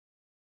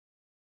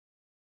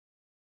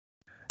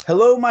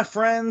Hello, my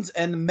friends,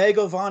 and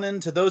Megovanen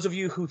to those of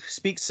you who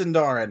speak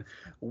Sindarin.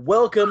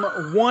 Welcome,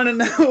 one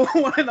and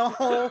one and all.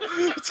 I'm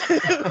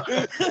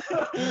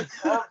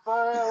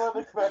sorry, I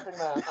wasn't expecting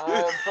that.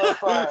 I am so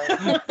sorry.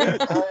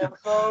 I am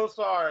so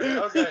sorry.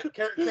 Okay,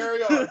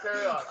 carry on,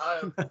 carry on. I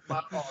am my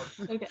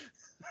apologies. Okay.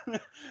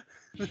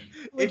 Would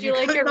If you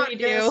like could a not redo?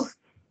 guess-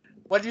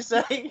 what'd you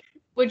say?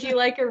 Would you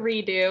like a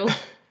redo?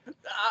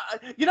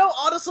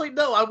 Honestly,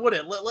 no, I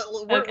wouldn't.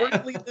 We're Okay.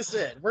 gonna leave this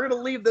in. We're gonna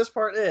leave this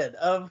part in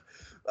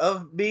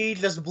of me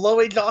just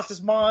blowing Josh's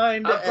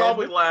mind. I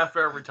probably laugh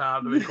every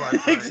time, to be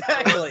quite frank.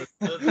 Exactly.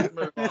 Let's just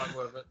move on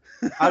with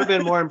it. I'd have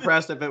been more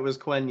impressed if it was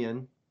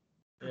Quenya.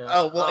 Yeah.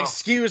 Oh, well,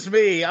 excuse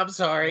me. I'm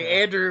sorry.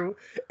 Yeah.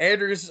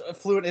 Andrew's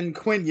fluent in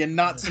Quenya,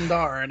 not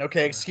Sindarin.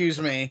 Okay, excuse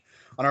me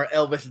on our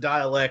Elvish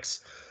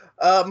dialects.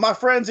 My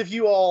friends, if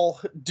you all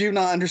do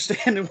not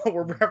understand what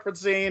we're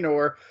referencing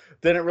or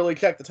didn't really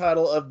check the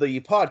title of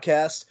the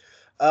podcast,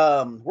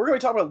 we're going to be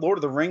talking about Lord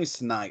of the Rings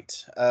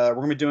tonight. We're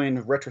going to be doing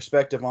a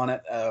retrospective on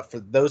it. For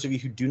those of you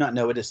who do not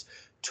know, it is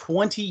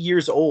 20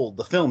 years old.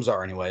 The films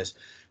are, anyways.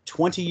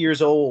 20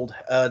 years old,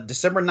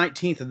 December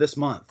 19th of this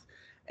month.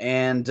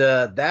 And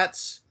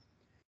that's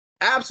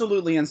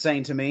absolutely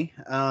insane to me.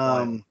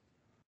 Wow.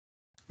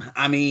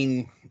 I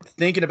mean,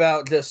 thinking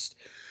about just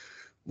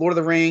Lord of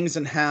the Rings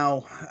and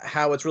how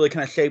it's really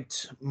kind of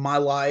shaped my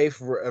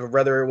life,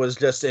 whether it was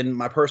just in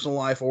my personal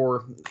life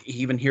or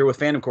even here with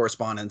fandom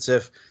correspondence.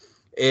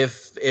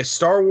 If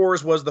Star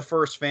Wars was the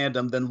first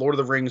fandom, then Lord of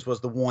the Rings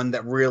was the one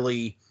that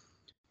really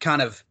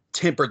kind of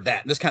tempered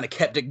that and just kind of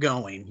kept it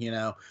going, you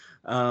know.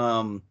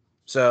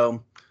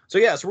 So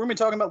we're gonna be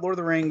talking about Lord of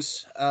the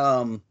Rings.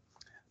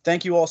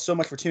 Thank you all so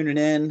much for tuning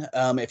in.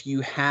 If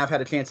you have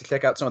had a chance to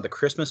check out some of the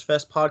Christmas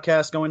Fest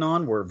podcasts going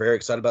on, we're very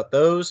excited about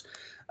those.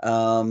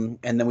 And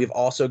then we've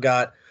also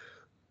got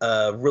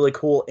a really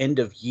cool end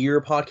of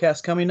year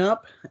podcast coming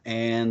up,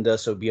 and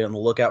so be on the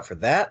lookout for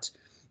that.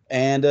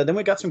 And then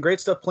we got some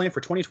great stuff planned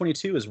for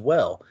 2022 as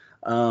well.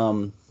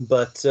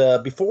 But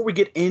before we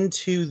get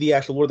into the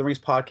actual Lord of the Rings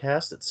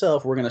podcast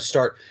itself, we're going to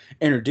start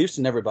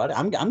introducing everybody.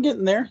 I'm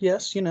getting there.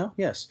 Yes,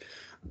 yes.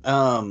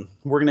 We're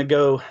going to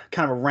go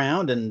kind of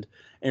around and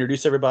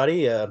introduce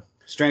everybody.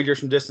 Strangers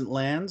from distant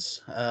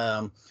lands.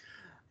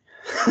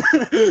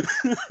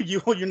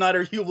 You will unite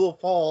or you will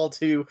fall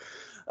to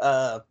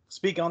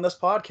speak on this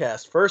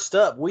podcast. First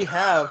up, we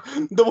have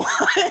the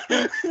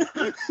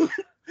one.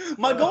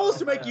 My goal is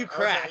to make you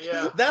crack. Okay,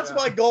 yeah, that's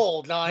my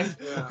goal, Nine.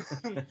 Yeah.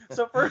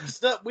 So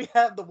first up, we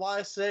have the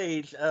wise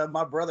sage,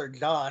 my brother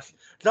Josh.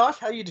 Josh,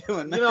 how you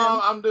doing, man? You know,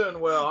 I'm doing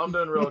well. I'm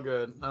doing real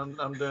good.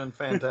 I'm doing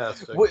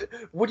fantastic.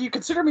 Would you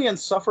consider me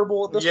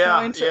insufferable at this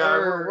point?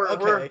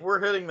 Yeah, we're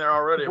hitting there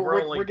already.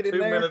 We're only 2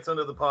 minutes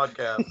into the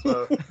podcast,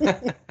 so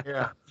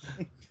yeah.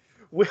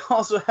 We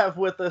also have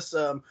with us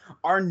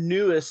our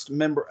newest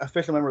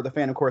official member of the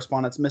Fandom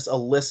Correspondence, Miss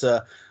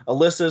Alyssa.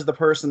 Alyssa is the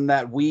person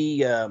that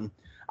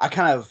I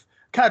kind of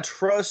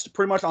trust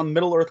pretty much on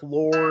Middle Earth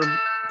lore,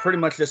 pretty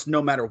much just no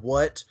matter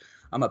what.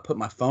 I'm gonna put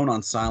my phone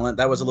on silent.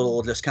 That was a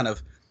little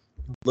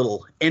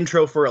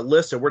intro for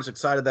Alyssa. We're just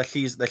excited that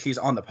she's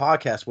on the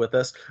podcast with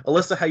us.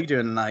 Alyssa, how you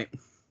doing tonight?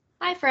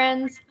 Hi,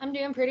 friends. I'm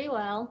doing pretty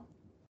well.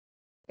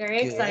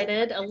 Very Good.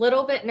 Excited. A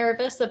little bit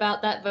nervous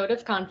about that vote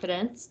of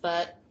confidence,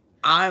 but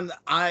I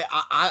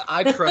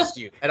trust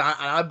you, and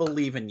I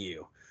believe in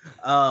you.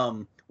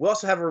 We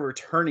also have a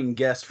returning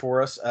guest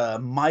for us.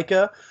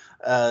 Micah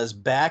is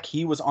back.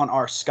 He was on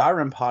our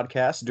Skyrim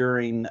podcast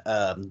during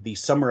the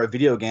Summer of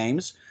Video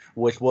Games,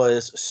 which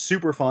was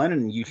super fun,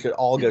 and you should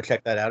all go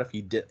check that out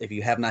if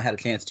you have not had a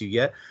chance to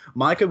yet.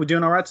 Micah, we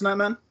doing all right tonight,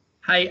 man?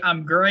 Hey,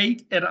 I'm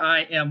great, and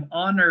I am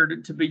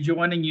honored to be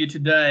joining you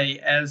today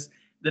as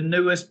the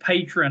newest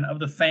patron of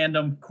the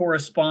Fandom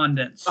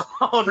Correspondence.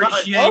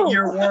 Appreciate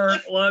your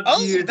work.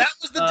 Love you. That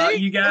was the deal.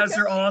 You guys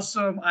are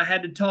awesome. I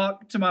had to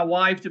talk to my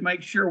wife to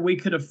make sure we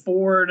could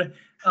afford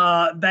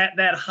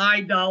that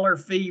high dollar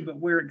fee, but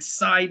we're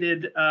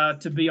excited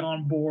to be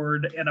on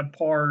board and a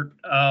part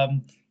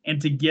and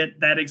to get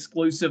that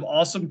exclusive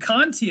awesome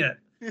content.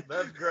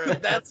 That's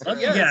great. That's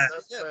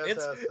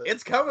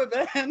it's coming,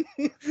 man.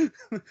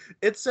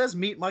 It says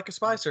meet Micah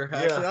Spicer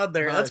actually on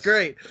there. Nice. That's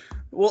great.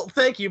 Well,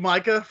 thank you,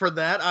 Micah, for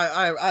that.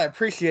 I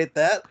appreciate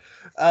that.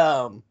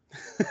 On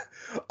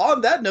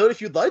that note, if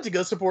you'd like to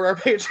go support our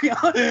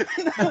Patreon,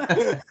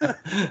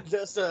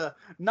 just a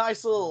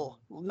nice little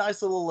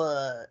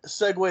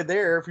segue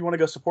there. If you want to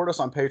go support us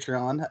on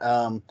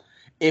Patreon,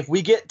 if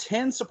we get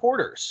 10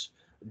 supporters,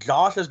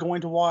 Josh is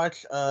going to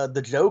watch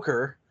The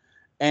Joker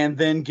and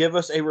then give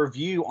us a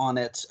review on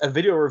it, a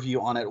video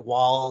review on it,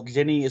 while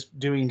Jenny is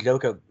doing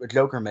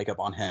Joker makeup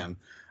on him.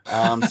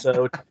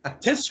 So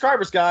 10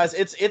 subscribers, guys.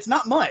 It's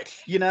not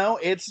much, you know.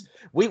 It's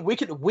we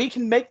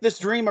can make this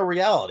dream a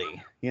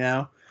reality, you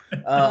know.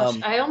 Gosh,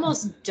 I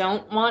almost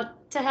don't want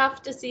to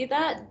have to see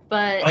that,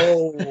 but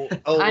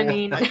I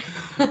mean,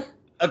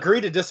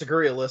 agree to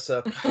disagree,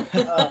 Alyssa.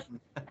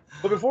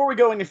 But before we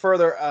go any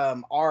further,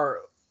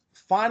 our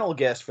final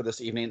guest for this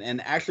evening,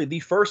 and actually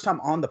the first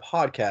time on the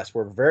podcast,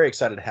 we're very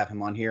excited to have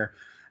him on here,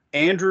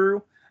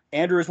 Andrew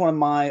Andrew is one of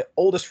my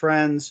oldest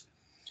friends.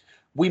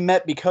 We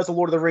met because of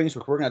Lord of the Rings,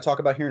 which we're going to talk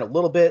about here in a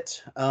little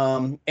bit.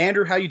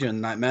 Andrew, how you doing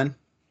tonight, man?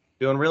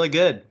 Doing really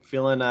good.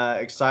 Feeling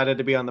excited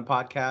to be on the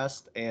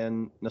podcast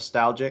and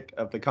nostalgic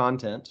of the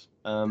content.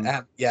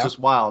 Yeah. It's just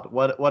wild.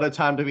 What a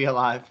time to be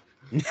alive.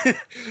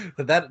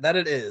 that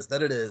it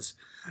is.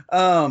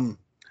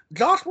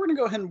 Josh, we're gonna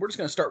go ahead and we're just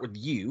gonna start with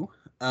you,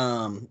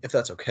 if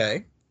that's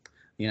okay.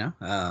 You know,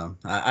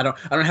 I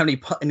don't have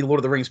any Lord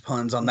of the Rings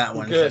puns on that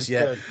one just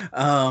yet.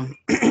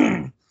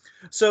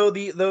 So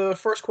the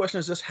first question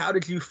is just, how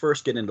did you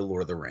first get into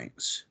Lord of the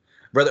Rings?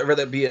 Whether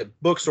it be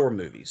at books or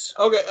movies.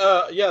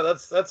 Okay, yeah,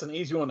 that's an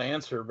easy one to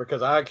answer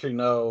because I actually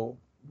know.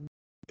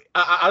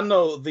 I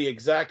know the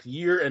exact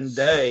year and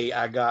day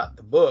I got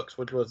the books,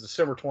 which was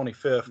December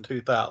 25th,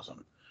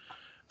 2000.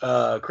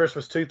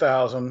 Christmas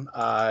 2000,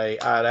 I'd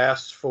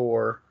asked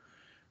for,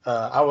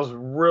 I was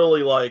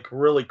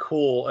really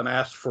cool and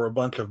asked for a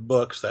bunch of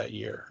books that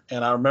year.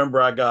 And I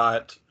remember I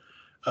got,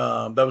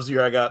 that was the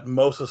year I got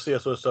most of the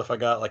C.S. Lewis stuff. I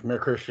got like Mere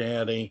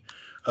Christianity,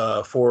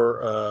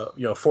 Four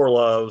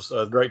Loves,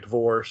 Great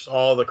Divorce,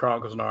 all the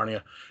Chronicles of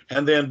Narnia.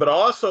 And then, but I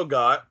also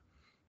got,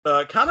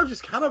 kind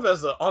of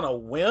as on a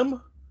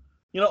whim,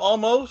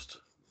 almost,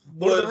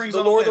 Lord of the Rings.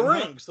 The Lord of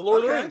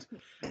the Rings.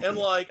 And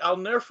like, I'll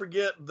never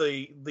forget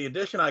the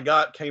edition I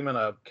got came in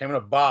a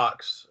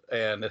box,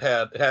 and it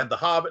had The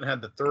Hobbit and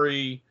had the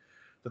three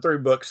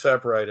books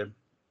separated.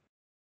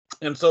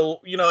 And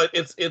so,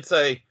 it's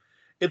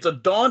a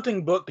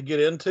daunting book to get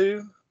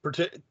into,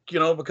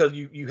 because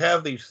you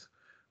have these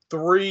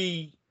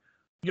three,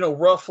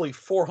 roughly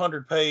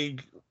 400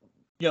 page,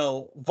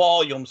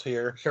 volumes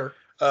here. Sure.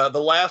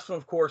 The last one,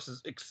 of course,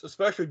 is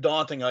especially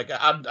daunting. Like,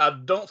 I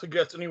don't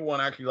suggest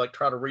anyone actually like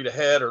try to read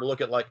ahead or look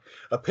at like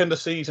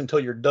appendices until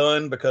you're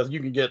done, because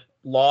you can get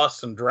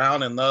lost and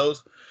drown in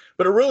those.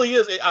 But it really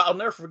is. I'll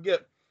never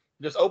forget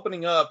just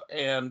opening up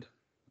and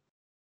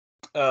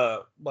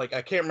like,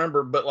 I can't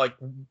remember, but like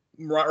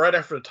right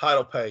after the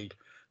title page,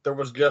 there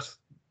was just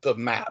the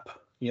map,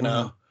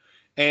 Mm-hmm.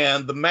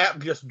 and the map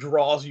just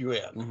draws you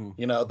in.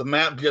 Mm-hmm. The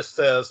map just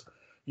says,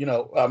 you've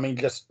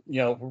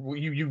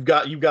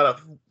got to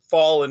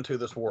fall into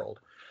this world,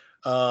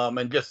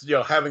 and just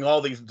having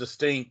all these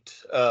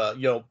distinct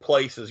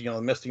places,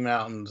 the Misty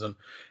Mountains and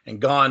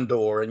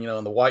Gondor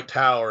and the White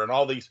Tower and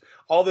all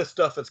this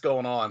stuff that's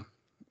going on,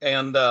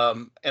 and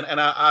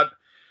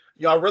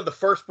I read the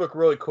first book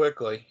really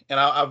quickly, and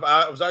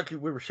I was actually,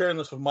 we were sharing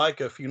this with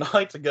Micah a few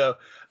nights ago.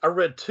 I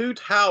read Two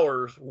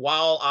Towers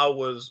while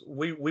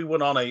we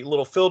went on a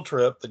little field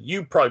trip that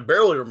you probably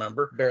barely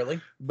remember,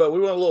 but we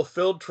went on a little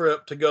field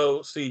trip to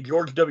go see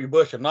George W.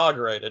 Bush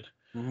inaugurated.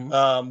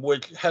 Mm-hmm.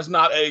 Which has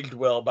not aged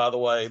well, by the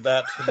way.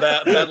 That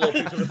little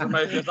piece of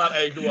information has not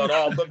aged well at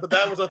all. But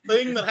that was a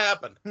thing that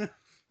happened.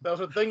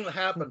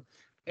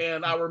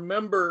 And I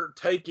remember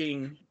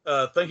thinking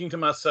to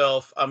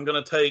myself, I'm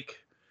going to take.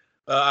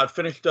 I'd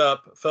finished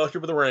up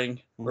Fellowship of the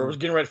Ring, or was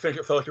getting ready to finish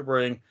up Fellowship of the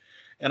Ring,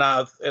 and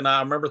I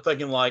remember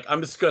thinking, like,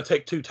 I'm just going to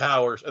take Two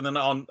Towers, and then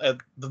at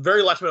the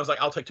very last minute, I was like,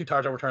 I'll take Two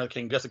Towers and Return of the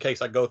King just in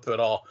case I go through it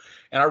all.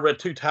 And I read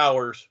Two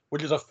Towers,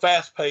 which is a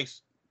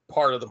fast-paced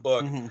part of the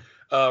book. Mm-hmm.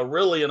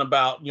 Really in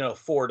about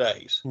 4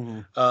 days.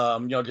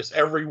 Mm-hmm. Just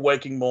every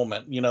waking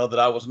moment, that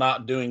I was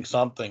not doing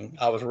something,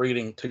 I was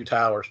reading Two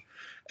Towers,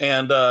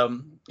 and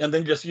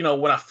then just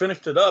when I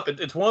finished it up,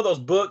 it's one of those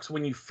books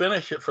when you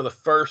finish it for the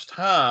first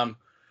time,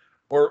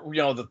 or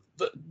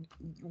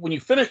when you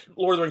finish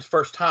Lord of the Rings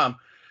first time,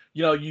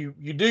 you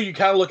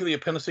kind of look at the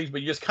appendices,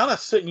 but you just kind of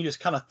sit and you just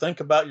kind of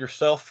think about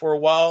yourself for a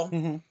while.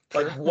 Mm-hmm.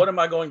 Like, what am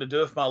I going to do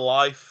with my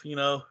life?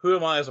 Who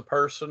am I as a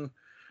person?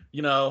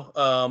 And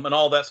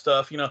all that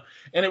stuff, and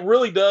it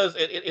really does.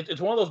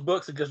 It's one of those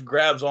books that just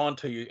grabs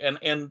onto you.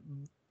 And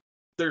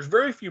there's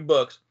very few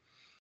books,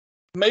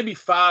 maybe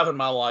 5 in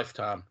my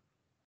lifetime,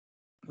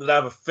 that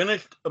I've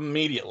finished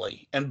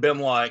immediately and been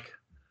like,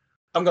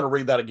 I'm going to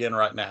read that again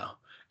right now.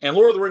 And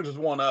Lord of the Rings is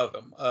one of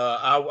them.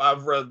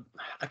 I've read,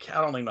 I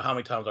don't even know how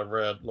many times I've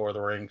read Lord of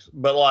the Rings,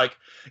 but like,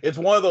 it's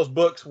one of those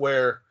books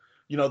where,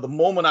 the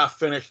moment I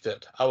finished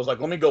it, I was like,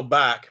 let me go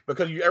back,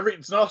 because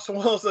it's not one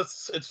of those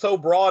that's, it's so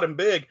broad and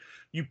big,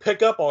 you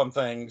pick up on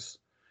things,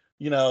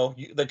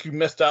 that you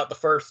missed out the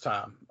first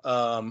time.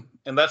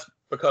 And that's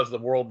because of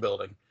the world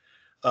building.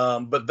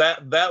 But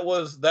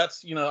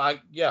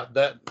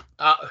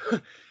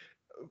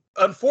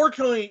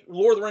unfortunately,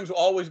 Lord of the Rings will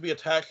always be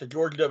attached to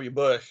George W.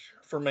 Bush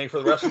for me for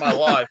the rest of my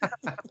life,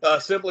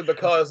 simply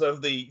because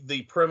of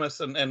the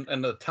premise and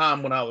the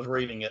time when I was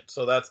reading it.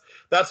 So that's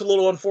a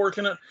little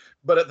unfortunate,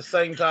 but at the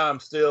same time,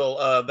 still,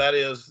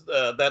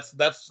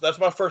 that's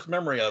my first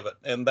memory of it,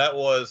 and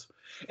the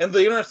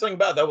interesting thing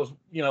about that was,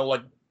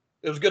 like,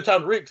 it was a good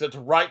time to read because it's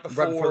right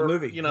before the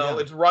movie.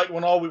 It's right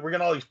when we're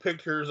getting all these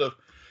pictures of,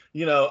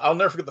 I'll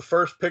never forget the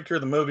first picture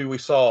of the movie we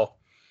saw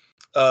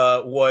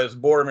was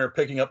Boromir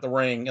picking up the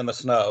ring in the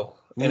snow.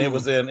 And it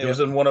was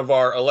in one of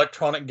our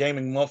Electronic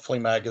Gaming Monthly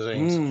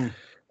magazines.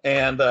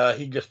 And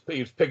he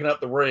was picking up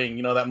the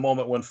ring, that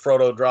moment when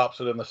Frodo drops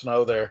it in the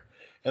snow there.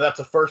 and that's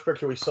the first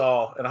picture we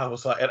saw, and I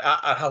was like,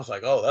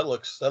 oh, that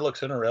looks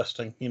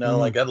interesting, you know,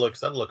 like that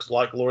looks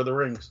like Lord of the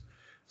Rings.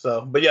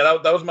 So, but yeah,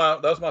 that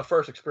was my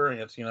first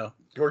experience, you know,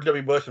 George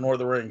W. Bush and Lord of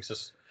the Rings,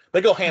 just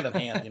they go hand in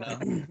hand, you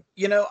know.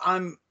 You know,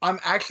 I'm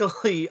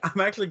actually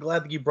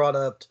glad that you brought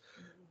up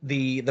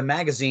the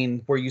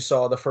magazine where you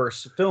saw the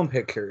first film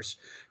pictures,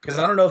 because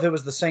I don't know if it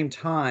was the same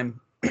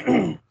time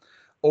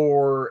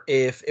or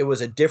if it was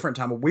a different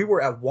time. We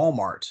were at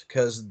Walmart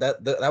because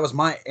that was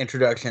my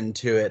introduction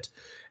to it,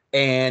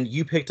 and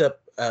you picked up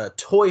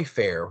Toy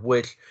Fair,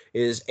 which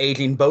is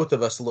aging both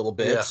of us a little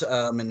bit,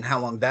 and how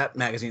long that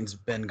magazine's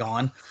been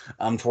gone,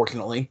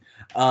 unfortunately.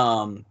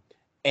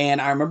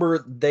 And I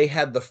remember they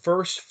had the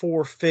first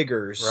 4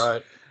 figures,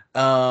 Right.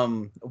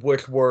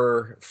 Which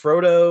were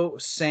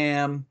Frodo,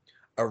 Sam,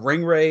 a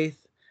Ringwraith,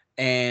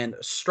 and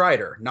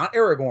Strider, not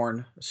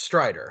Aragorn,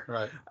 Strider.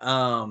 Right.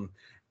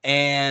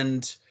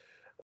 And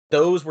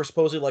those were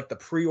supposedly like the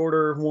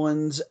pre-order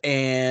ones,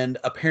 and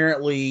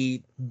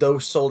apparently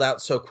those sold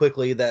out so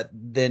quickly that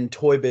then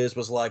Toy Biz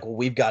was like, well,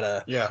 we've got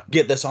to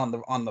get this on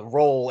the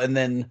roll, and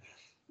then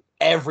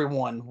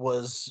everyone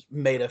was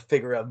made a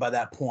figure of by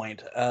that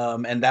point.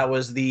 And that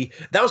was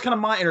kind of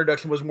my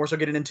introduction, was more so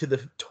getting into the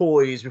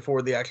toys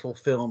before the actual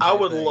film. I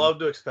would love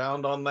to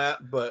expound on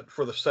that, but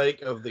for the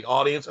sake of the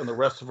audience and the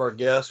rest of our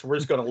guests, we're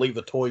just going to leave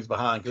the toys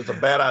behind, because it's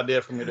a bad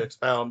idea for me to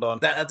expound on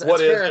that's what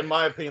is, in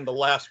my opinion, the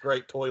last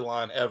great toy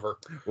line ever.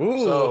 Ooh.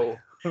 So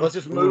let's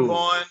just move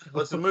on.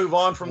 Let's move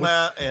on from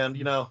that, and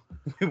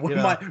we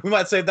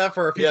might save that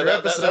for a future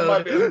episode. That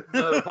might be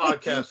another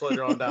podcast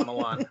later on down the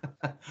line.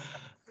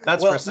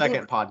 That's for a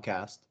second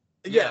podcast.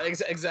 Yeah,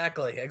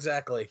 exactly.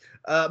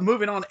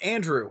 Moving on,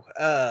 Andrew.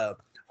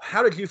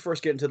 How did you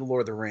first get into the Lord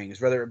of the Rings,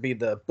 whether it be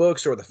the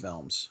books or the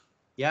films?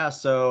 Yeah,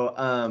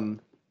 so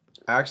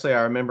actually,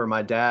 I remember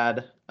my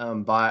dad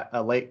bought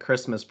a late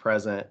Christmas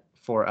present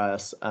for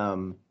us.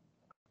 I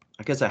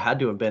guess it had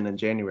to have been in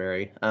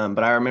January,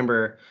 but I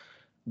remember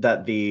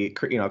that the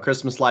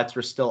Christmas lights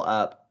were still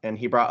up, and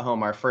he brought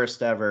home our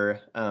first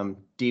ever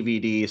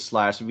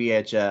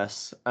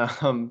DVD/VHS.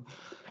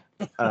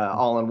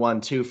 All in one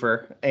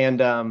twofer, and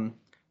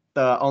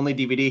the only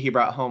DVD he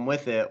brought home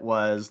with it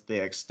was the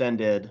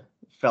extended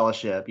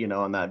Fellowship,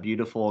 in that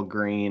beautiful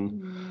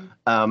green,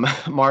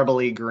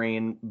 marbly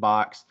green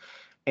box.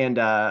 And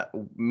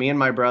me and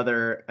my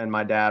brother and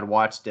my dad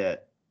watched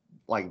it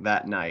like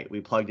that night. We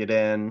plugged it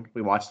in,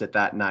 we watched it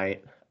that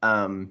night,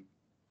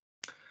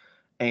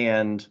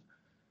 and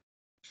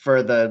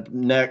for the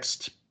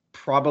next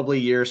probably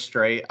years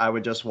straight, I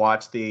would just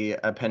watch the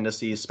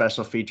appendices,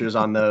 special features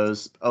on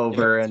those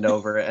over and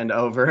over and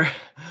over.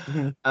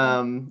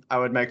 I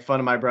would make fun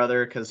of my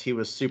brother because he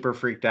was super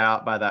freaked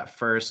out by that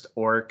first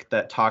orc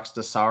that talks to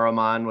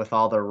Saruman with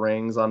all the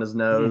rings on his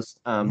nose,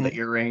 the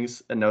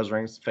earrings and nose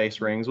rings, face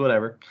rings,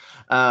 whatever.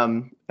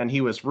 And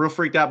he was real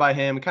freaked out by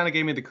him. It kind of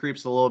gave me the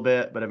creeps a little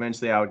bit, but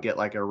eventually I would get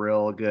like a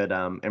real good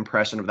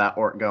impression of that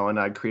orc going.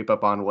 I'd creep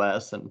up on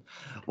Wes and,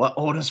 "What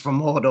orders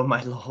from Mordor,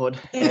 my lord?"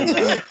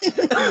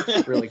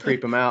 And really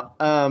creep him out.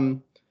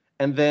 And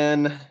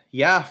then,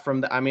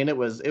 it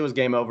was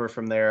game over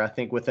from there. I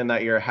think within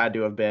that year it had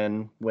to have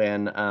been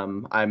when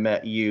I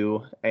met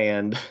you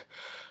and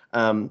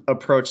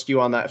approached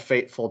you on that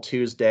fateful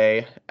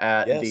Tuesday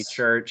at the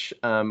church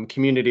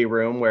community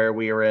room where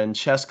we were in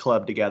chess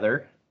club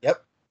together.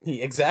 Yep,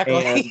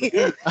 exactly.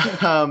 And,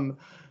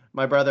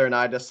 my brother and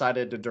I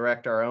decided to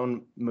direct our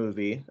own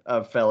movie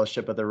of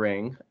Fellowship of the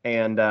Ring,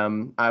 and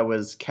I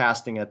was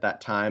casting at that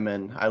time,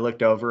 and I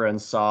looked over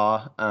and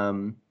saw,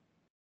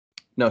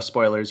 no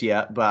spoilers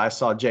yet, but I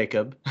saw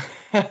Jacob.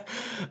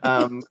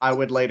 I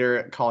would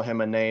later call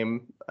him a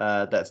name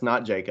that's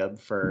not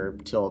Jacob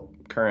till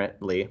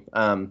currently.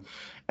 And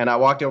I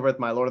walked over with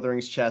my Lord of the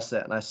Rings chess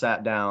set, and I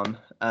sat down.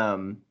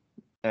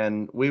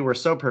 And we were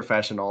so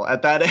professional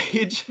at that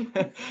age.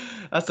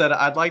 I said,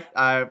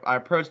 I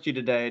approached you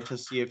today to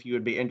see if you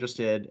would be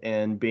interested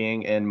in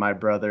being in my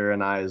brother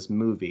and I's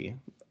movie.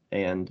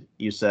 And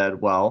you said,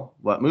 "Well,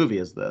 what movie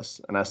is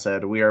this?" And I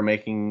said, "We are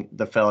making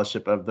the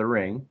Fellowship of the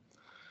Ring."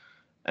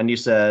 And you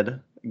said,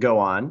 "Go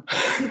on."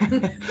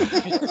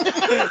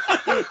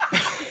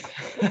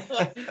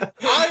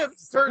 I am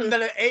certain that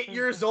at 8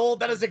 years old,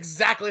 that is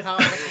exactly how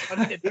I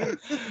responded.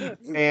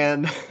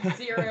 And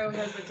zero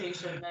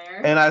hesitation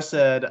there. And I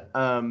said,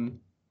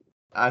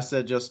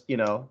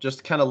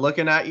 just kind of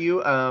looking at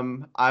you,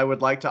 I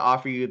would like to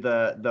offer you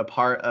the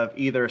part of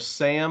either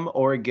Sam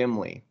or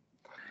Gimli.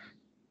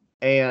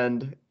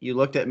 And you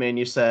looked at me and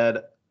you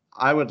said,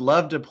 "I would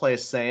love to play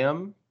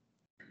Sam,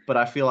 but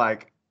I feel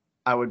like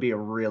I would be a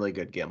really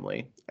good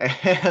Gimli."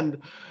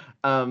 And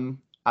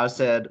I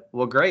said,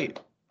 "Well, great.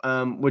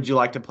 Would you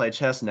like to play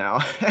chess now?"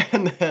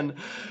 And then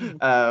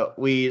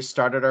we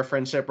started our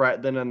friendship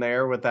right then and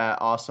there with that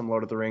awesome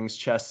Lord of the Rings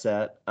chess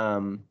set.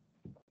 I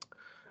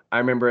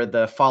remember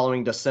the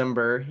following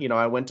December,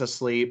 I went to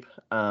sleep.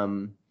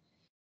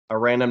 a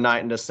random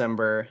night in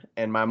December,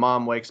 and my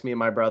mom wakes me and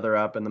my brother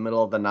up in the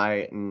middle of the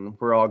night, and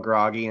we're all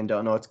groggy and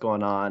don't know what's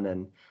going on.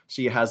 And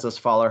she has us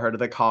follow her to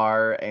the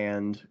car,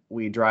 and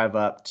we drive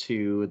up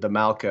to the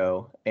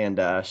Malco, and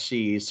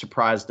she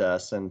surprised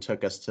us and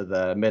took us to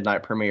the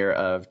midnight premiere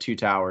of Two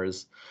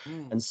Towers.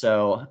 And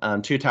so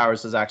Two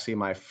Towers is actually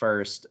my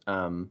first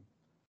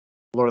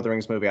Lord of the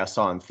Rings movie I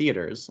saw in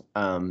theaters.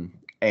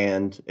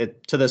 And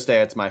to this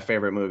day, it's my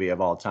favorite movie of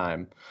all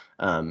time.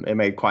 It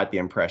made quite the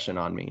impression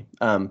on me.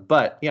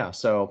 But yeah,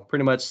 so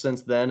pretty much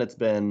since then, it's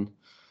been,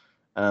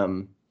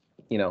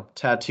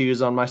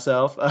 tattoos on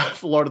myself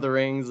of Lord of the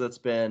Rings. It's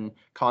been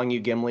calling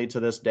you Gimli to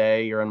this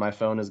day. You're on my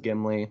phone as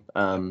Gimli.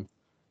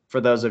 For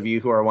those of you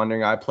who are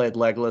wondering, I played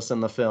Legolas in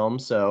the film,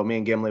 so me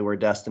and Gimli were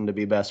destined to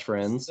be best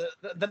friends.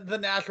 The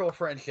natural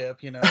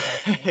friendship,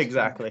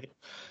 Exactly.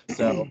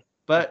 So,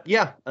 but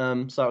yeah,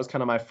 so that was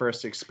kind of my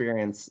first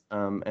experience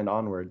and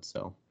onward.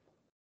 So,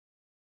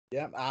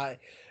 yeah,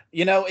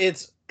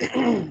 it's.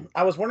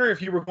 I was wondering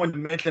if you were going to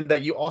mention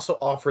that you also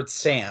offered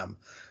Sam,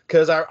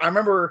 because I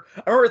remember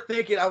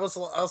thinking I was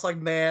like,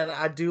 man,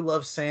 I do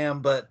love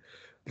Sam, but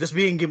just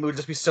being Gimli would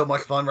just be so much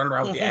fun running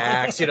around with the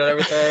axe, and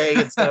everything.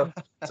 And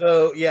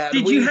so yeah.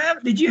 Did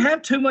you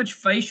have too much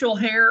facial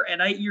hair at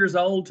 8 years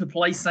old to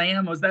play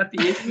Sam? Was that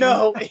the issue?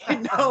 No,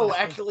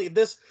 actually,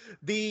 the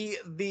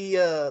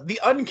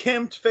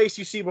unkempt face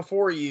you see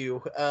before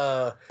you,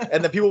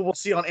 and that people will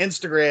see on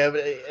Instagram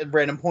at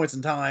random points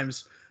in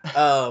times,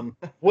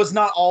 was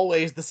not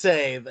always the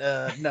same.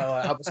 No,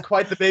 I was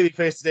quite the baby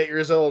face at 8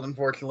 years old.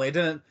 Unfortunately, I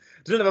didn't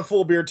have a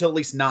full beard till at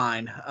least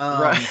 9.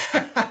 Right.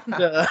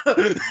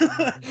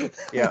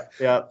 Yeah.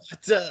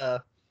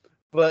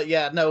 But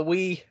yeah, no,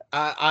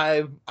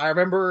 I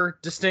remember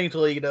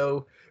distinctly,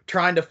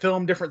 trying to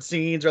film different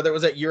scenes, whether it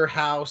was at your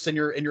house in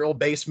your old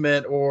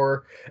basement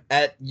or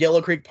at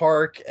Yellow Creek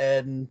Park,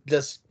 and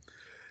just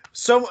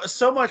so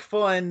much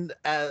fun.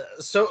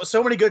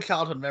 So many good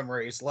childhood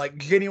memories, like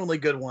genuinely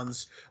good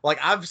ones. Like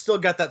I've still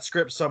got that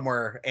script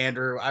somewhere,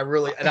 Andrew. I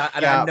really,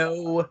 I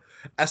know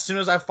as soon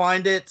as I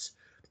find it,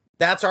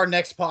 that's our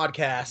next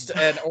podcast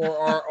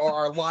or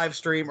our live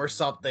stream or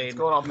something. It's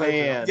going on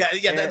Patreon.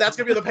 Yeah, that's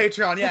gonna be the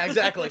Patreon. Yeah,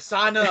 exactly.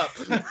 Sign up.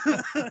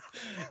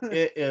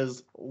 It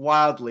is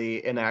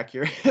wildly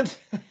inaccurate.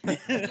 Did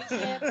you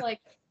have like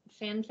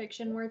fan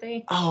fiction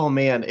worthy? Oh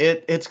man,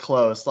 it's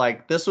close.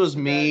 Like this was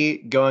me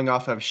going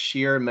off of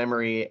sheer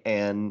memory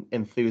and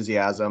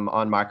enthusiasm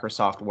on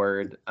Microsoft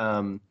Word.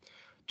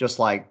 Just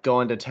like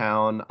going to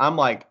town.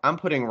 I'm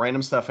putting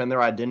random stuff in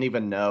there I didn't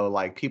even know,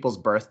 like people's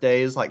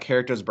birthdays, like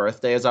characters'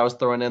 birthdays I was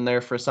throwing in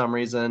there for some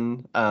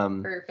reason.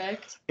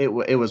 Perfect. It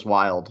was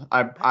wild.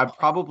 I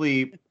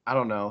probably, I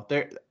don't know.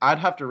 I'd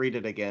have to read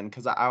it again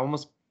because I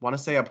almost want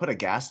to say I put a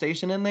gas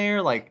station in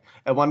there. Like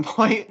at one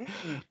point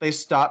they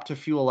stopped to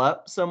fuel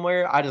up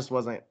somewhere. I just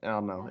wasn't, I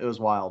don't know. It was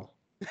wild.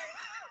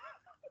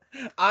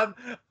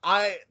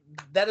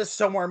 That is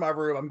somewhere in my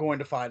room. I'm going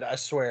to find it, I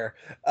swear.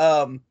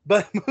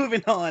 But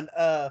moving on,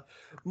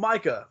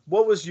 Micah,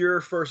 what was your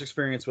first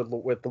experience with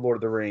the Lord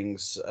of the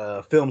Rings,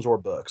 films or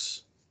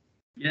books?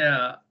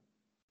 Yeah,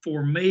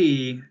 for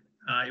me,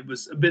 it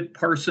was a bit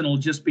personal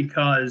just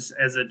because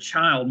as a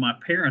child, my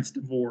parents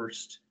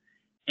divorced.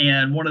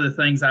 And one of the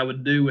things I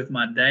would do with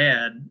my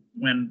dad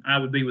when I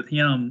would be with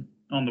him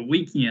on the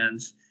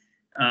weekends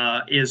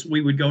is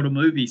we would go to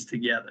movies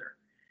together.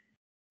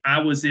 I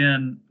was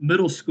in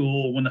middle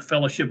school when the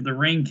Fellowship of the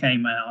Ring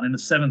came out in the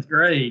 7th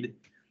grade,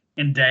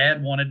 and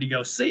Dad wanted to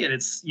go see it.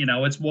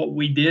 It's what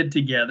we did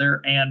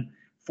together. And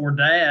for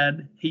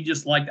Dad, he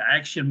just liked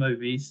action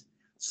movies.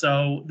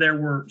 So there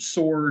were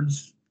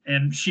swords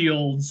and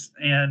shields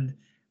and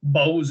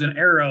bows and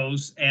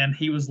arrows. And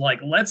he was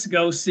like, let's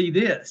go see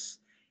this.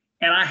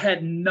 And I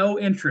had no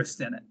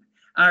interest in it.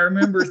 I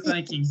remember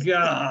thinking,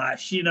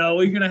 gosh, we're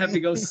going to have to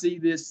go see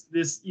this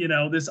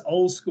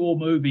old school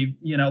movie,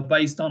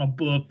 based on a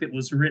book that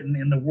was written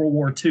in the World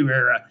War II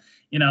era,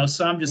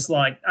 so I'm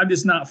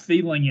just not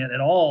feeling it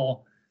at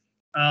all.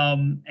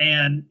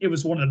 And it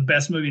was one of the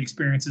best movie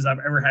experiences I've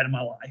ever had in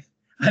my life.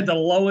 I had the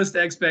lowest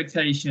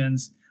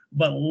expectations,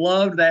 but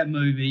loved that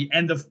movie.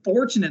 And the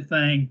fortunate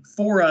thing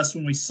for us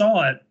when we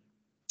saw it,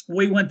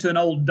 we went to an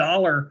old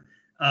dollar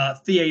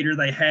theater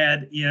they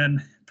had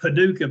in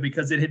Paducah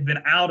because it had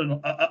been out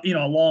in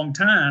a long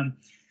time.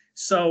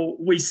 So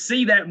we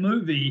see that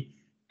movie,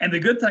 and the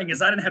good thing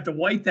is I didn't have to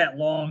wait that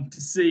long to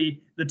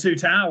see the Two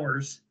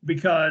Towers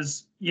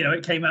because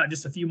it came out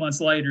just a few months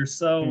later.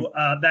 So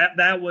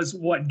that was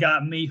what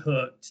got me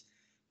hooked,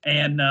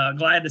 and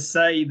glad to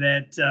say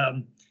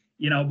that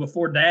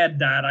before Dad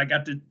died, I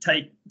got to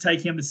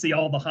take him to see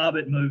all the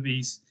Hobbit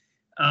movies.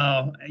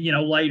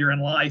 Later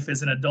in life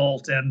as an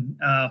adult, and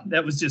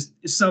that was just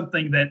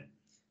something that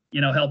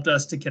helped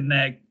us to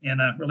connect in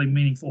a really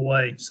meaningful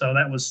way. So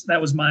that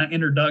was my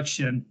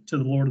introduction to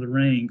the Lord of the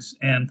Rings,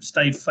 and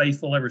stayed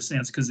faithful ever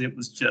since because it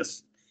was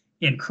just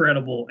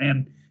incredible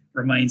and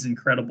remains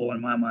incredible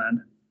in my mind.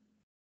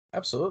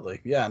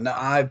 Absolutely, yeah.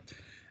 No,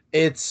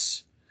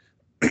 it's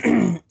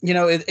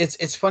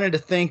it's funny to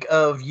think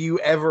of you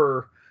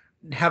ever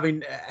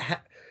having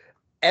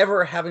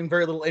ever having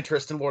very little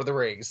interest in Lord of the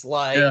Rings,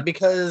 like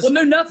because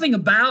knew nothing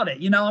about it.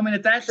 I mean,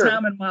 at that Sure.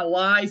 time in my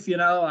life,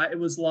 it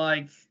was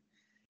like,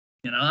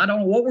 I don't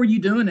know, what were you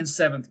doing in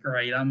 7th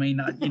grade? I mean,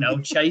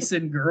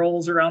 chasing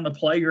girls around the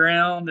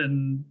playground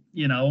and,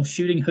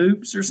 shooting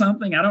hoops or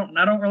something. I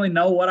don't really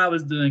know what I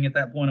was doing at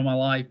that point in my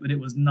life, but it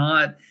was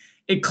not.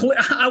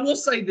 I will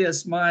say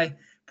this: my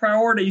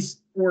priorities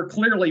were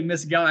clearly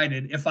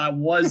misguided if I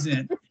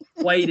wasn't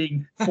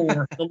waiting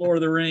for the Lord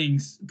of the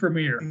Rings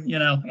premiere,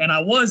 and I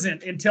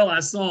wasn't until I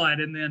saw it,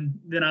 and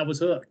then I was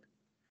hooked.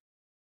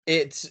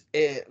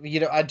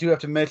 I do have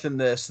to mention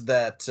this,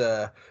 that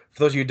for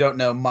those of you who don't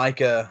know,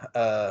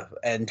 Micah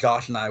and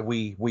Josh and I,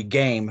 we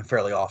game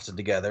fairly often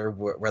together,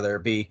 whether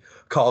it be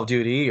Call of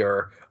Duty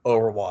or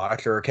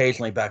Overwatch or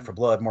occasionally Back 4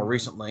 Blood more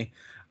recently.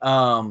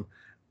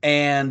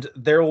 And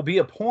there will be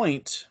a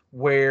point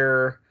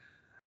where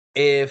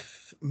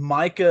if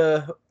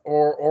Micah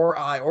or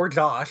I or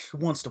Josh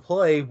wants to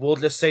play, we'll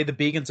just say the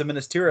beacons of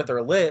Minas Tirith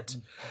are lit.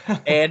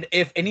 And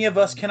if any of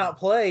us cannot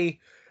play,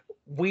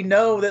 we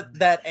know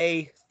that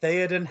a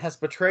Theoden has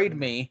betrayed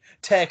me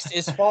text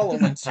is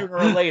following sooner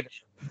or later.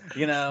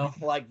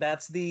 Like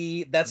that's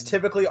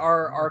typically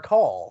our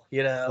call.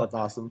 That's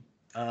awesome.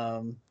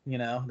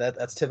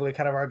 That's typically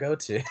kind of our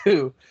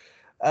go-to.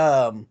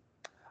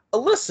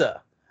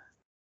 Alyssa,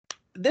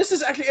 this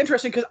is actually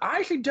interesting because I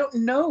actually don't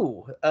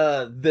know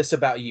this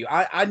about you.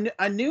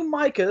 I knew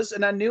Micah's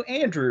and I knew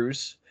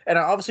Andrew's and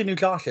I obviously knew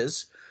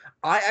Josh's.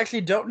 I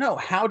actually don't know.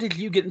 How did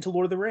you get into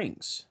Lord of the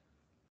Rings?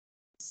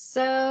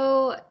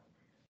 So,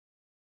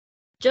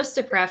 just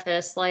to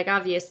preface,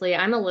 obviously,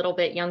 I'm a little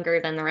bit younger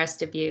than the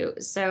rest of you.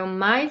 So,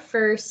 my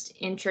first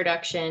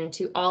introduction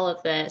to all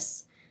of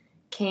this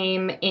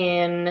came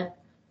in,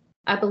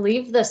 I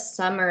believe, the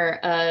summer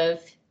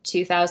of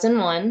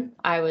 2001.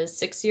 I was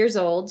 6 years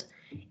old,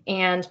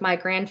 and my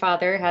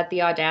grandfather had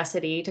the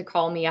audacity to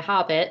call me a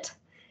hobbit,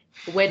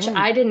 which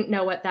I didn't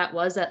know what that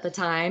was at the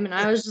time. And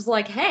I was just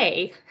like,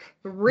 hey,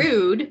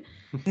 rude.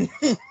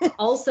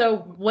 Also,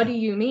 what do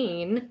you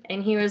mean?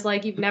 And he was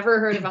like, you've never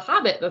heard of a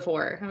hobbit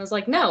before? I was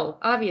like, no,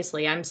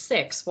 obviously, I'm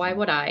 6. Why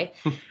would I?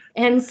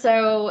 And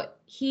so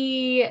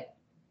he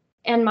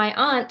and my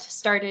aunt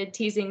started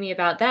teasing me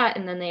about that.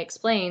 And then they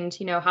explained,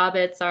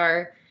 hobbits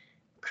are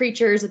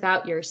creatures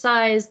about your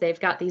size. They've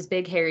got these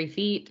big hairy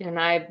feet. And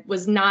I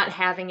was not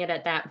having it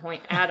at that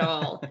point at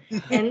all.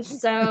 And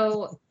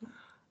so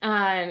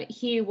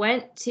he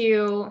went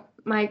to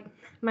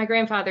my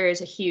grandfather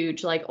is a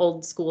huge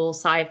old school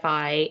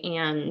sci-fi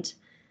and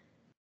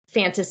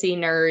fantasy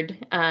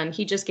nerd.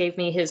 He just gave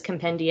me his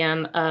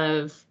compendium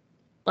of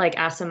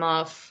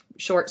Asimov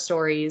short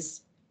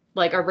stories,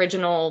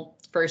 original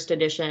first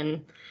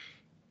edition.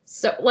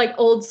 So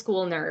old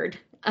school nerd.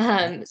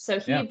 So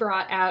he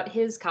brought out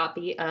his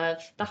copy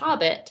of The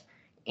Hobbit,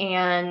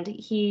 and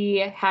he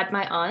had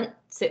my aunt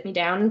sit me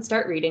down and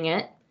start reading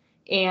it.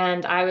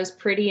 And I was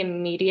pretty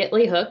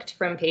immediately hooked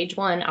from page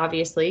 1,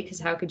 obviously, because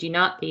how could you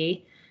not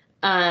be?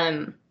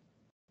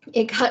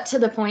 It got to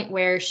the point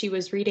where she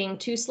was reading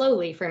too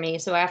slowly for me.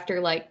 So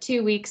after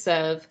 2 weeks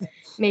of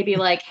maybe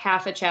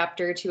half a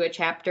chapter to a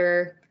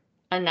chapter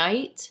a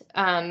night,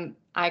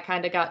 I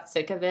kind of got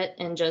sick of it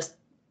and just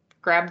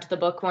grabbed the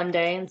book one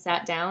day and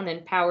sat down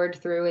and powered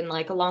through in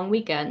a long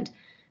weekend.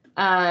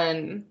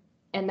 And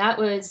that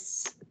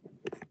was,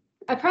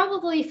 I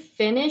probably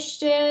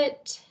finished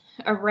it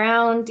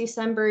around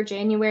December,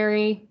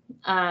 January.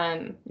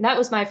 That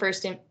was my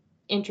first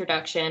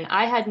introduction.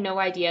 I had no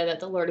idea that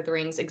the Lord of the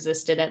Rings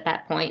existed at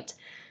that point.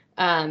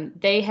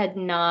 They had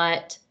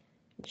not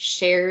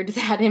shared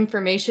that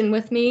information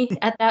with me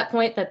at that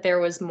point, that there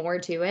was more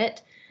to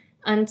it,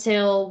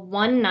 until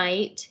one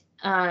night,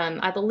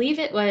 I believe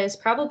it was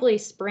probably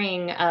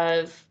spring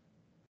of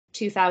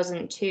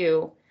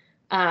 2002.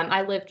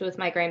 I lived with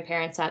my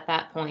grandparents at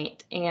that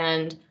point,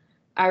 and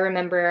I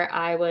remember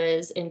I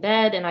was in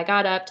bed and I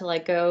got up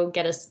to go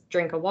get a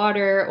drink of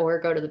water or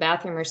go to the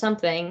bathroom or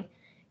something.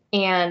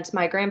 And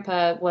my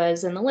grandpa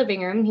was in the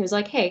living room. He was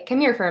like, hey,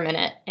 come here for a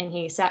minute. And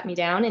he sat me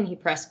down and he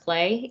pressed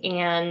play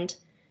and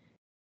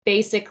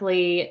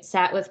basically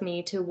sat with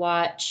me to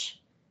watch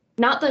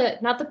not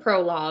the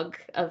prologue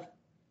of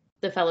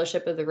the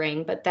Fellowship of the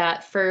Ring, but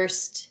that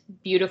first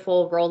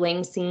beautiful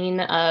rolling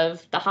scene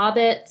of the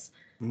hobbits.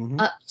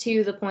 Mm-hmm. Up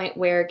to the point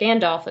where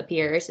Gandalf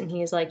appears, and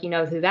he's like, you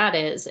know who that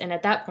is? And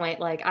at that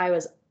point, I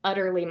was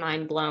utterly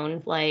mind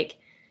blown.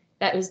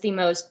 That was the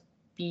most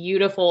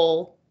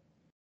beautiful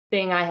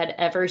thing I had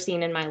ever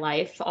seen in my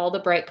life. All the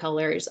bright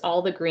colors,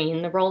 all the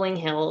green, the rolling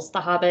hills, the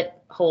Hobbit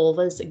hole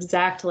was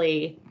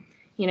exactly,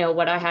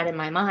 what I had in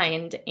my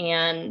mind.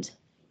 And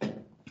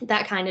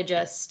that kind of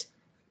just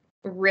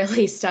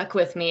really stuck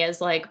with me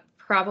as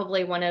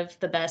probably one of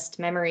the best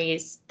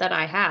memories that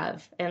I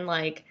have. And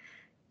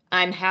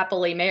I'm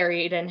happily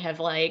married and have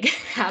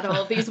had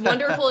all these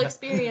wonderful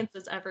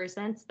experiences ever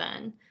since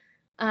then.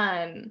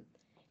 And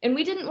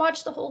we didn't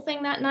watch the whole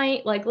thing that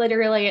night.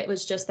 Literally, it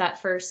was just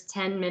that first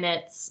 10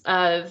 minutes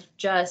of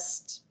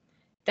just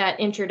that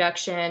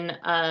introduction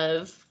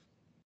of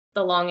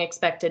the long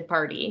expected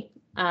party.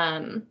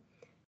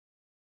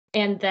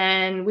 And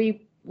then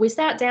we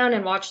sat down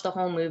and watched the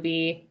whole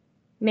movie.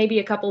 Maybe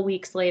a couple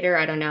weeks later,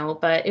 I don't know,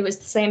 but it was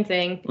the same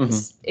thing.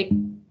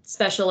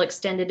 Special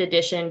extended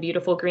edition,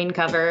 beautiful green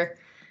cover.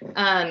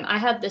 I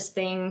had this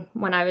thing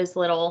when I was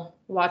little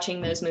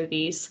watching those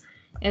movies,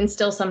 and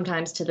still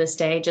sometimes to this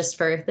day, just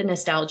for the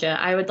nostalgia,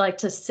 I would like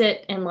to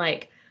sit and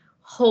like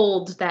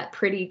hold that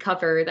pretty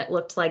cover that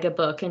looked like a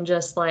book, and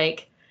just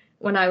like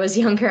when I was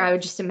younger, I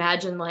would just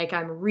imagine like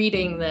I'm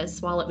reading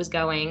this while it was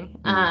going.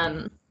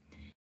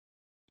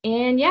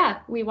 And yeah,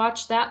 we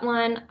watched that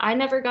one. I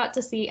never got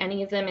to see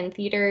any of them in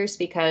theaters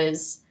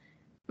because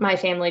my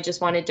family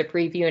just wanted to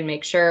preview and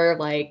make sure,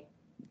 like,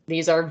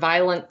 these are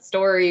violent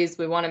stories.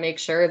 We want to make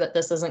sure that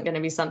this isn't going to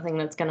be something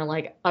that's going to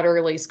like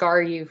utterly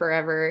scar you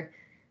forever.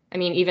 I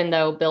mean, even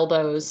though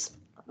Bilbo's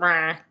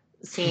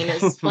scene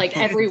is like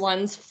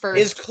everyone's first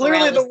is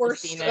clearly the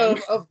worst scene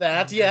of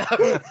that. Yeah.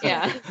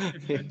 Yeah.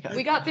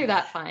 We got through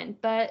that fine.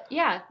 But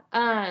yeah,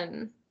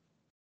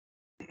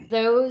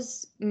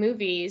 those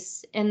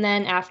movies and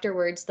then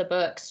afterwards the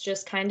books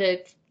just kind of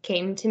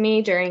came to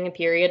me during a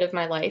period of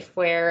my life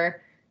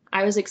where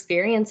I was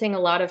experiencing a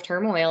lot of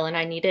turmoil, and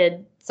I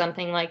needed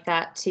something like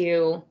that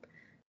to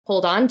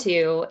hold on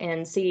to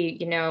and see,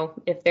 you know,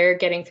 if they're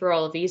getting through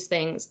all of these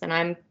things,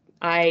 then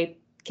I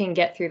can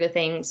get through the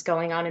things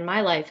going on in my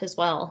life as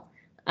well.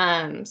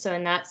 So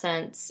in that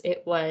sense,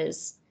 it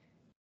was,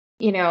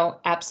 you know,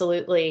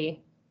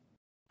 absolutely,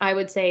 I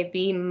would say,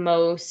 the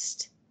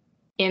most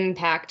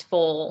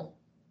impactful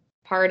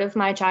part of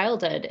my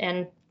childhood.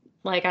 And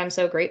like, I'm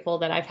so grateful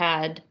that I've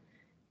had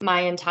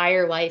my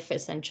entire life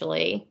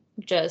essentially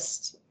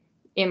just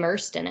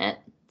immersed in it.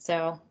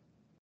 So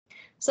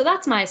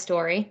that's my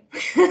story.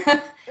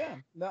 Yeah,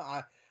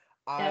 no,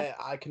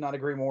 I cannot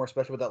agree more,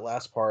 especially with that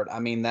last part. I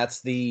mean,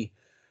 that's the,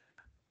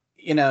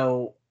 you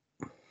know,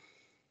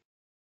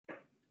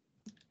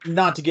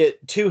 not to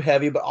get too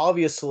heavy, but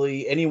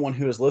obviously anyone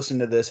who is listening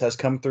to this has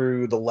come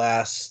through the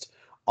last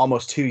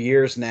almost 2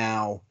 years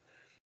now,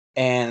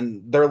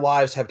 and their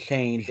lives have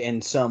changed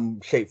in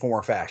some shape, form,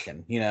 or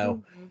fashion, you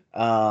know.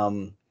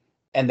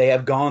 And they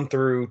have gone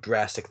through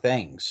drastic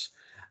things.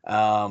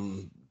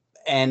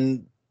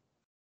 And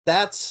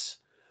that's,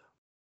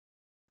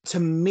 to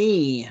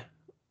me,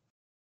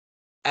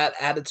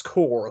 at its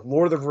core,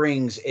 Lord of the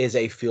Rings is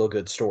a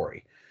feel-good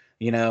story.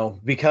 You know,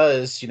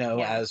 because, you know,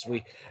 Yeah. as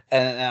we,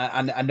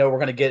 and I know we're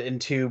going to get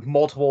into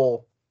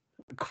multiple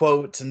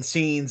quotes and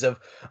scenes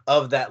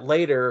of that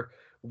later,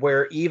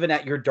 where even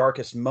at your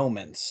darkest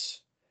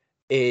moments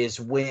is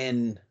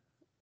when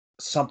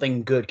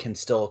something good can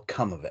still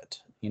come of it.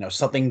 You know,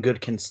 something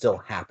good can still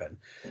happen.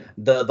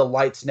 The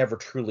light's never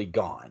truly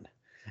gone.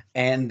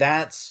 And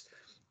that's,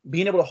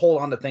 being able to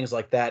hold on to things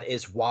like that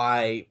is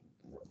why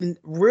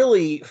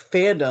really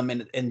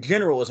fandom in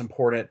general is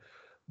important,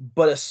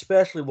 but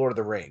especially Lord of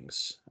the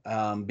Rings,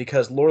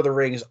 because Lord of the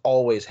Rings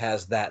always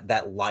has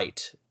that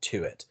light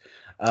to it.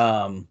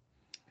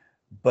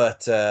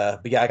 But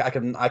yeah,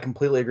 I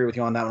completely agree with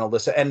you on that one,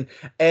 Alyssa.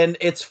 And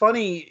it's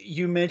funny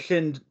you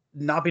mentioned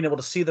not being able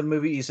to see the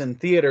movies in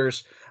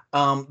theaters.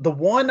 The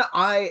one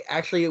I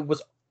actually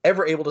was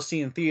ever able to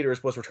see in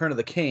theaters was Return of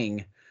the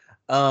King.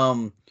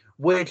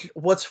 Which,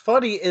 what's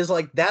funny is,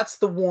 like, that's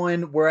the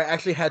one where I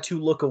actually had to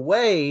look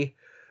away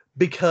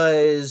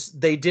because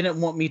they didn't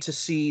want me to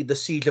see the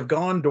Siege of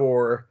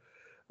Gondor,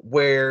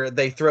 where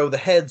they throw the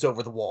heads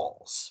over the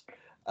walls.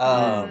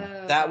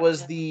 That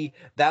was the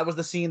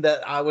scene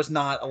that I was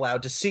not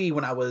allowed to see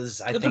when I was,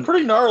 I It's think, a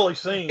pretty gnarly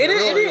scene. it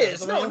really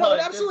is. I No, mean, no, it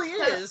like, absolutely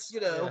is. You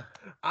know, yeah.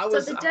 I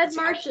was. So the dead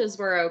marshes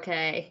were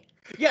okay.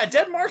 Yeah,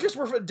 dead marshes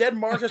were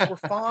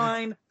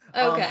fine.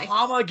 Okay.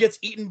 Hama gets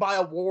eaten by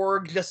a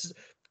warg, just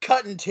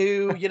cut in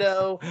two. You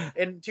know,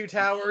 in two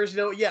towers. You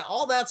know, yeah,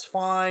 all that's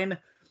fine.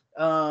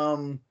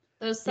 Those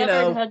you severed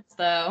know, heads,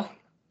 though.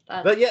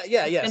 but yeah.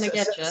 Gonna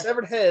get ya.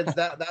 Severed heads.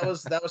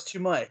 That was too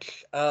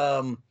much.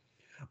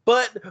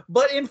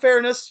 But in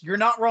fairness, you're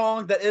not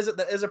wrong. That is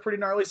a pretty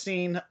gnarly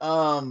scene.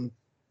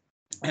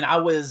 And I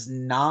was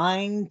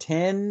 9,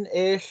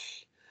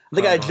 10-ish. I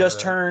think I just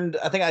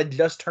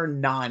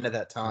turned 9 at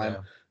that time. Yeah.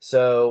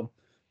 So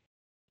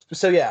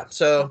yeah.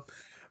 So,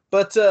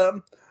 but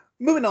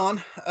moving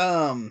on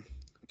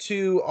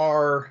to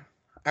our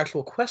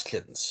actual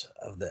questions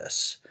of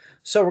this.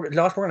 So,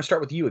 Josh, we're going to start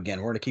with you again.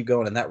 We're going to keep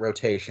going in that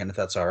rotation, if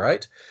that's all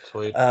right.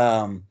 Sweet.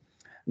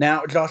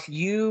 Now, Josh,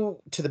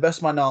 you, to the best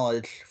of my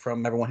knowledge,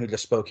 from everyone who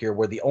just spoke here,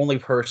 were the only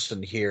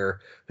person here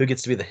who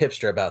gets to be the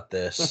hipster about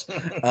this.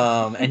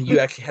 And you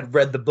actually had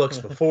read the books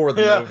before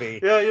the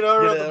movie. Yeah, I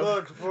read the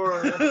book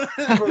before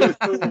we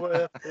flew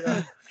away.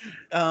 Yeah.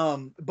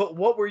 But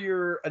what were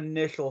your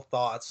initial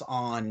thoughts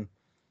on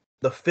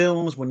the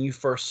films when you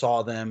first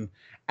saw them,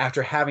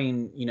 after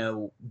having, you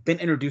know, been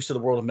introduced to the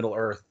world of Middle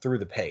Earth through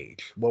the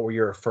page? What were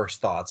your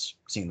first thoughts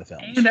seeing the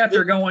films? And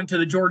after going to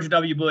the George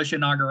W. Bush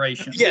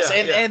inauguration. Yes,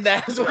 and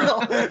that as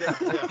well.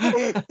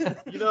 Yeah.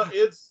 You know,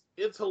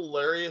 it's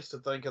hilarious to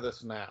think of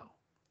this now.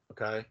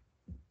 Okay.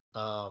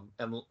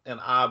 And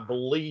I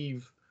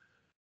believe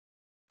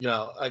you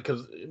know,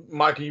 because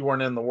Michael, you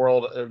weren't in the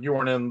world, you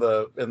weren't in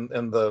the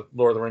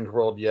Lord of the Rings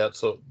world yet,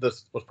 so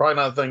this was probably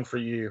not a thing for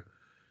you.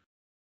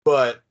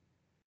 But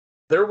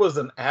there was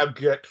an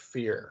abject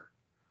fear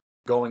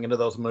going into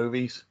those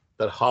movies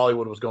that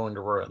Hollywood was going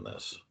to ruin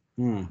this.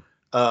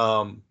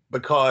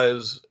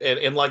 Because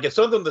and like it's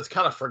something that's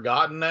kind of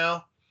forgotten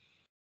now,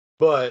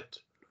 but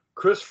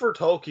Christopher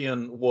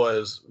Tolkien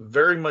was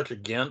very much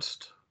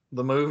against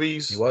the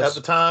movies at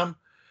the time.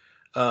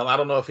 I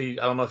don't know if he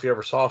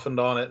ever softened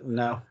on it.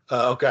 No.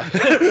 Okay.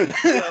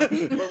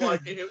 But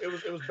like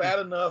it was bad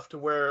enough to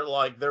where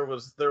like there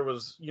was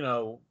you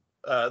know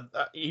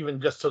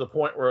even just to the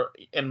point where,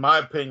 in my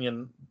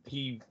opinion,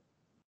 he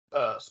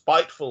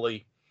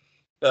spitefully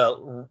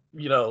you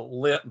know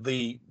lent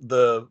the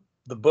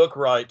book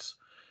rights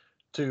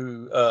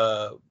to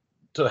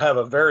have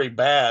a very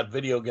bad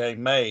video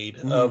game made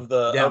of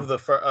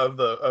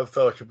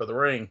Fellowship of the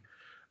Ring.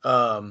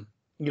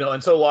 You know,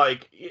 and so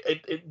like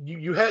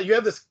you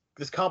had this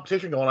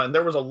competition going on, and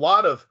there was a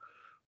lot of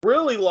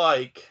really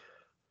like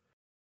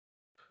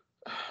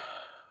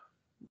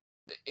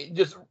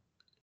just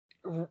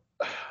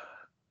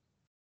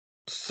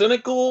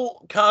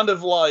cynical kind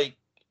of like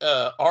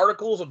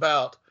articles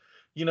about,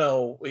 you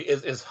know,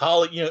 is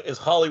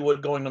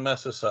Hollywood going to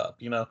mess this up?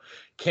 You know,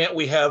 can't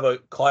we have a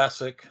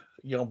classic,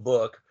 you know,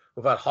 book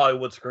without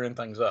Hollywood screwing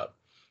things up?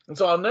 And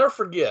so I'll never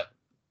forget,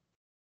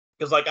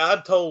 because like I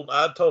had told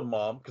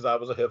Mom, because I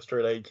was a hipster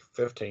at age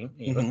 15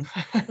 even.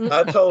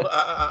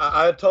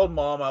 I had told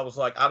Mom, I was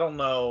like, I don't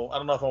know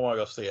if I want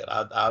to go see it.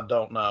 I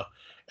don't know.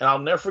 And I'll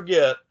never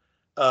forget,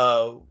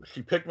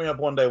 she picked me up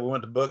one day. We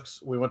went to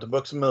Books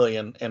A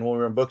Million, and when we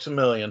were in Books A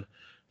Million,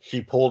 she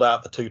pulled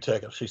out the 2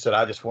 tickets. She said,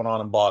 I just went on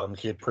and bought them.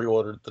 She had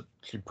pre-bought the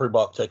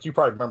tickets. You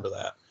probably remember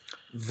that.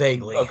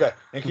 Vaguely. Okay.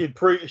 And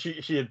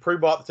she had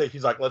pre-bought the ticket.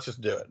 She's like, let's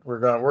just do it. We're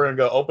gonna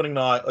go opening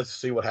night. Let's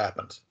see what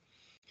happens.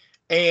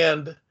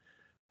 And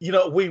you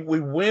know, we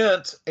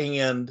went,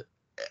 and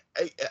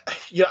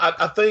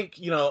I think,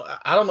 you know,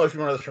 I don't know if you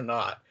remember this or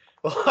not,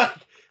 but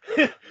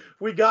like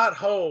we got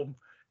home,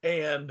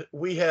 and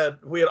we had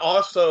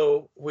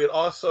also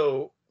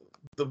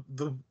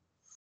the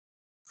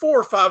 4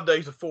 or 5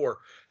 days before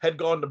had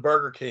gone to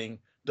Burger King,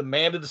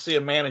 demanded to see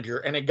a manager,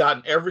 and had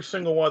gotten every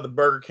single one of the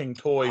Burger King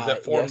toys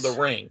that formed the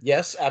ring.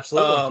 Yes,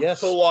 absolutely. Yes.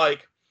 So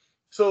like,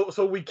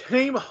 so we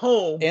came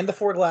home, and the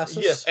 4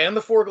 glasses. Yes, and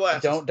the 4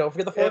 glasses. Don't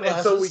forget the 4 glasses.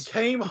 And so we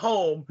came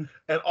home,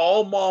 and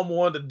all Mom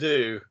wanted to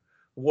do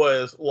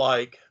was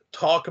like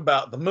talk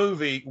about the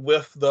movie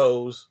with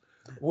those.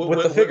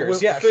 With the figures.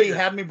 She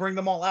had me bring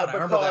them all out.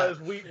 Because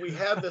we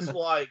had this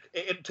like,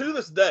 and to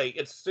this day,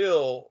 it's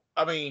still,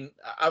 I mean,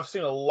 I've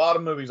seen a lot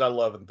of movies I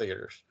love in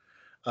theaters.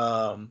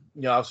 You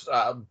know,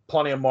 I've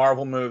plenty of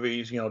Marvel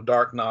movies, you know,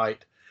 Dark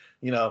Knight,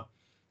 you know.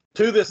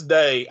 To this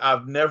day,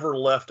 I've never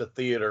left a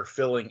theater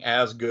feeling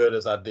as good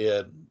as I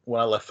did when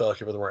I left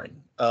Fellowship of the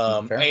Ring.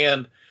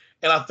 And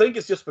I think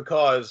it's just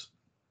because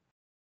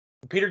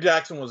Peter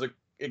Jackson was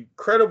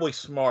incredibly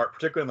smart,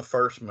 particularly in the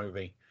first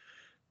movie,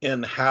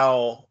 in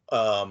how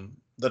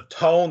the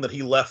tone that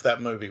he left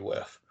that movie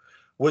with,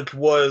 which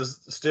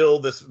was still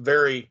this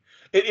very.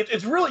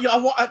 It's really,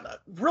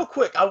 real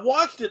quick, I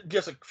watched it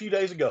just a few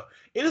days ago.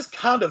 It is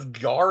kind of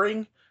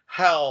jarring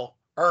how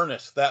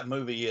earnest that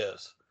movie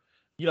is.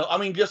 You know, I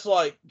mean, just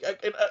like,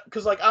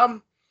 because like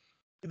I'm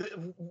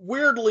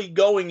weirdly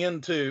going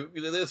into,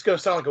 it's going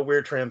to sound like a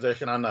weird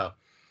transition, I know.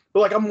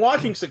 But like I'm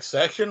watching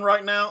Succession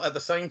right now at the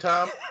same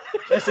time.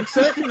 And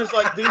Succession is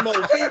like the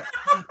most,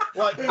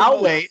 like. I'll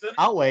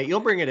wait. You'll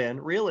bring it in.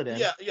 Reel it in.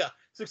 Yeah.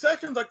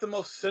 Succession's like the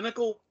most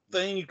cynical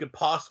thing you could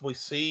possibly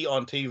see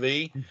on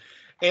TV.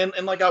 And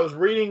like I was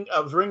reading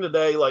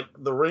today, like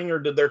The Ringer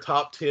did their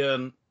top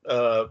 10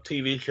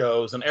 TV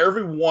shows, and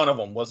every one of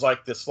them was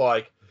like this,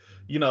 like,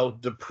 you know,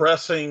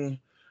 depressing,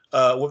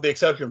 with the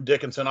exception of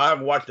Dickinson. I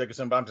haven't watched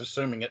Dickinson, but I'm just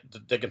assuming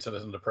Dickinson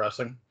isn't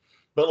depressing.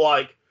 But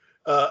like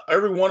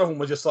every one of them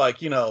was just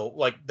like, you know,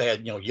 like they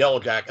had, you know, Yellow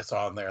Jackets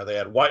on there, they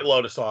had White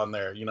Lotus on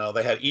there, you know,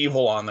 they had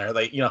Evil on there,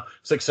 they, you know,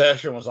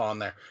 Succession was on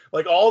there,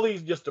 like all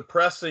these just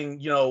depressing,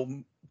 you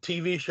know,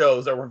 TV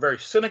shows that were very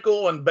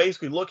cynical and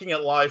basically looking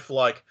at life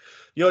like,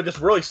 you know, it just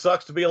really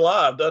sucks to be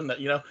alive, doesn't it?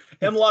 You know,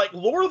 and like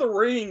Lord of the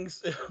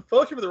Rings,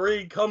 Fellowship of the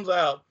Ring comes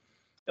out,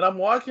 and I'm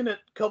watching it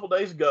a couple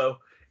days ago,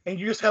 and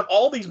you just have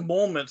all these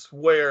moments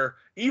where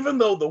even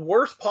though the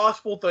worst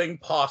possible thing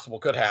possible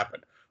could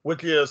happen,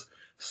 which is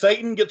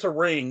Satan gets a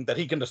ring that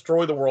he can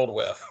destroy the world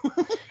with,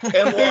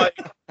 and like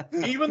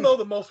even though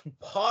the most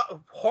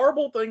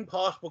horrible thing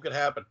possible could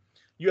happen,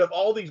 you have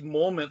all these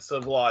moments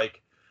of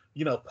like,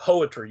 you know,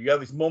 poetry. You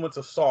have these moments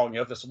of song. You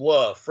have this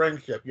love,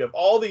 friendship. You have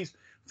all these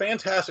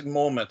fantastic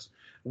moments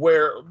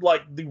where,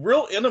 like, the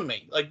real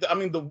enemy, like, I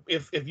mean,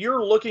 if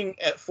you're looking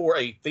for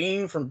a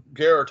theme from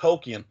J.R.R.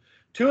 Tolkien,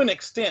 to an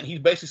extent, he's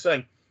basically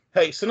saying,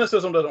 hey,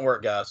 cynicism doesn't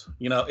work, guys.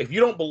 You know, if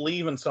you don't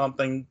believe in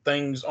something,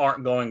 things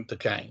aren't going to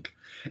change.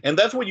 And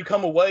that's what you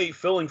come away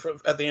feeling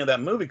at the end of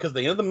that movie, because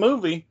the end of the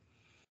movie,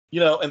 you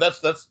know, and that's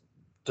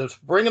to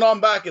bring it on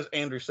back, as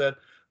Andrew said,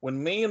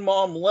 when me and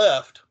Mom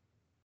left,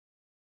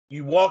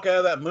 you walk out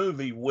of that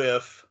movie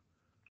with,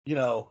 you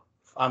know,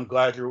 I'm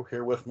glad you're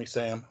here with me,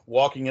 Sam.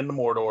 Walking into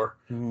Mordor,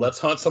 let's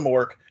hunt some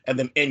orc, and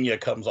then Enya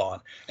comes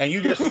on, and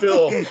you just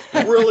feel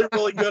really,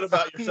 really good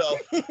about yourself,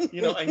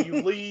 you know. And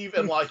you leave,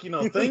 and like, you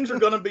know, things are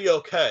going to be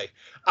okay.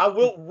 I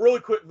will really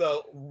quick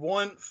though.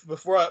 One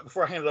before I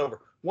hand it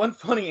over. One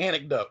funny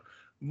anecdote.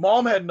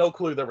 Mom had no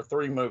clue there were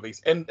 3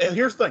 movies, and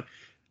here's the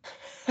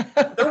thing.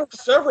 There were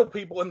several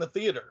people in the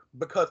theater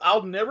because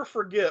I'll never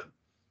forget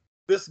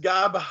this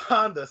guy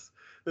behind us.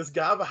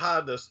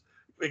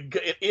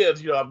 It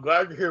is, you know, I'm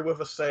glad you're here with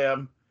us,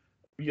 Sam.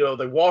 You know,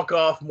 they walk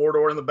off,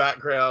 Mordor in the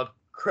background,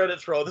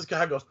 credits roll. This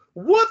guy goes,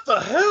 "What the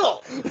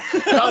hell?"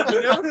 I'll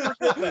never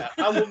forget that.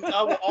 I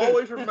will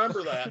always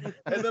remember that.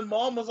 And then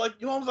Mom was like,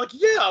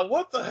 "Yeah,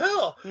 what the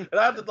hell?" And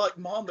I had to like,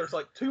 "Mom, there's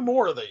like 2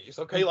 more of these,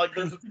 okay? Like,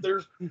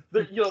 there's,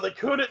 you know, they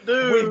couldn't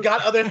do. We've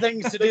got other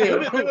things to They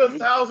do. couldn't do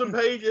 1,000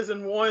 pages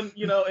in one,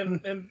 you know,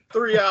 in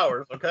 3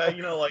 hours, okay?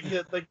 You know, like,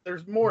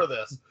 there's more of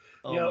this."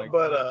 You know,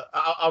 but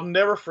I'll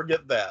never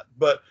forget that.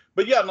 But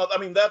yeah, no, I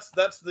mean that's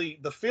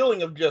the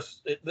feeling of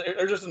just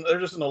there's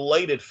just an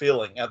elated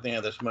feeling at the end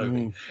of this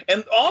movie.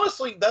 And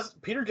honestly, that's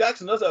Peter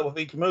Jackson does that with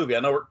each movie.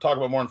 I know we're talking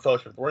about more in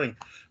Fellowship of the Ring,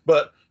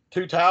 but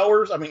Two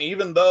Towers. I mean,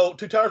 even though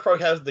Two Towers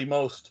probably has the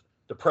most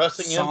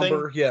depressing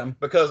Somber, ending, yeah,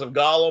 because of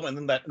Gollum, and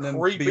then that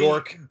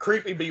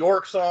creepy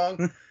Bjork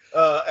song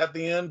at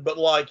the end. But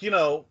like, you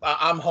know,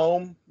 I'm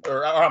home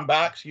or I'm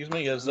back. Excuse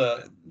me. Is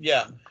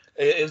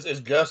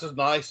just as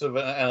nice of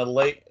an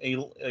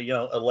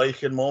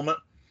elation moment.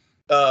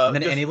 And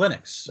then Annie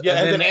Lennox.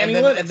 Yeah, and then Annie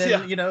Lennox. And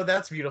then you know,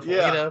 that's beautiful.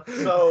 Yeah. You know?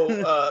 So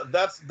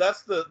that's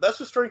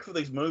the strength of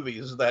these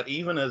movies, that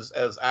even as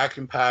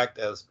action packed,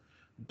 as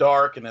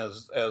dark, and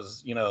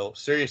as you know,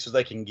 serious as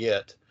they can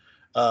get,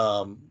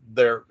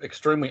 they're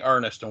extremely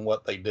earnest in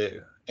what they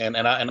do. And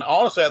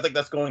honestly, I think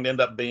that's going to end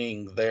up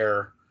being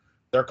their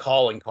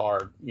calling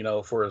card, you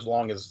know, for as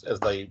long as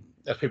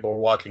people are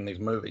watching these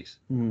movies.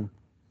 Mm.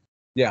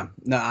 Yeah,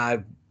 no,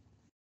 I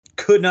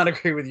could not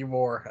agree with you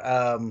more.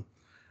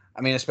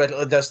 I mean,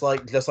 especially just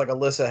like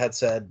Alyssa had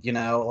said, you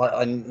know,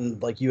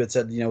 and like you had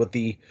said, you know, with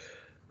the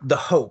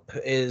hope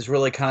is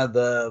really kind of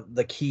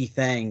the key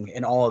thing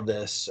in all of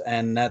this,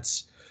 and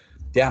that's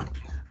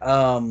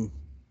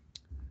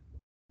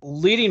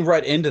leading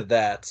right into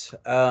that.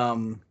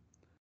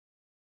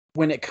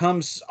 When it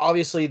comes,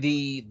 obviously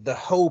the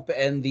hope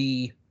and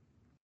the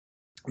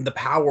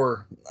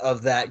power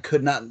of that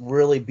could not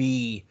really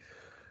be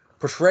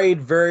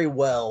portrayed very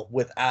well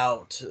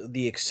without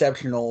the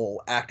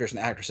exceptional actors and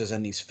actresses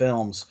in these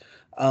films.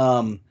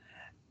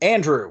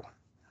 Andrew,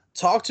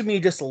 talk to me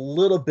just a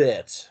little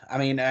bit. I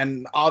mean,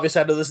 and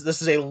obviously I know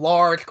this is a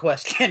large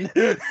question,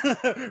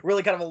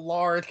 really kind of a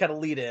large kind of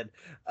lead in.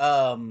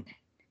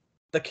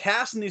 The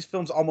cast in these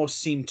films almost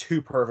seem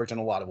too perfect in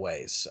a lot of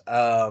ways.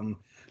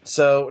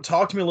 So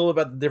talk to me a little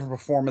about the different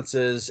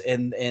performances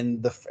in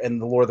the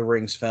Lord of the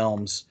Rings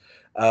films.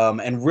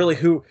 And really,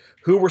 who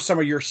were some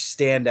of your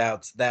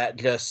standouts that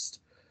just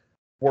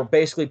were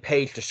basically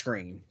page to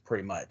screen,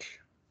 pretty much?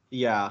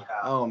 Yeah.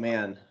 Oh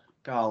man,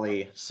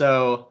 golly.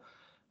 So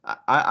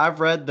I've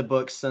read the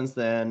books since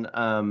then.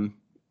 I'm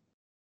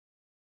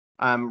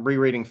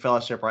rereading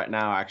Fellowship right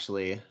now,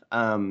 actually.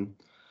 And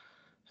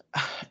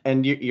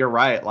you're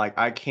right. Like,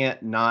 I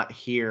can't not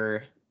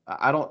hear.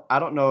 I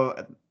don't know.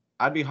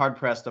 I'd be hard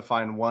pressed to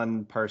find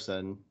one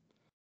person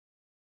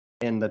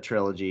in the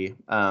trilogy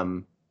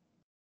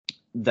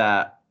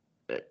that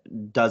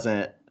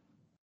doesn't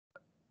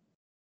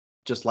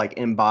just like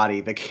embody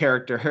the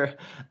character,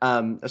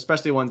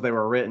 especially ones they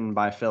were written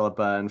by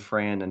Philippa and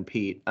Fran and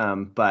Pete.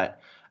 But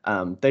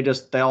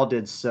they all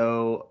did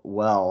so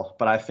well.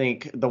 But I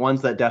think the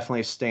ones that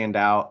definitely stand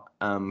out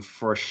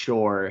for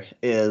sure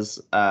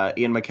is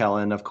Ian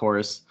McKellen, of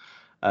course.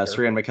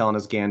 Sir Ian McKellen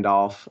as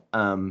Gandalf.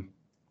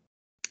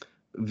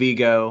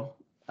 Viggo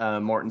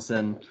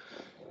Mortensen,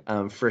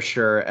 for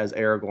sure, as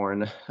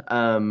Aragorn.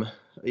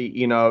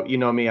 You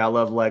know me, I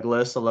love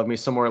Legolas. I love me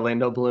some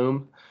Orlando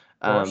Bloom.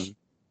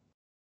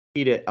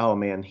 He did. Oh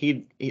man,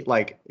 he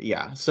like,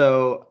 yeah.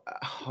 So,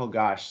 oh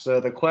gosh. So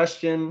the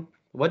question,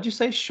 what'd you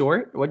say?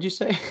 Short? What'd you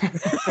say?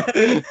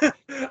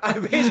 I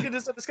basically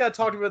just kind of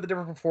talked about the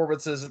different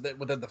performances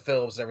within the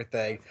films and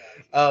everything.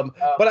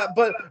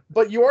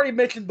 But you already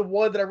mentioned the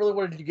one that I really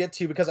wanted to get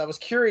to because I was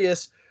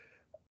curious.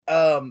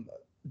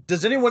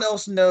 Does anyone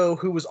else know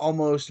who was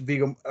almost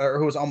Viggo or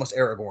who was almost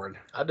Aragorn?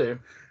 I do.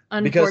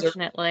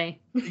 Unfortunately.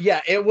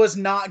 Yeah, it was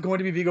not going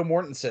to be Viggo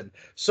Mortensen.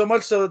 So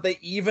much so that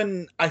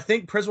I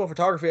think principal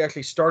photography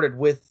actually started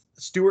with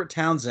Stuart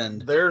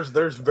Townsend. There's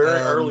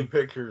very early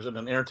pictures in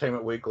an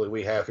Entertainment Weekly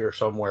we have here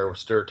somewhere with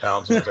Stuart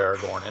Townsend as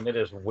Aragorn, and it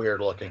is weird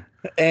looking.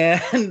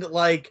 And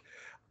like,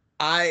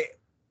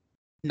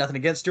 nothing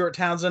against Stuart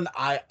Townsend.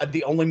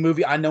 The only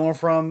movie I know him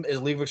from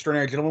is League of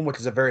Extraordinary Gentlemen, which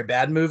is a very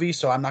bad movie,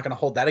 so I'm not going to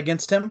hold that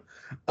against him.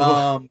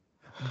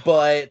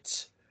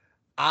 But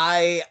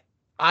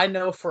I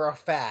know for a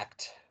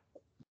fact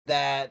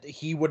that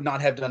he would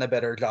not have done a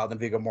better job than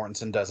Viggo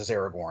Mortensen does as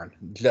Aragorn.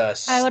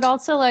 I would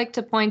also like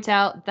to point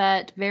out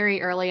that very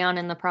early on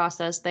in the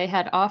process, they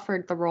had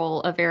offered the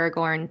role of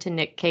Aragorn to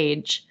Nick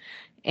Cage.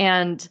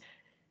 And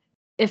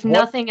if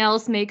nothing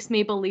else makes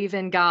me believe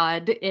in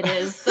God, it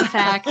is the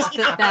fact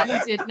that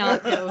that did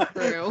not go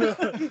through.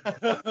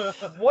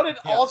 What an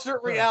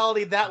alternate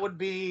reality that would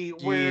be,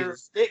 where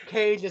Nick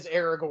Cage is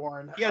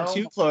Aragorn. He had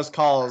two close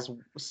calls,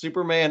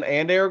 Superman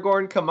and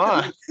Aragorn. Come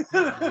on.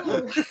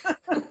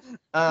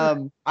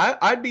 I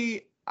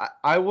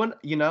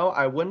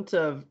wouldn't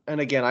have,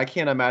 and again, I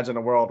can't imagine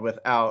a world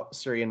without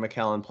Sir Ian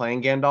McKellen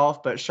playing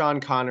Gandalf, but Sean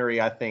Connery,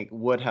 I think,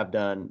 would have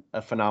done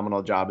a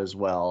phenomenal job as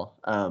well.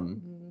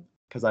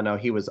 Because I know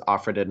he was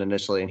offered it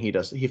initially, and he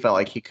felt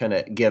like he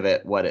couldn't give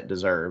it what it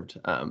deserved,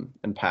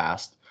 and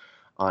passed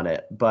on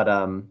it. But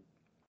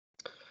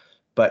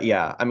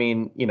yeah, I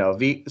mean,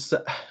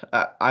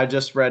 I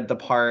just read the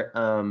part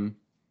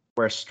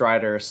where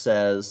Strider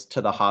says to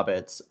the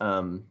hobbits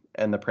and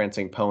the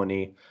prancing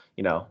pony,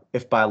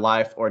 if by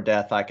life or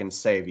death I can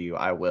save you,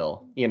 I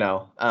will.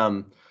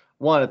 One,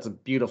 it's a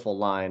beautiful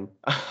line.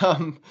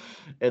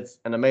 It's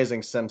an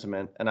amazing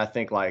sentiment, and I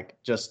think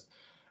just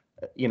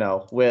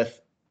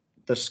with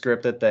the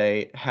script that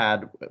they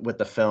had with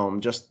the film,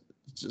 just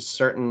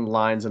certain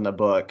lines in the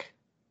book,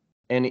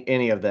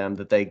 any of them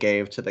that they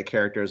gave to the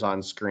characters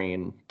on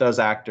screen, those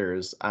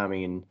actors, I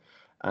mean,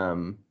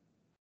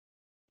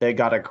 they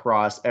got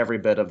across every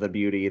bit of the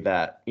beauty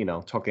that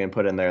Tolkien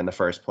put in there in the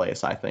first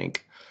place, I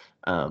think.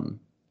 And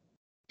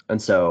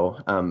so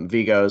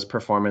Viggo's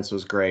performance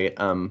was great.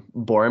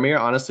 Boromir,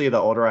 honestly, the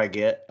older I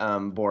get,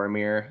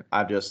 Boromir,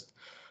 I've just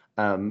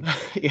I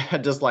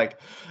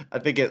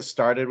think it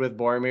started with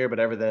Boromir, but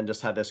ever then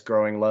just had this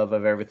growing love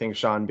of everything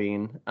Sean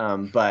Bean.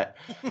 But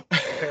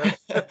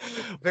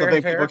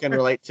something people can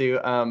relate to.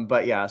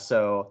 But yeah,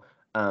 so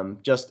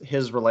just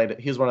he's one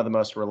of the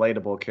most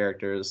relatable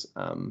characters,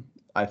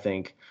 I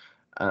think.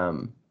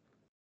 Legolas,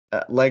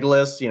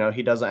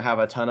 he doesn't have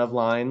a ton of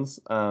lines,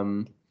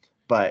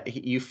 but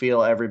you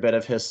feel every bit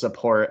of his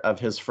support of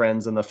his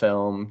friends in the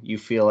film. You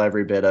feel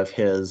every bit of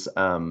his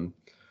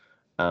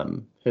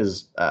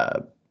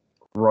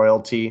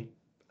royalty.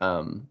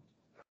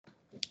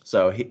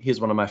 So he's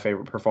one of my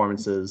favorite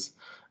performances.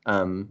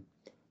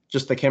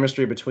 Just the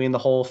chemistry between the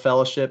whole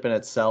fellowship in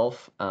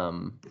itself,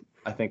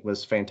 I think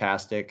was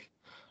fantastic.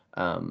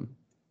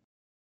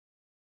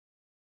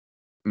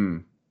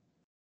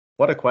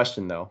 What a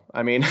question, though.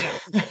 I mean,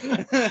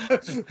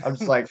 I'm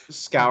just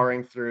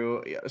scouring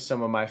through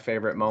some of my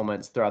favorite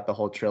moments throughout the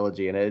whole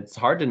trilogy, and it's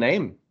hard to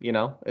name.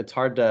 It's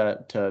hard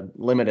to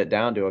limit it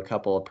down to a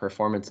couple of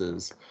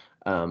performances.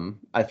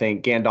 I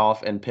think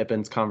Gandalf and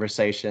Pippin's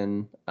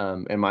conversation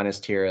in Minas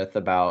Tirith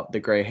about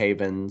the Grey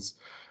Havens,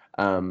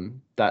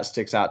 that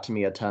sticks out to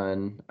me a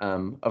ton.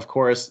 Of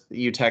course,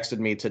 you texted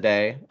me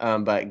today,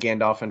 but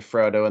Gandalf and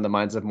Frodo in the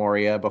Mines of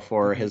Moria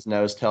before his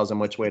nose tells him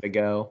which way to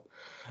go.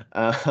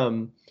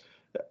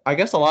 I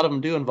guess a lot of them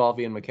do involve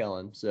Ian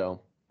McKellen.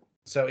 So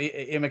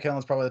Ian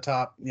McKellen's probably the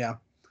top. Yeah.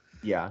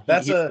 Yeah.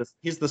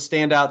 He's the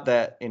standout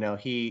that,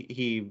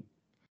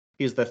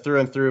 he's the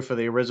through and through for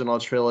the original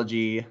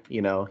trilogy.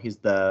 He's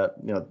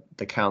the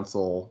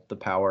council, the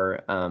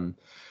power. And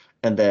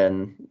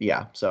then,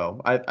 yeah, so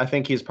I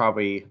think he's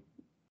probably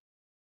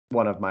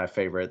one of my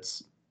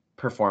favorites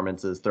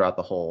performances throughout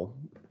the whole,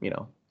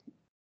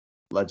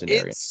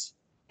 legendary.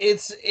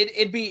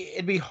 It'd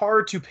be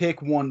hard to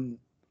pick one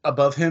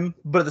above him,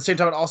 but at the same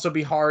time, it'd also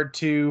be hard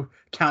to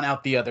count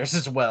out the others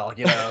as well.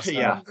 So,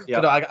 yeah.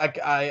 So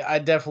I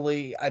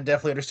definitely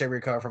understand where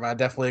you're coming from. I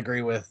definitely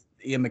agree with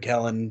Ian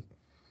McKellen.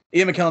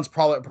 Ian McKellen's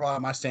probably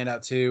my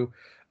standout too.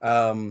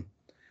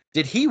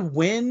 Did he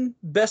win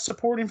Best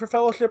Supporting for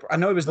Fellowship? I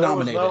know he was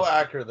nominated. There was no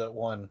actor that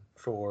won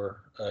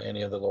for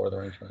any of the Lord of the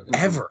Rings movies.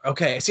 Ever.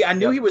 Okay. See, I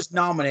knew he was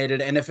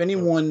nominated, and if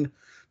anyone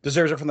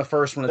deserves it from the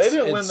first one, they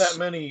didn't win that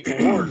many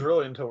awards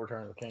really until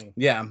Return of the King.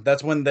 Yeah,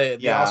 that's when the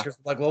Oscars were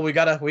like, well, we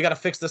gotta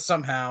fix this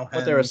somehow.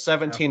 But there were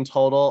 17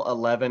 total.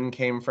 11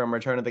 came from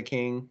Return of the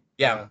King.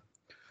 Yeah.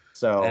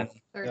 So.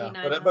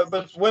 39.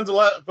 But when's the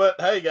last? But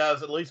hey,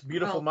 guys, at least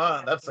Beautiful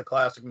Mind. That's a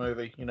classic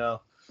movie.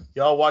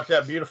 Y'all watch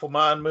that Beautiful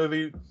Mind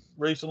movie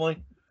recently,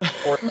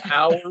 or The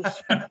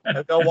Hours?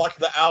 Have y'all watched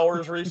The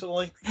Hours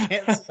recently?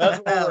 That's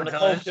where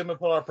Nicole Kidman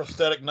put on a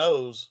prosthetic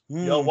nose.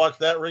 Y'all watched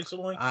that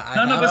recently?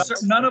 None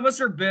of us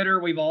are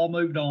bitter. We've all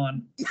moved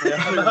on.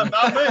 Yeah,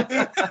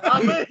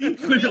 not me.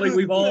 Clearly,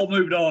 we've all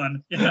moved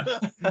on. Yeah.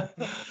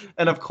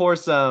 And of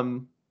course,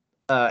 Andy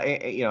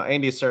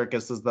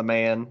Serkis is the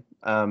man.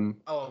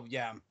 Oh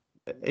yeah.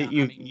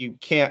 You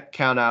can't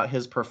count out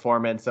his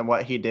performance and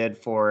what he did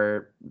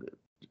for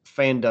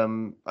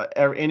fandom.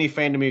 Any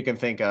fandom you can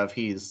think of,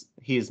 he's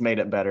made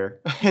it better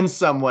in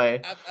some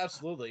way.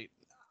 Absolutely.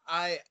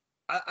 I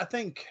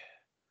think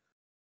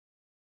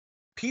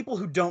people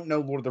who don't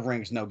know Lord of the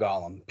Rings know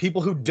Gollum.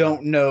 People who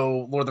don't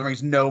know Lord of the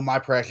Rings know My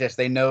Precious.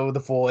 They know the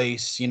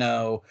voice,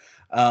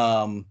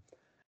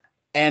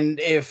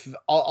 and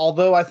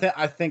although I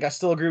think I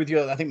still agree with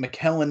you, I think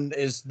McKellen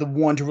is the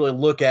one to really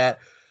look at,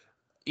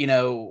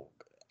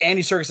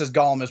 Andy Serkis's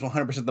Gollum is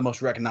 100% the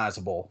most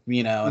recognizable,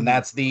 you know, and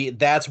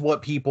that's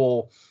what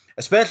people,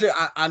 especially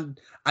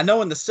I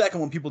know in the second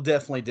one people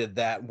definitely did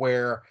that,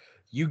 where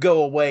you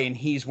go away and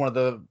he's one of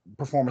the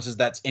performances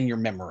that's in your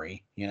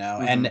memory, you know,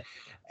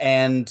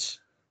 and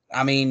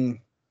I mean.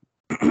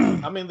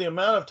 I mean, the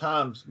amount of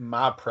times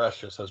My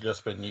Precious has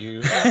just been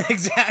used.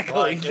 Exactly.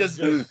 Like,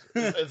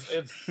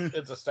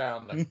 it's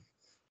astounding.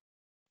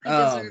 He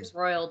deserves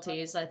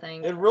royalties, I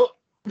think.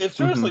 It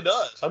seriously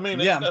does. I mean,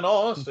 Yeah. in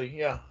all honesty,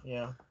 yeah.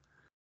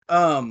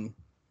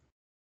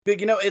 But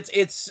you know,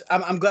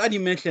 I'm glad you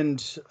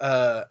mentioned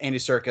Andy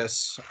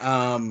Serkis,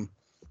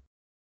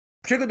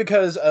 particularly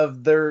because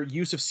of their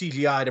use of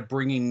CGI to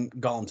bringing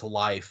Gollum to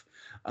life,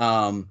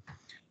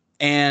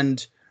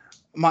 and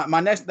my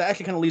next, that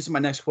actually kind of leads to my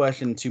next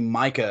question to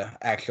Micah.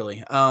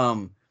 Actually,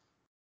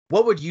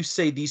 what would you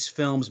say these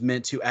films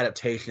meant to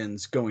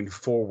adaptations going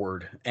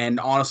forward, and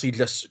honestly,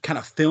 just kind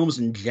of films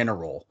in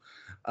general?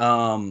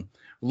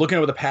 Looking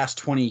over the past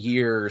 20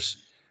 years,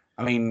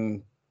 I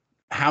mean,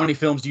 how many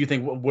films do you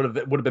think would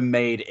have been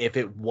made if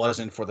it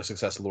wasn't for the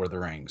success of Lord of the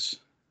Rings?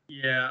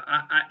 Yeah,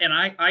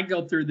 I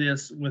go through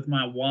this with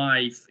my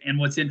wife, and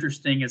what's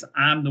interesting is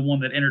I'm the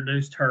one that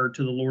introduced her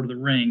to the Lord of the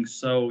Rings.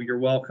 So you're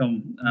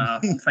welcome,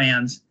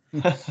 fans,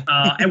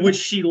 and which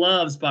she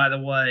loves, by the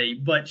way.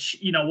 But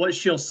you know what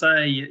she'll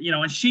say, you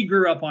know, and she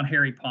grew up on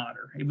Harry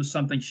Potter. It was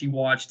something she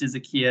watched as a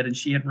kid, and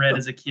she had read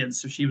as a kid,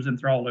 so she was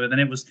enthralled with it.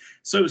 And it was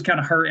kind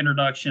of her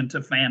introduction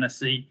to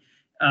fantasy,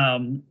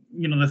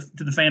 you know,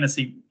 to the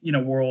fantasy, you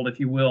know, world, if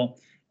you will.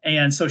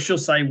 And so she'll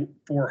say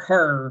for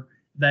her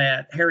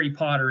that Harry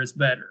Potter is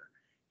better.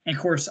 And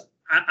of course,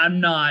 I'm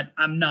not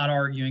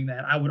arguing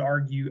that. I would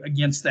argue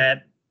against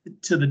that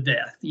to the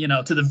death, you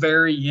know, to the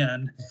very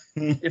end.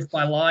 If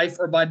by life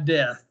or by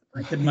death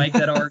I could make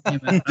that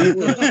argument, I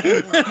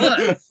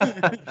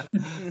would.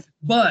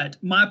 But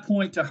my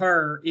point to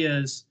her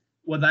is,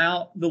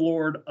 without the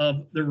Lord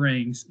of the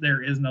Rings,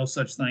 there is no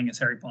such thing as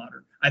Harry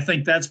Potter. I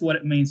think that's what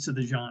it means to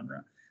the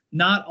genre.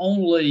 Not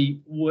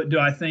only do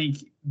I think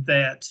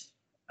that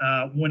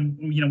when,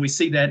 you know, we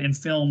see that in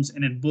films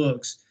and in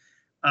books,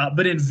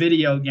 but in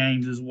video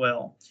games as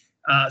well.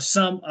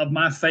 Some of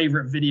my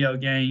favorite video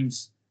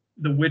games,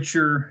 The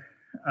Witcher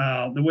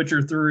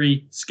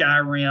 3,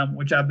 Skyrim,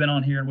 which I've been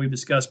on here and we've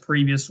discussed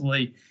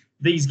previously.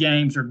 These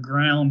games are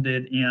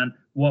grounded in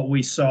what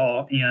we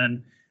saw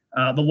in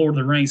The Lord of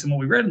the Rings and what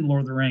we read in The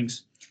Lord of the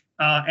Rings.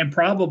 And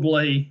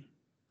probably,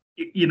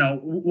 you know,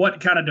 what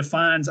kind of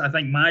defines, I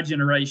think, my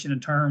generation in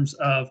terms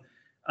of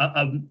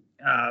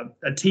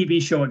a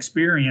TV show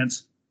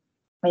experience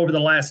over the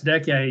last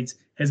decades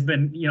has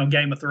been, you know,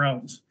 Game of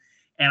Thrones.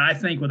 And I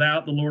think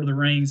without the Lord of the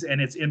Rings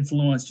and its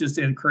influence just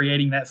in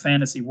creating that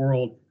fantasy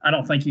world, I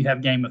don't think you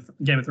have Game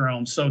of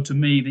Thrones. So to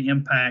me, the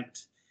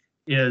impact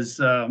is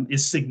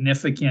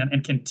significant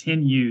and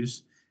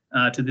continues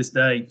to this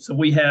day. So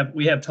we have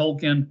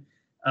Tolkien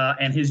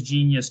and his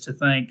genius to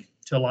thank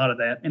to a lot of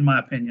that, in my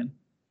opinion.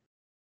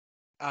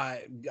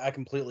 I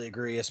completely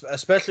agree,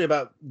 especially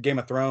about Game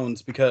of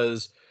Thrones,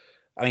 because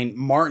I mean,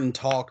 Martin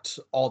talked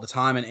all the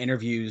time in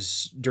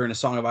interviews during A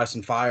Song of Ice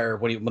and Fire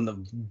when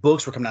the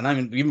books were coming out,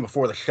 even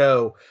before the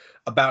show,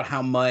 about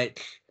how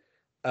much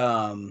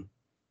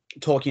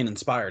Tolkien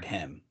inspired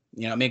him.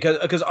 You know, I mean,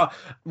 because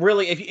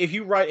really, if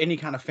you write any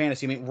kind of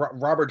fantasy, I mean,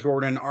 Robert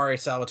Jordan, R.A.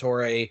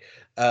 Salvatore,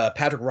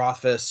 Patrick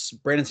Rothfuss,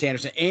 Brandon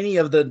Sanderson, any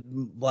of the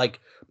like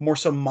more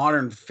so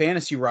modern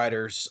fantasy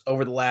writers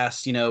over the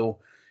last, you know,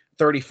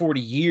 30, 40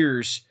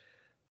 years,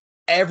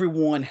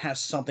 everyone has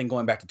something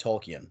going back to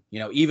Tolkien. You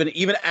know,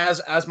 even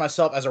as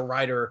myself as a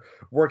writer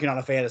working on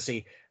a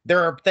fantasy,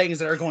 there are things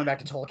that are going back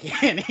to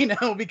Tolkien, you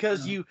know,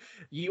 because you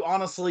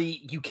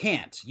honestly, you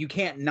can't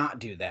not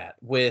do that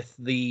with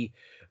the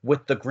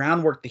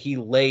groundwork that he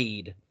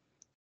laid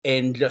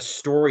in just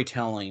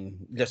storytelling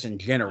just in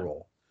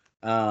general.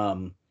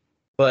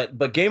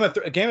 But Game of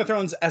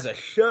Thrones as a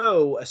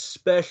show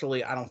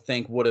especially, I don't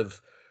think would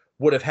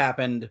have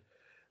happened,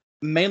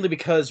 mainly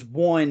because,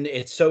 one,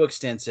 it's so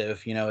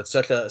extensive, you know, it's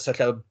such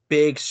a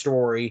big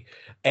story,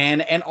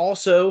 and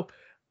also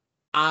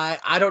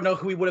I don't know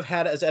who we would have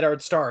had as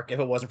Eddard Stark if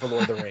it wasn't for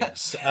Lord of the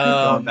Rings.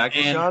 Going back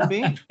to Sean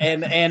Bean.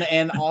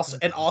 And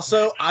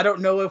also I don't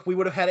know if we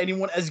would have had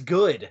anyone as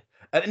good.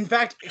 In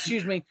fact,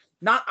 excuse me,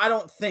 not I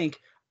don't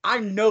think, I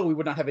know we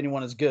would not have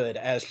anyone as good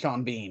as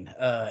Sean Bean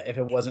if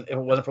it wasn't for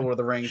Lord of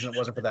the Rings and it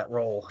wasn't for that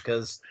role,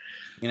 because,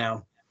 you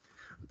know.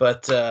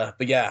 But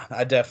yeah,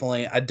 I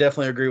definitely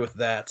agree with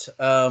that.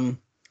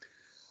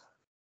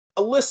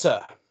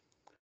 Alyssa,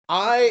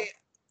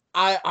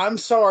 I'm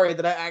sorry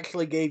that I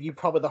actually gave you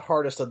probably the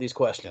hardest of these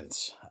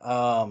questions.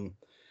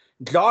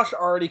 Josh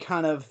already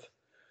kind of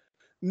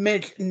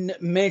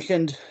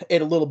mentioned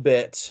it a little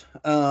bit,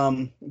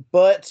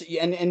 but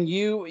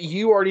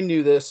you already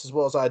knew this as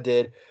well as I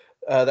did,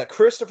 that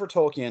Christopher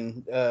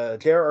Tolkien,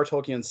 J.R.R.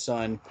 Tolkien's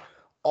son,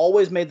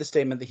 always made the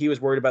statement that he was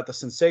worried about the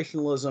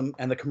sensationalism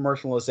and the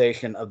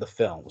commercialization of the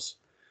films.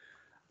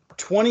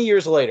 20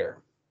 years later,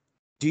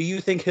 do you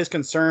think his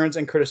concerns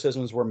and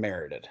criticisms were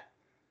merited?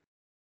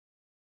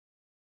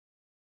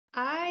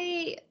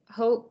 I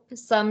hope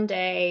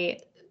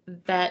someday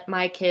that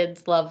my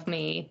kids love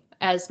me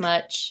as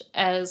much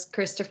as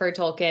Christopher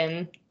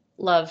Tolkien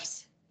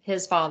loves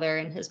his father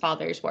and his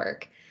father's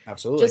work.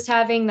 Absolutely. Just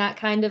having that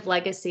kind of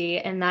legacy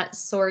and that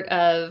sort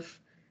of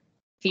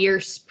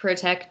fierce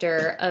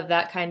protector of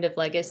that kind of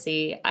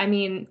legacy. I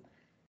mean,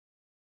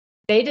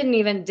 they didn't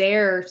even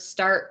dare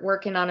start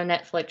working on a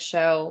Netflix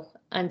show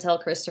until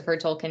Christopher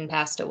Tolkien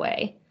passed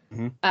away.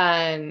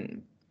 Mm-hmm.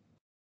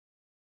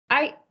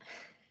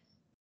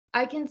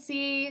 I can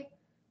see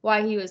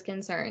why he was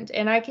concerned,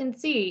 and I can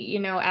see, you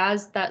know,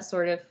 as that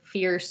sort of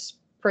fierce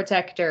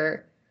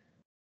protector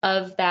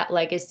of that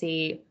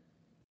legacy,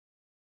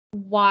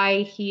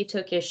 why he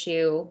took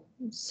issue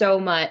so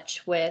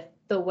much with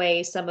the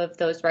way some of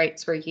those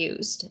rights were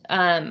used.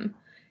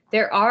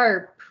 There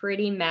are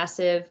pretty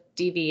massive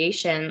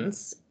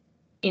deviations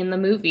in the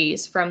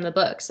movies from the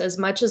books. As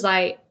much as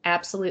I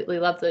absolutely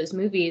love those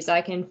movies,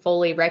 I can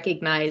fully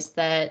recognize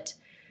that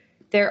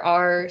there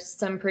are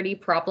some pretty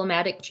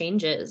problematic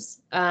changes.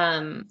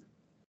 You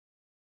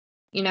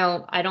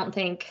know, I don't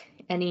think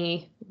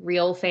any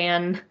real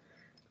fan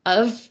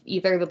of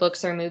either the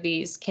books or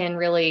movies can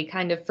really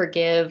kind of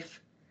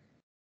forgive,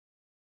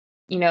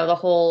 you know, the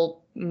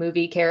whole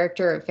movie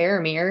character of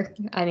Faramir.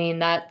 I mean,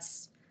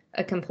 that's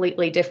a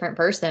completely different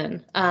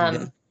person.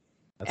 That's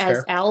As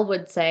fair. Al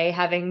would say,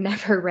 having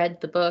never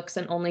read the books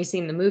and only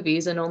seen the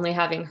movies and only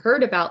having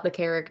heard about the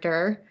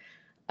character,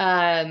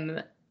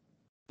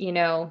 you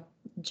know,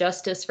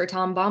 justice for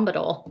Tom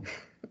Bombadil.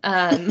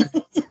 I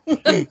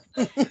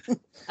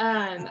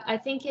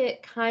think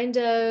it kind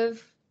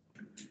of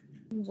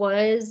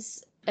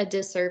was a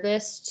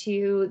disservice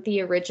to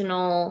the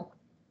original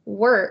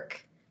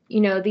work,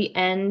 you know, the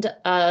end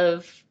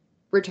of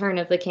Return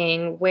of the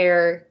King,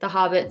 where the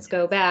hobbits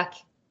go back,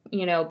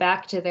 you know,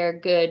 back to their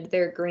good,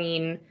 their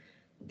green,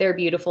 their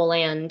beautiful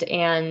land,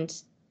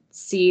 and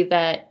see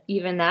that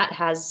even that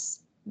has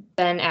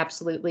been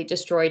absolutely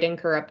destroyed and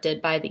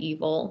corrupted by the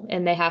evil,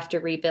 and they have to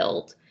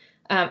rebuild.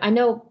 I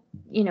know,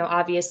 you know,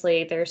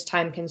 obviously there's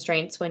time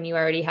constraints when you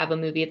already have a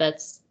movie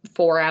that's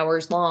 4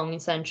 hours long,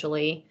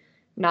 essentially,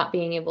 not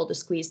being able to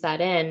squeeze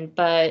that in.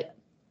 But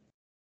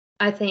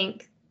I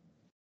think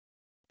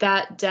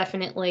that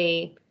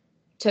definitely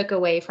took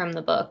away from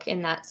the book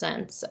in that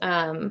sense.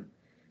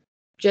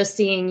 Just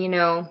seeing, you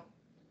know,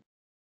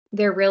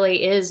 there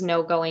really is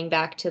no going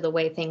back to the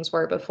way things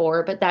were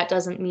before, but that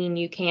doesn't mean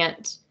you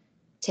can't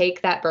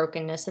take that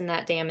brokenness and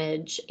that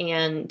damage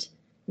and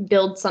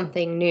build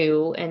something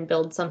new and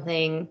build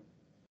something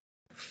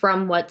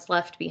from what's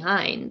left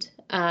behind.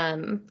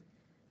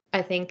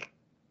 I think,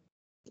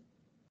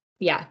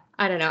 yeah,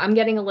 I don't know. I'm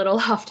getting a little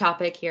off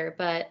topic here,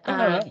 but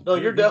No,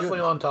 you're definitely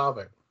on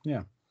topic.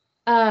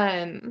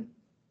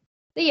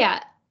 but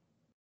yeah,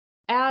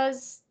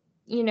 as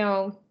you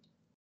know,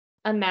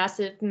 a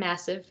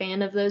massive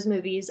fan of those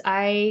movies,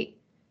 I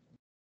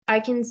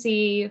can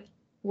see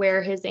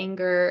where his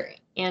anger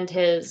and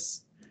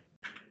his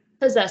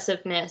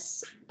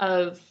possessiveness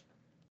of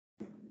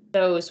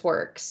those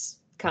works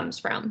comes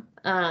from.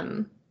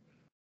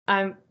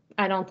 I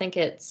don't think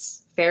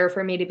it's fair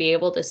for me to be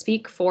able to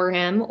speak for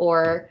him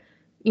or,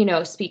 you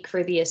know, speak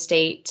for the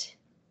estate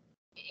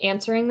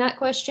answering that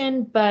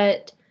question,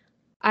 but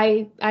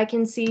I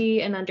can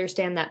see and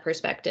understand that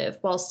perspective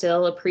while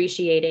still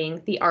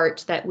appreciating the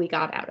art that we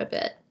got out of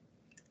it.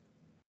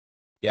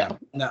 Yeah.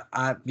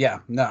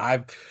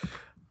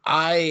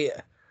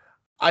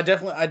 I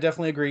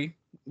definitely agree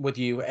with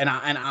you, and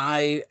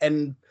I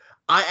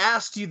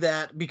asked you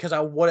that because I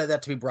wanted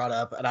that to be brought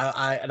up, and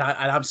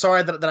I'm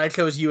sorry that I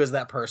chose you as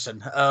that person.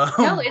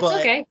 No, it's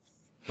okay.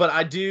 But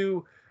I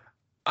do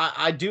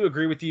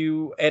agree with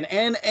you, and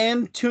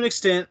to an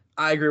extent,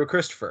 I agree with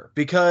Christopher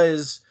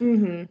because,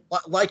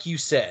 like you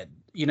said,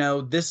 you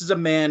know, this is a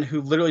man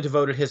who literally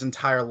devoted his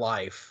entire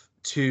life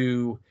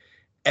to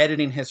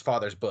editing his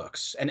father's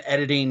books and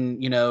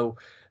editing, you know,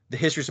 the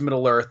Histories of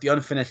Middle Earth, the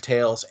Unfinished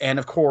Tales, and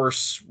of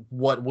course,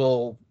 what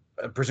will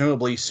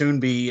presumably soon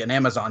be an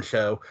Amazon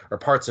show or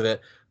parts of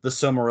it, the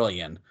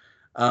Silmarillion.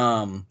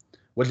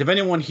 Which, if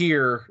anyone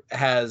here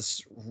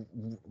has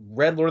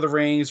read Lord of the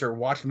Rings or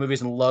watched the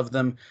movies and loved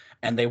them,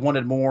 and they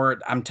wanted more,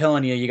 I'm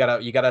telling you, you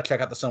gotta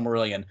check out the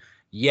Silmarillion.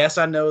 Yes,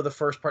 I know the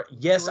first part.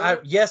 Yes,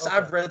 Really?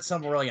 I've read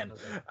Silmarillion.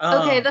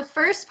 Okay, the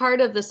first part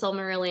of the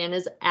Silmarillion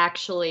is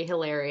actually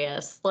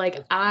hilarious.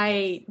 Like,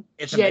 I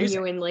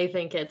genuinely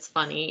think it's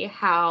funny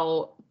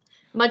how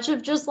much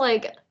of just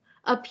like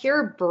a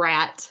pure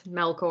brat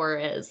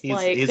Melkor is.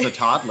 He's a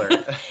toddler.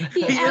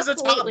 He is a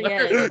absolutely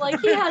toddler. is. Like,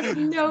 he has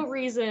no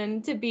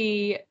reason to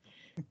be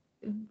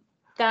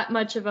that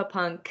much of a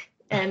punk.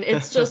 And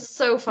it's just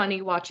so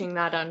funny watching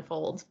that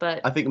unfold. But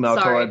I think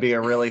Melkor would be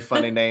a really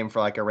funny name for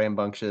like a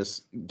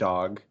rambunctious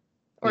dog.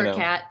 Or a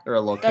cat. Or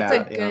a little That's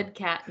cat. a good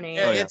cat name.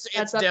 Yeah, it's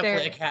That's up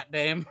definitely there. a cat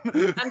name.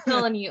 I'm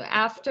telling you,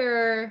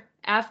 after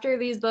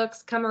these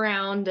books come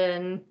around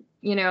and,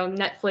 you know,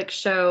 Netflix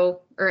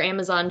show or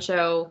Amazon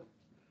show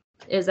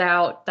is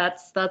out,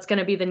 that's going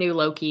to be the new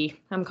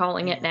Loki. I'm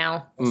calling it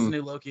now. What's the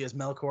new Loki is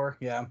Melkor?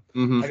 Yeah,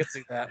 Mm-hmm. I can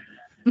see that.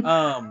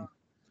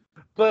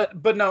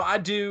 But no, I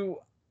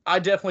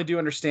definitely do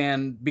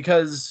understand,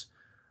 because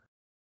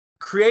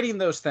creating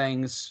those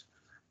things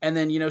and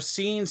then,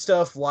 seeing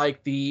stuff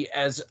like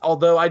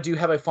although I do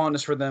have a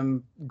fondness for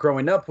them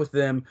growing up with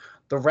them,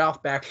 the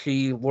Ralph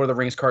Bakshi Lord of the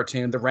Rings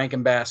cartoon, the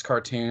Rankin Bass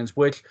cartoons,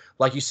 which,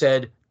 like you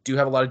said, do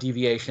have a lot of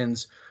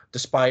deviations,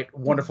 despite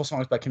wonderful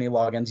songs by Kenny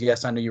Loggins.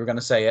 Yes, I knew you were going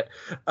to say it.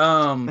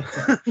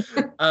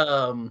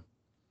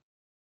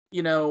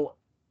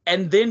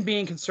 And then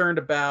being concerned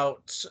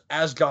about,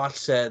 as Josh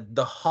said,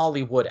 the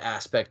Hollywood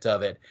aspect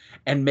of it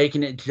and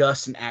making it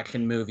just an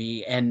action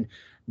movie and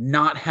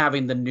not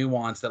having the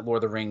nuance that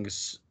Lord of the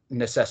Rings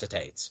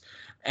necessitates.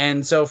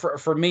 And so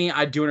for me,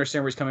 I do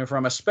understand where he's coming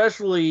from,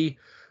 especially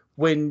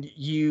when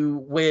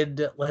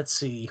let's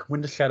see,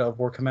 when did Shadow of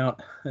War come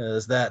out?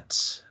 Is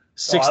that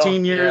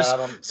 16 years?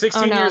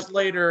 16 years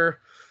later,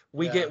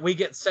 we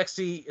get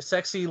sexy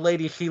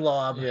Lady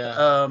Shelob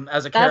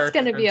as a character. That's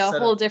going to be a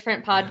whole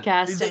different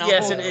podcast.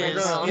 Yes, it is.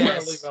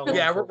 Yes.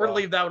 Yeah, we're going to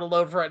leave that one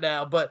alone for right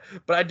now. But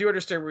I do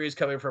understand where he's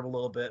coming from a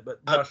little bit.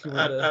 But Josh,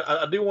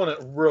 I do want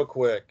to real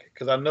quick,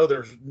 because I know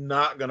there's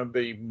not going to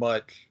be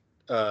much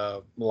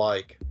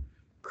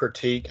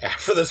critique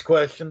after this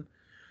question,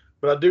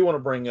 but I do want to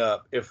bring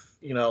up, if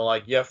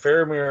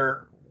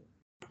Faramir,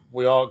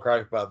 we all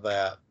gripe about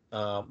that,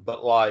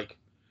 but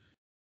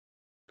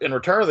in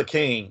Return of the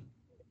King,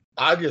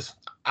 I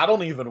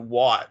don't even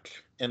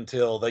watch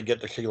until they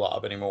get to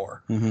Shelob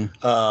anymore.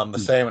 Mm-hmm. The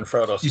Sam and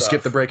Frodo stuff. You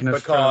skip the breaking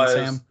of Frodo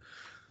and Sam?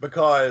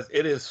 Because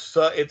it is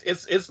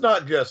it's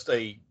not just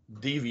a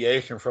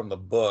deviation from the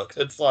books.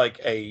 It's like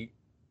a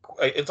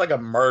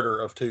murder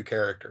of two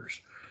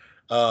characters.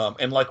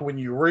 And when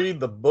you read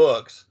the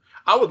books,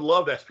 I would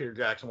love to ask Peter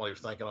Jackson what he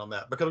was thinking on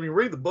that, because when you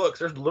read the books,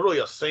 there's literally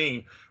a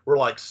scene where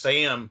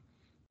Sam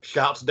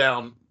shouts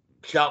down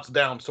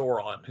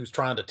Sauron, who's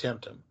trying to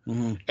tempt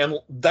him, and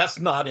that's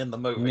not in the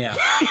movie. Yeah,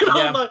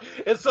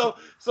 and so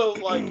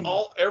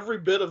every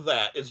bit of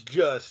that is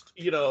just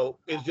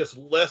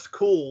less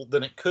cool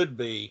than it could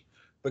be,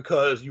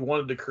 because you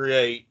wanted to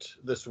create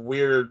this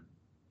weird.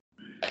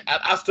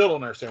 I still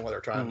don't understand what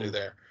they're trying to do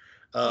there.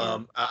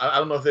 I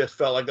don't know if they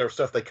felt like there was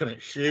stuff they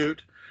couldn't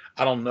shoot.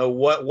 I don't know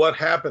what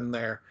happened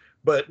there.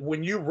 But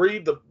when you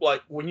read the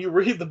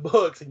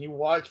books and you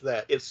watch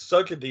that, it's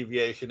such a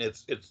deviation.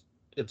 It's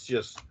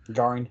just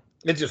jarring.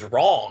 It's just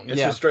wrong. It's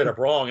just straight up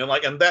wrong.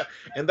 And that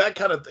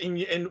kind of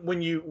thing. And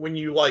when you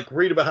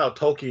read about how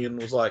Tolkien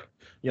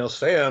was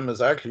Sam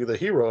is actually the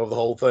hero of the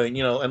whole thing,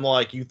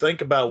 and you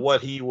think about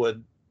what he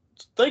would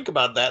think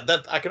about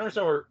that I can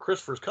understand where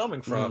Christopher's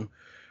coming from.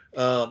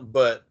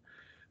 But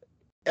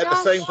at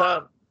the same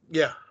time,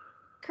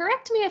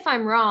 correct me if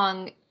I'm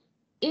wrong.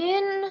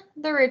 In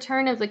The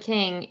Return of the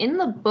King, in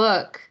the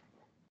book,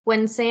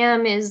 when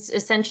Sam is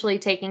essentially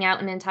taking out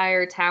an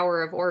entire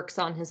tower of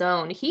orcs on his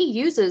own, he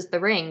uses the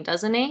ring,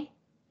 doesn't he?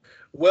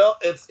 Well,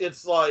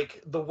 it's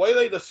like the way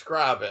they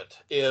describe it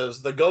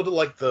is they go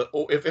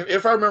to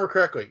if I remember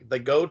correctly, they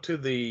go to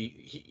the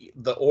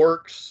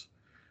orcs,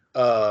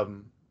 a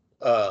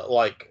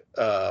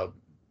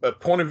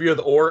point of view of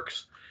the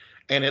orcs,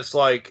 and it's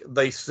like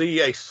they see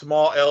a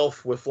small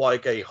elf with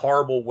a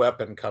horrible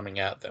weapon coming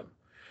at them.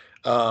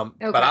 But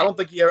I don't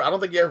think he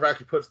ever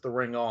actually puts the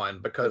ring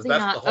on, because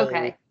that's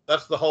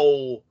the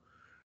whole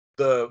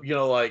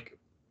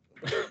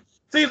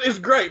see, it's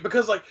great,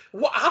 because I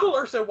don't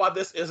understand why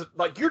this isn't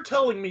you're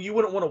telling me you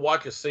wouldn't want to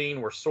watch a scene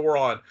where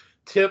Sauron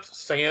tips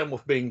Sam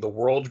with being the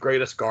world's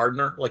greatest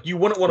gardener. You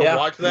wouldn't want to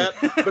watch that,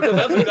 because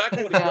that's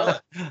exactly what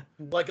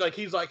he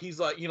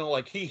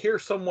does. He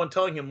hears someone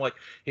telling him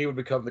he would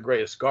become the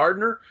greatest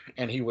gardener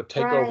and he would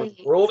take over the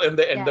world, and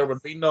there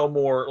would be no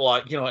more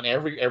in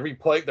every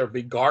plate there'd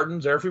be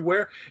gardens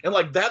everywhere, and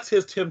that's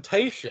his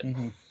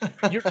temptation.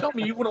 You're telling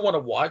me you wouldn't want to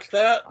watch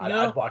that?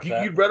 I'd watch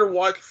that. You'd rather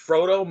watch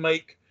Frodo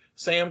make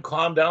Sam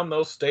climb down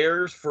those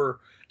stairs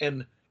for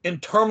an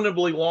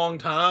interminably long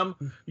time,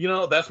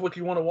 that's what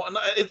you want to watch.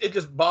 It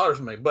just bothers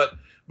me, but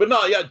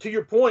no, yeah, to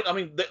your point, I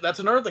mean, that's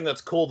another thing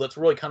that's cool that's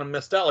really kind of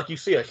missed out. You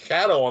see a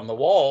shadow on the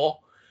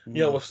wall,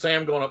 with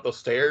Sam going up those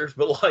stairs,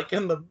 but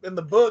in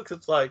the books,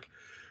 it's the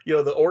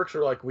orcs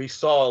are we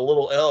saw a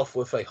little elf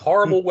with a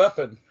horrible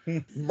weapon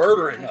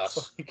murdering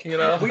us. We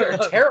are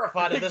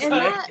terrified of this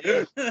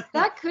thing.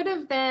 That could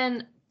have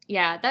been.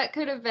 Yeah, that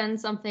could have been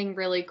something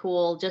really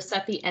cool just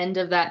at the end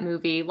of that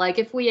movie.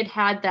 If we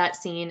had that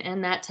scene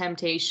and that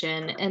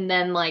temptation, and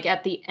then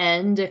at the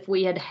end, if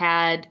we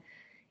had,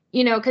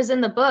 because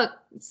in the book,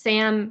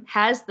 Sam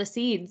has the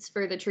seeds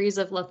for the trees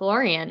of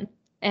Lothlorien,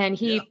 and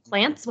he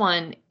plants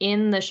one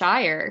in the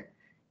Shire,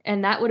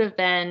 and that would have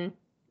been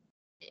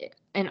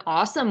an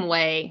awesome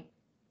way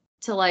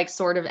to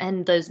sort of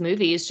end those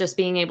movies, just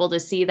being able to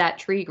see that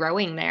tree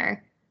growing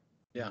there.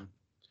 Yeah.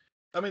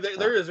 I mean,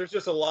 there's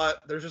just a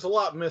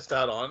lot missed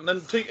out on,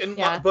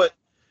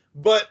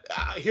 but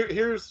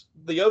here's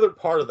the other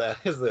part of that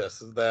is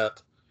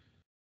that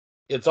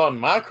it's on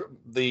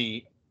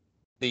the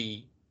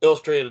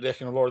illustrated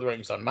edition of Lord of the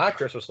Rings on my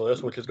Christmas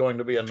list, which is going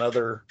to be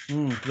another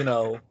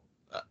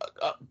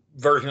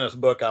version of this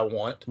book I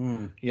want,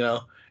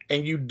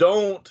 And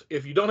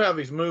if you don't have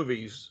these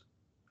movies,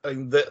 I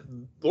mean, the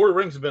Lord of the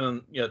Rings has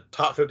been in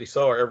top 50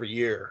 seller every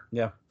year.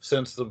 Yeah.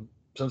 Since the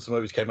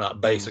movies came out,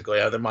 basically.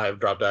 They might have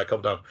dropped out a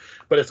couple times,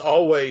 but it's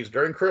always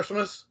during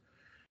Christmas.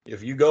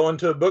 If you go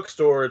into a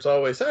bookstore, it's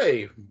always,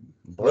 hey,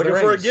 looking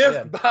for a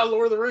gift, buy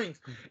Lord of the Rings.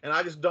 And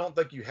I just don't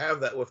think you have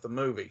that with the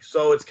movie.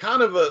 So it's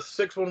kind of a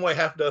 6 one way,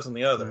 half dozen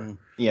the other.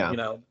 Yeah. You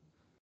know.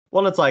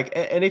 Well, it's like,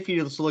 and if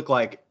you just look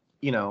like,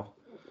 you know,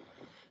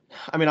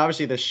 I mean,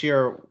 obviously the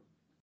sheer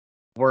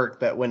work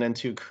that went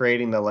into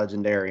creating the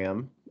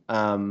Legendarium,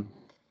 and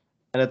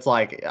it's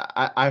like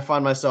I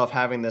find myself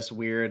having this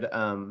weird,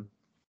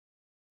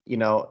 you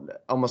know,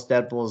 almost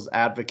Deadpool's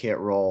advocate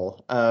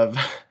role of,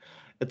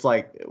 it's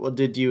like, well,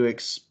 did you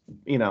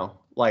you know,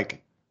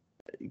 like,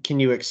 can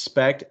you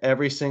expect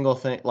every single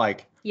thing?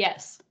 Like,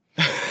 yes.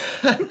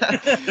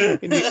 Can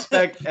you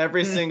expect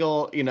every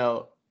single, you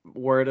know,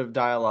 word of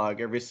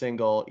dialogue, every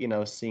single, you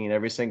know, scene,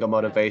 every single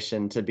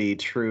motivation to be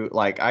true?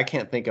 Like, I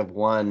can't think of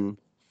one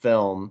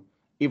film,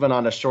 even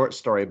on a short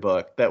story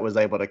book, that was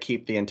able to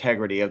keep the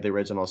integrity of the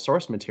original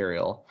source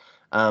material.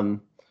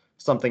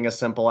 Something as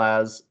simple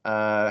as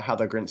How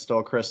the Grinch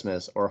Stole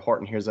Christmas or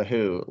Horton Hears a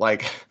Who.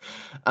 Like,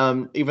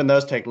 even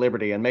those take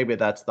liberty, and maybe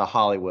that's the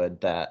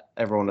Hollywood that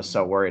everyone is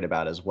so worried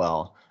about as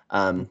well.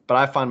 But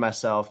I find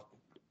myself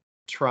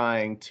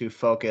trying to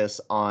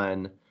focus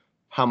on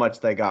how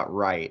much they got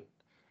right.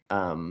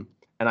 And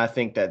I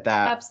think that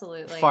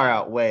absolutely far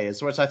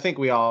outweighs, which I think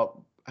we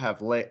all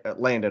have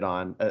landed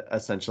on,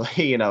 essentially,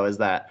 you know, is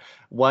that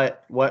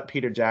what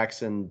Peter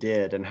Jackson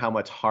did and how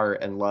much heart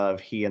and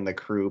love he and the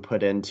crew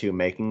put into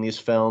making these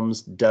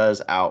films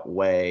does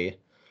outweigh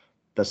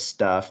the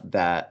stuff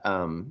that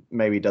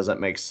maybe doesn't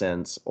make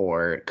sense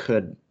or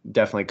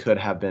definitely could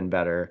have been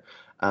better.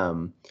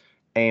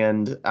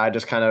 And I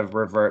just kind of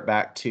revert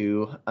back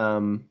to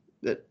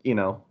you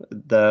know,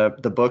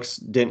 the books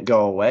didn't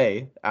go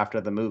away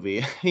after the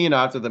movie. You know,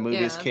 after the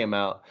movies came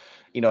out,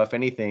 you know, if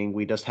anything,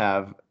 we just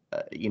have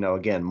you know,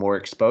 again, more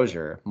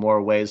exposure,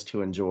 more ways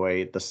to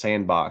enjoy the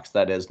sandbox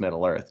that is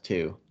Middle Earth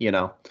too, you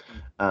know.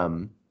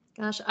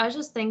 Gosh, I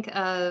just think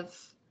of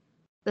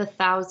the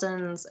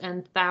thousands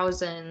and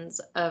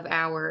thousands of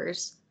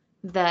hours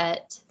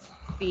that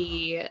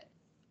the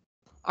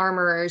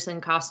armorers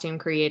and costume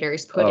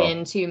creators put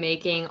into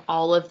making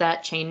all of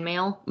that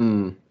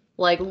chainmail.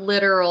 Like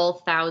literal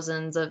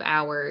thousands of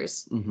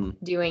hours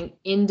doing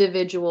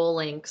individual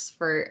links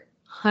for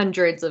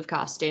hundreds of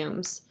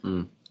costumes.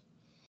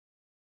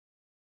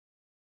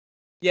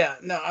 Yeah,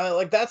 no,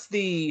 like that's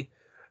the,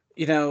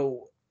 you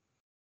know,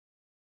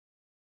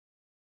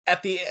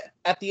 at the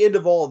end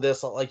of all of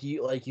this, like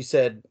you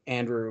said,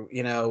 Andrew,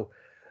 you know,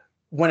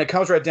 when it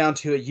comes right down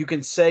to it, you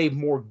can say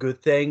more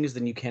good things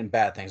than you can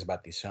bad things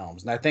about these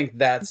films. And I think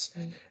that's,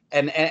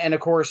 and of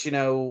course, you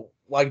know,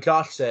 like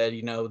Josh said,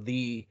 you know,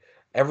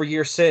 every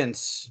year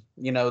since,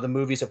 you know, the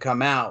movies have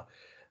come out,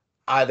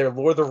 either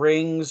Lord of the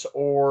Rings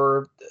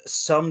or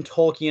some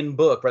Tolkien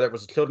book, whether it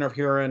was Children of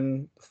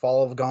Hurin,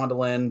 Fall of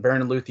Gondolin,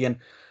 Baron and Luthien,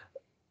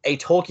 a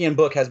Tolkien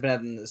book has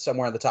been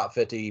somewhere in the top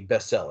 50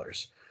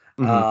 bestsellers.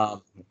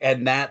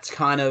 And that's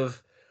kind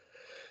of,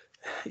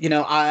 you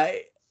know,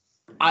 I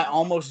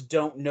almost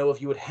don't know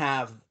if you would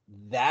have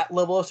that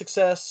level of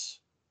success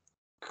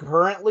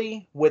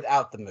currently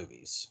without the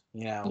movies,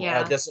 you know,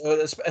 just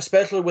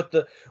especially with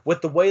the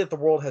way that the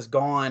world has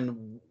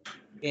gone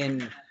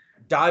in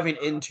diving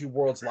into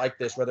worlds like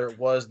this, whether it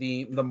was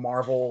the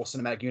Marvel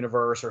Cinematic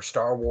Universe or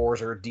Star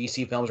Wars or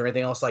DC films or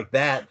anything else like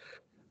that.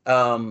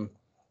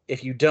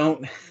 If you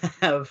don't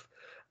have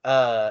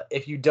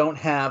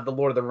the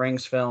Lord of the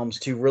Rings films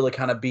to really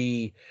kind of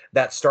be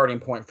that starting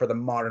point for the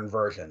modern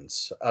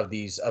versions of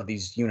these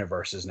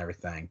universes and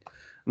everything.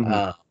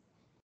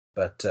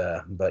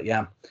 But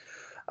yeah.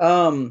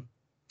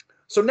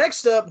 So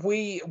next up,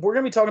 we're going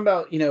to be talking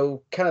about, you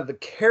know, kind of the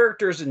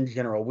characters in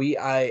general.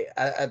 I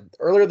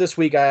earlier this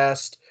week, I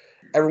asked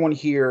everyone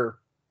here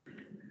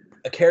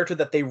a character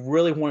that they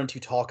really wanted to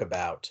talk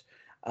about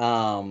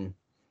during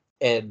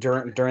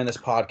this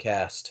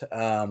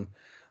podcast.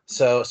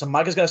 So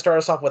Mike is going to start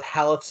us off with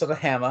Haleth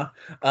Sadahama.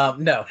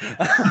 No.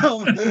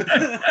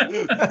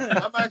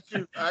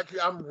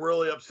 I'm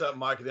really upset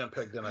Mike didn't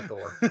pick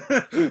Denethor.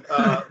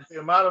 The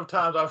amount of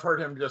times I've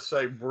heard him just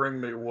say, "Bring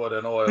me wood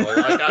and oil." No,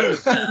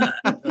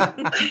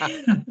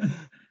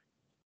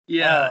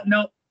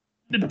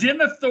 the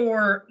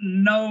Denethor,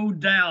 no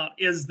doubt,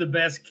 is the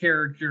best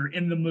character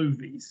in the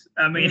movies.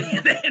 I mean,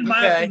 in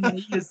my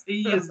opinion,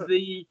 he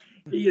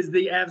is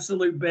the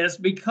absolute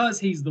best because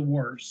he's the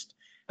worst.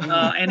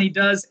 And he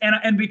does,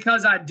 and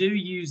because I do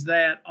use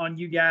that on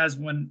you guys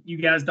when you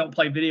guys don't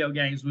play video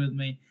games with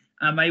me,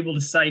 I'm able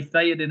to say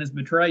Theoden has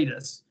betrayed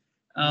us.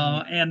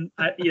 And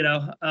I, you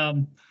know,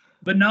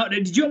 but no,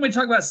 did you want me to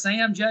talk about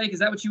Sam, Jake? Is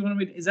that what you want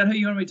me? Is that who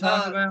you want me to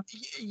talk about?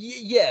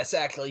 Yes,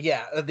 actually,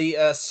 yeah.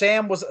 The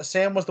Sam was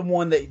the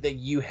one that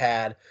you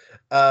had.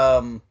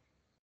 To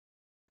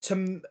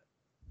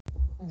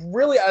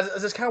really,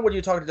 that's kind of what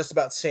you're talking just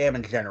about Sam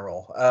in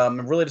general.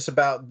 Really just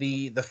about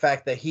the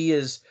fact that he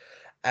is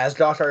as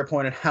Josh already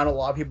pointed out, a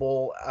lot of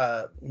people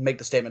make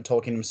the statement.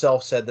 Tolkien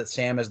himself said that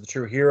Sam is the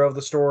true hero of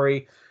the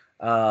story.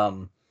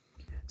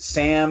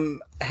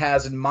 Sam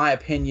has, in my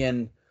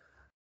opinion,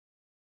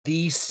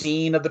 the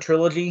scene of the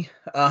trilogy.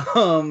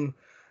 In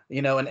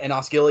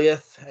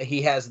Osgiliath,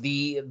 he has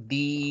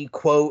the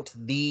quote,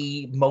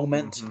 the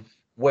moment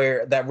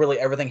where that really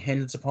everything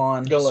hinges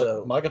upon. You gonna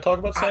let Micah talk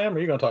about Sam, or are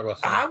you gonna talk about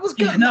Sam? I was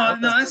Yeah, gonna.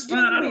 no, that's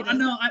fine. I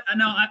know.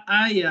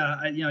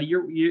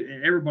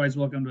 Everybody's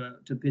welcome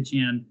to pitch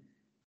in.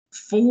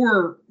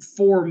 For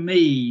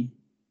me,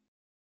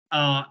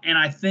 and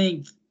I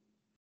think,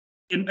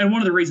 and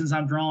one of the reasons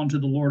I'm drawn to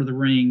the Lord of the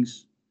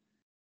Rings,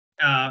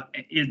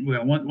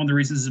 one of the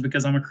reasons is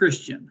because I'm a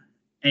Christian,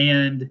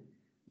 and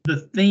the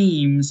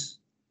themes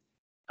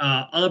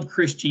of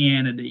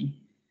Christianity,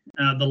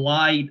 the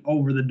light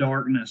over the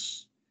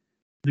darkness,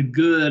 the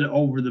good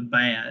over the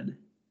bad,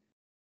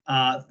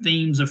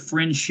 themes of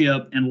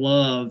friendship and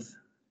love,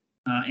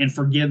 and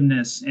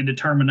forgiveness and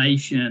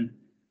determination.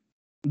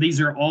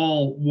 These are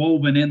all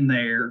woven in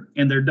there,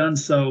 and they're done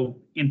so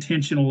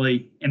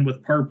intentionally and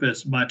with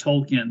purpose by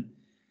Tolkien.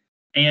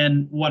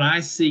 And what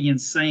I see in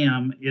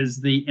Sam is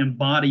the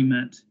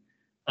embodiment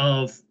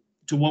of,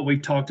 to what we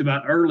talked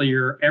about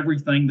earlier,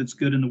 everything that's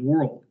good in the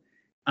world.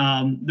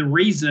 The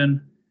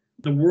reason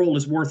the world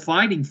is worth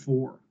fighting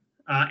for,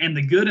 and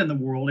the good in the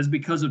world, is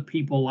because of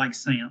people like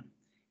Sam.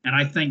 And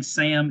I think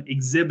Sam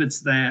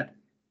exhibits that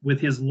with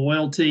his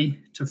loyalty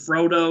to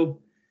Frodo.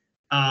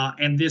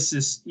 And this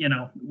is,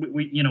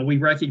 we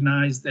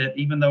recognize that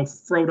even though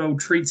Frodo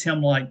treats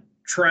him like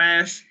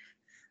trash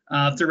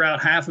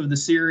throughout half of the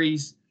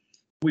series,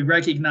 we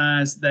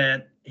recognize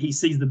that he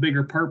sees the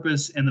bigger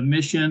purpose and the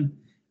mission,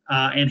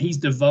 and he's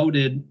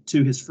devoted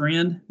to his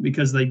friend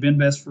because they've been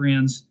best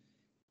friends.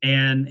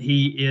 And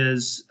he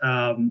is,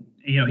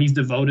 he's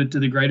devoted to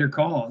the greater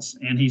cause,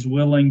 and he's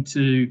willing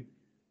to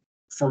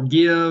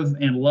forgive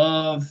and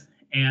love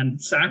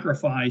and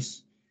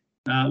sacrifice,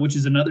 which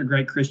is another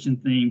great Christian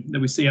theme that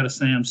we see out of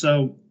Sam.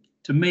 So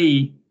to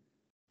me,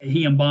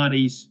 he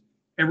embodies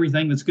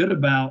everything that's good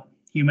about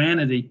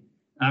humanity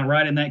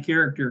right in that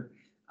character.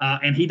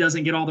 And he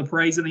doesn't get all the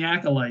praise and the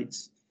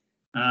accolades.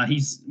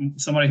 He's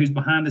somebody who's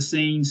behind the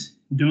scenes,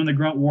 doing the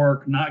grunt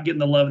work, not getting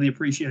the love and the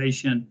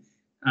appreciation.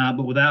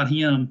 But without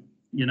him,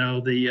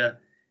 the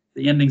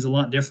ending's a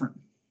lot different.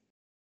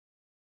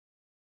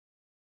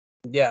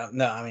 Yeah,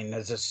 no, I mean,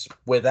 it's just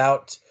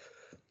without.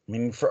 I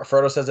mean,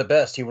 Frodo says it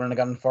best. He wouldn't have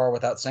gotten far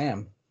without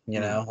Sam.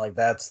 Like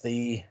that's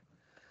kind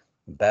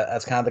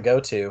of the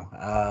go-to.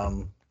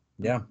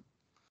 Yeah.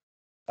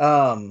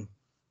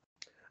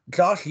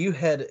 Josh, you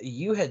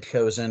had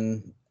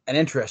chosen an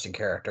interesting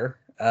character,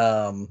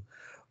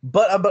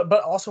 but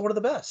also one of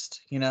the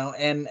best,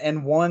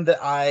 and one that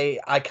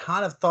I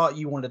kind of thought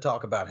you wanted to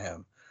talk about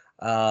him,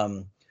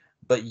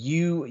 but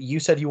you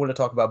said you wanted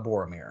to talk about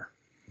Boromir,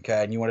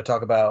 okay, and you want to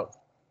talk about.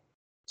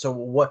 So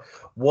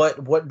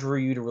what drew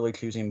you to really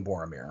choosing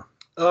Boromir?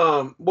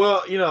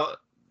 Well,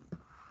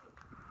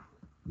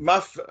 my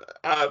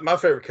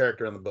favorite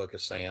character in the book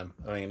is Sam.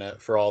 I mean,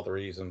 for all the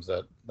reasons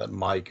that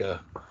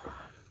Micah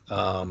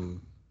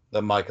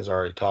Micah's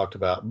already talked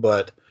about,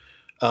 but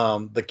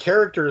the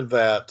character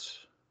that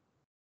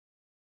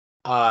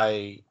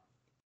the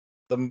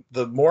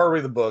more I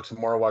read the books, the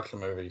more I watch the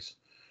movies,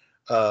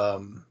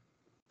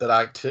 that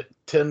I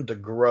tend to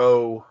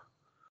grow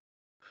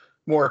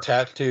more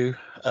attached to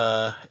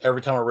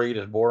every time I read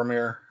is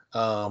Boromir,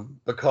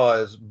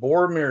 because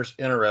Boromir's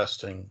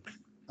interesting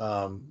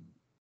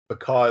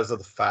because of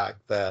the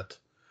fact that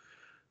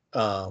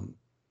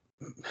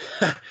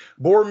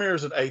Boromir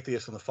is an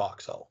atheist in the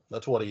foxhole.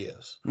 That's what he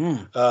is.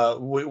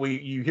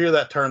 You hear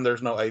that term,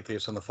 there's no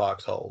atheist in the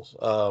foxholes.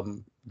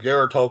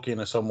 J.R.R.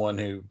 Tolkien is someone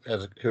who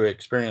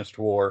experienced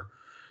war,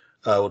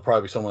 would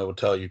probably be someone who would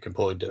tell you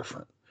completely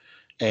different.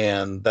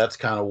 And that's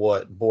kind of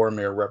what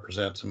Boromir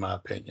represents, in my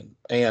opinion.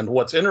 And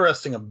what's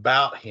interesting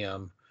about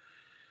him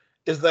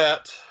is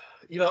that,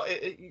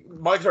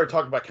 Mike's already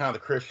talked about kind of the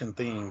Christian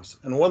themes.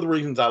 And one of the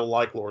reasons I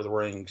like Lord of the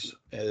Rings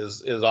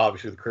is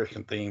obviously the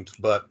Christian themes.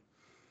 But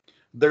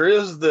there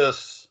is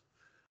this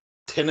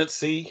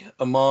tendency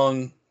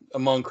among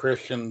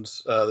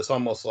Christians, this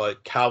almost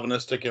like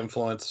Calvinistic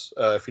influence.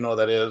 If you know what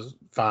that is,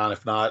 fine.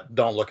 If not,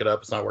 don't look it up.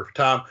 It's not worth your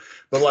time.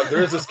 But like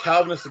there is this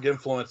Calvinistic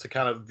influence to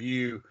kind of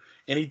view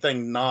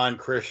anything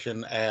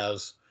non-Christian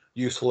as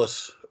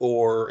useless,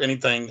 or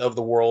anything of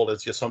the world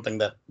as just something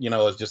that,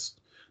 is just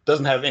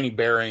doesn't have any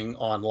bearing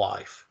on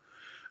life.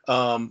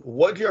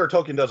 What J.R.R.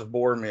 Tolkien does with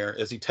Boromir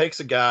is he takes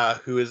a guy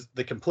who is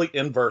the complete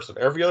inverse of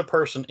every other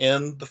person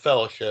in the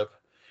Fellowship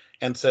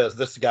and says,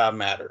 this guy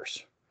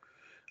matters.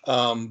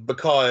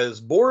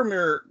 Because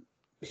Boromir,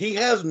 he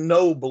has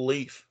no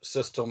belief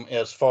system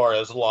as far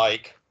as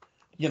like,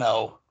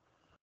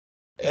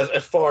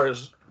 as far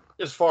as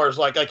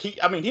like he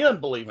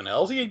doesn't believe in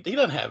elves. He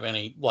doesn't have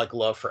any like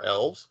love for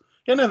elves.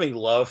 He doesn't have any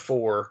love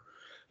for,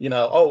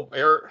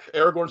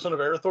 Aragorn, son of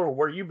Arathor,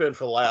 where you been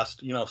for the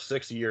last,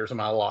 60 years of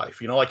my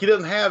life? Like he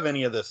doesn't have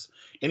any of this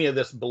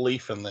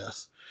belief in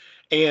this.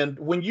 And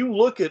when you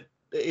look at,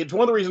 it's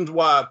one of the reasons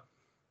why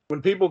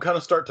when people kind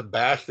of start to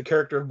bash the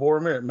character of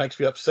Boromir, it makes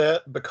me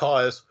upset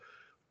because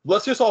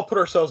let's just all put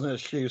ourselves in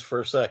his shoes for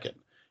a second.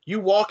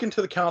 You walk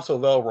into the Council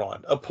of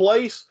Elrond, a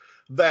place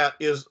that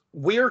is,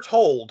 we are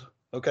told,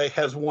 okay,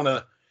 has one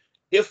of,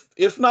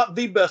 if not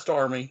the best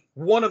army,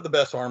 one of the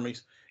best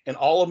armies in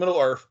all of Middle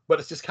Earth, but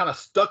it's just kind of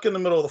stuck in the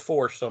middle of the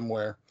forest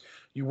somewhere.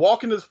 You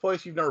walk into this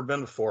place you've never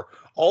been before.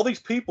 All these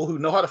people who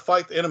know how to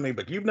fight the enemy,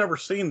 but you've never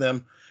seen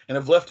them and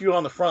have left you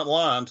on the front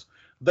lines,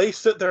 they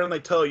sit there and they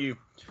tell you,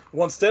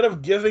 well, instead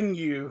of giving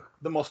you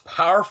the most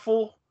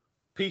powerful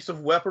piece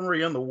of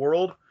weaponry in the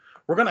world,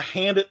 we're going to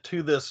hand it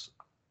to this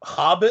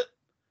hobbit,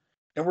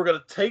 and we're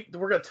going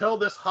to tell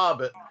this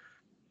hobbit,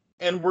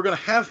 and we're going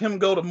to have him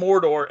go to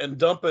Mordor and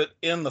dump it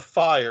in the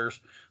fires,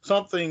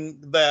 something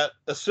that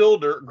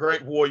Isildur,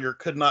 great warrior,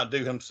 could not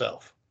do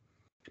himself.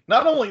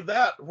 Not only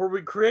that, when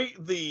we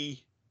create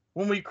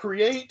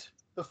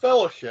the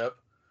Fellowship,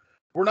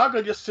 we're not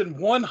going to just send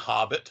one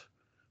hobbit,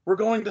 we're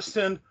going to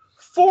send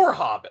 4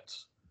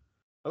 hobbits.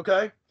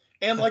 Okay?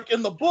 And like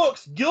in the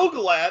books,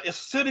 Gil-galad is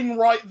sitting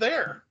right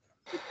there.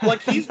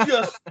 Like he's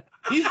just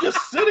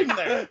sitting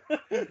there.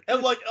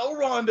 And like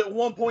Elrond at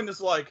one point is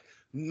like,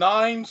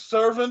 9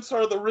 servants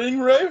are the ring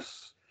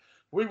wraiths.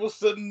 We will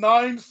send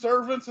 9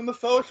 servants in the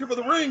Fellowship of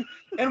the Ring.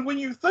 And when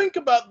you think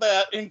about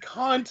that in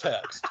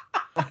context,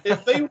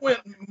 if they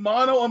went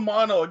mano a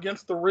mano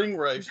against the ring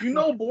wraiths, you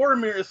know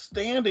Boromir is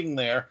standing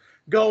there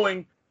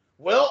going,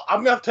 well,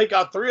 I'm going to take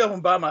out 3 of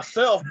them by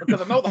myself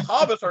because I know the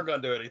hobbits aren't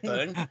going to do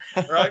anything,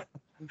 right?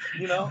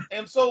 You know,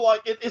 and so like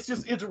it's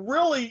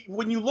really,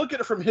 when you look at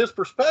it from his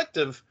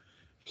perspective,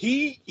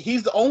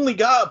 he's the only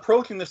guy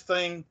approaching this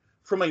thing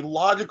from a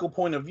logical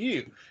point of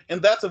view,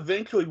 and that's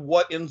eventually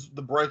what ends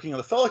the breaking of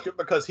the Fellowship,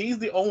 because he's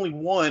the only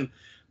one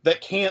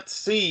that can't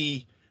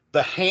see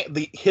the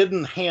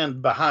hidden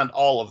hand behind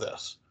all of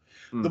this.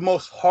 The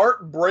most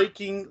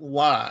heartbreaking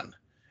line,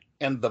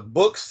 and the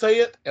books say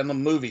it and the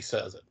movie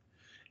says it,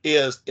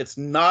 is it's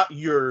not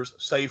yours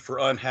save for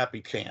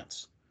unhappy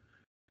chance.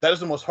 That is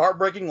the most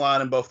heartbreaking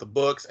line in both the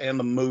books and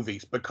the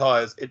movies,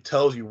 because it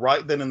tells you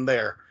right then and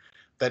there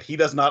that he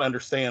does not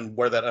understand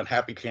where that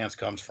unhappy chance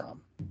comes from.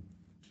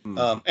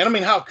 And I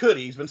mean, how could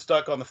he? He's been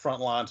stuck on the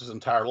front lines his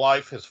entire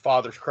life. His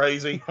father's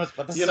crazy.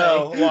 You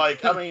know,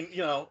 like, I mean,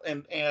 you know,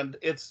 and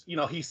it's, you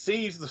know, he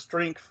sees the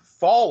strength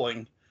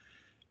falling,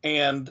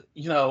 and,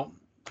 you know,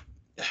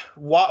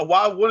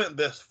 why wouldn't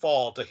this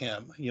fall to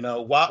him? You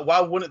know, why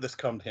wouldn't this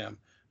come to him?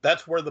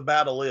 That's where the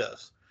battle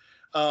is.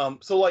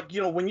 So like,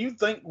 you know, when you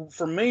think,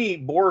 for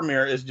me,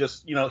 Boromir is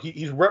just, you know,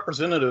 he's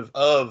representative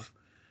of,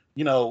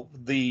 you know,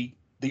 the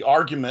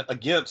argument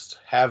against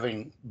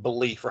having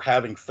belief or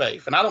having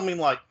faith. And I don't even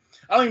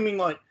mean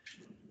like,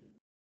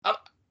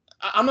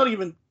 I'm not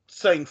even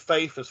saying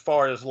faith as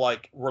far as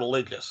like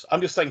religious.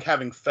 I'm just saying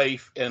having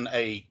faith in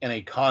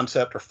a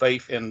concept, or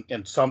faith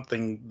in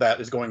something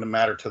that is going to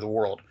matter to the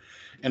world.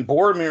 And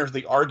Boromir is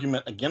the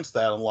argument against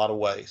that in a lot of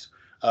ways.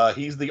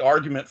 He's the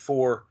argument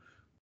for,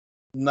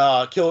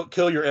 nah,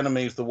 kill your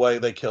enemies the way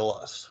they kill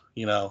us,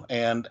 you know,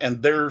 and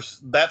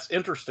that's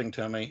interesting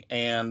to me.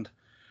 And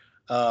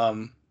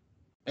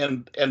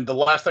the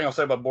last thing I'll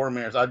say about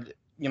Boromir is,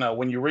 you know,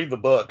 when you read the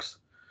books,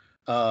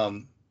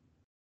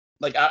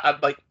 like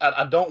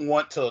I don't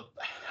want to,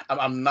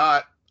 I'm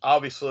not,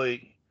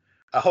 obviously,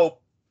 I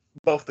hope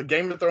both the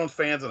Game of Thrones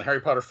fans and the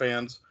Harry Potter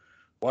fans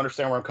will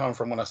understand where I'm coming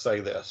from when I say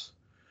this.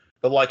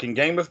 But like in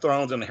Game of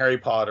Thrones and Harry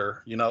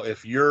Potter, you know,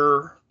 if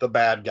you're the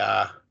bad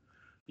guy,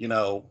 you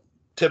know,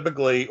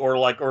 typically, or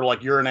like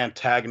you're an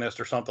antagonist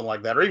or something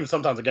like that, or even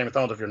sometimes in Game of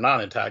Thrones, if you're not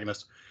an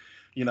antagonist,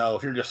 you know,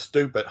 if you're just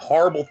stupid,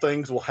 horrible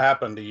things will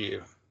happen to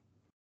you.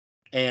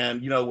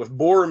 And, you know, with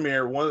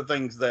Boromir, one of the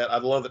things that I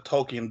love that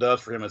Tolkien does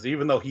for him is,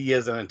 even though he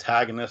is an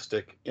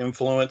antagonistic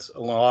influence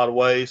in a lot of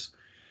ways,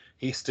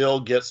 he still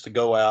gets to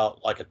go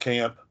out like a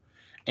champ.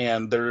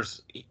 And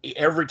there's,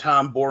 every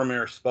time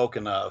Boromir is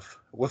spoken of,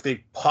 with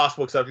the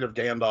possible exception of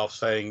Gandalf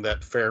saying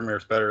that Faramir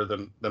is better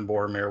than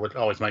Boromir, which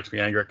always makes me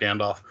angry at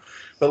Gandalf.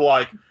 But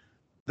like,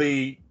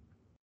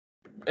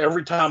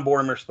 every time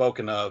Boromir is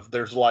spoken of,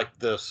 there's like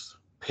this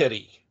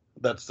pity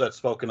that's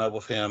spoken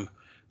of him.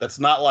 That's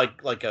not like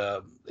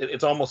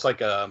it's almost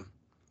like a,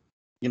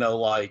 you know,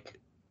 like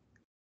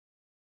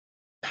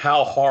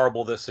how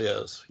horrible this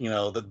is, you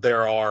know, that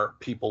there are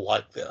people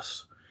like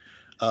this.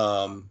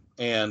 And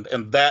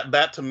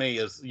that to me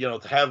is, you know,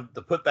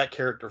 to put that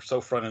character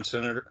so front and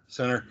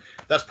center,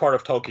 that's part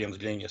of Tolkien's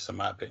genius, in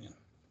my opinion.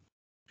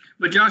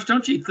 But Josh,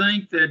 don't you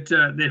think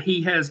that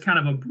he has kind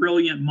of a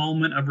brilliant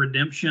moment of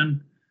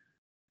redemption?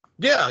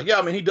 Yeah,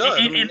 I mean, he does.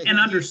 And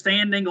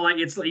understanding, like,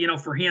 it's, you know,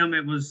 for him,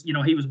 it was, you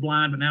know, he was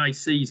blind, but now he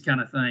sees,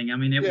 kind of thing. I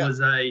mean, it was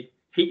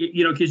he,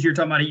 you know, because you're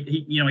talking about,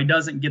 he, you know, he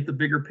doesn't get the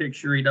bigger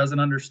picture, he doesn't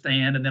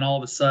understand, and then all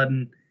of a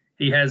sudden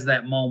he has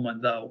that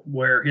moment, though,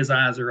 where his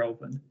eyes are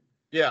opened.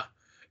 Yeah.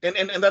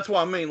 And that's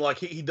what I mean. Like,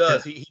 he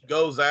does. Yeah. He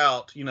goes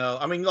out, you know.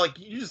 I mean, like,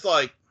 you just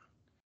like,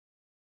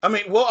 I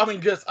mean, well, I mean,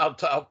 just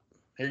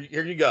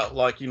here you go.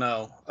 Like, you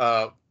know,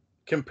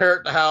 compare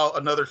it to how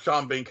another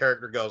Sean Bean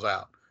character goes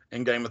out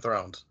in Game of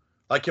Thrones.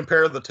 Like,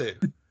 compare the two.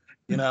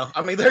 You know,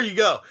 I mean, there you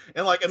go.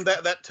 And like, and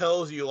that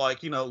tells you,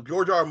 like, you know,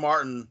 George R. R.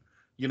 Martin,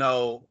 you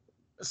know,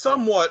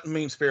 somewhat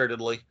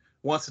mean-spiritedly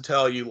wants to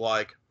tell you,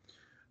 like,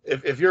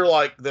 if you're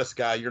like this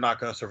guy, you're not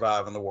going to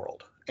survive in the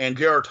world. And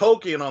J.R.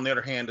 Tolkien, on the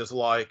other hand, is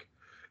like,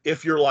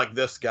 if you're like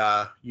this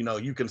guy, you know,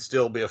 you can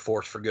still be a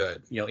force for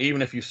good. You know,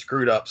 even if you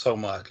screwed up so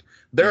much.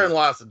 Therein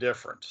lies the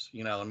difference,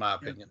 you know, in my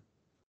opinion.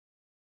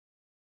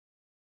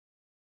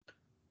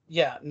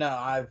 Yeah, no,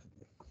 I've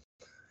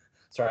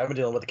been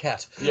dealing with the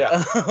cat.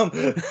 Yeah.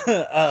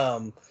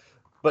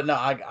 But no,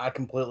 I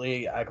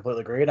completely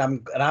agree, and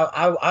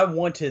I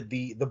wanted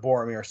the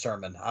Boromir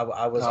sermon.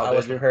 I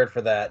was prepared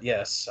for that.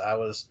 Yes, I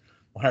was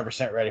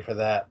 100% ready for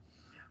that.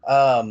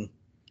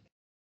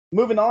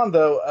 Moving on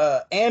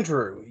though,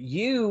 Andrew,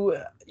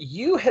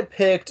 you had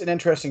picked an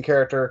interesting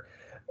character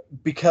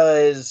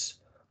because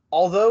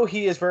although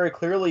he is very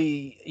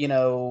clearly, you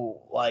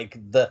know, like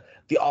the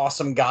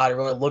awesome guy to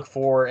really look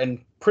for,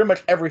 and pretty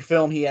much every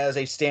film he has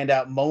a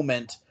standout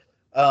moment.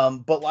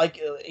 But like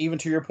even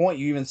to your point,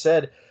 you even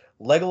said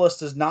Legolas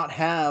does not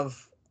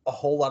have a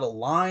whole lot of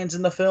lines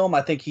in the film.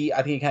 I think he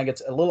kind of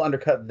gets a little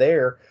undercut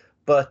there.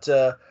 But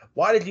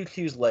why did you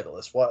choose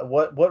Legolas?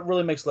 What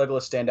really makes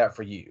Legolas stand out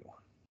for you?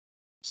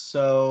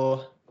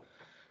 So,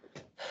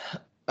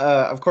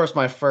 of course,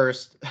 my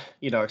first,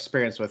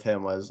 experience with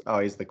him was, oh,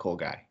 he's the cool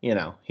guy.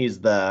 He's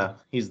the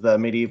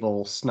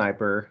medieval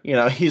sniper.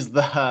 He's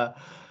the,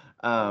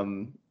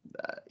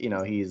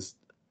 he's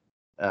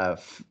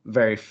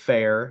very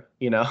fair.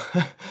 He's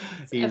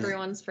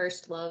everyone's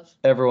first love.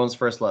 Everyone's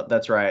first love.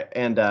 That's right.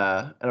 And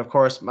of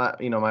course,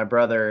 my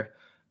brother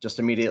just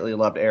immediately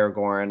loved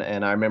Aragorn,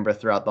 and I remember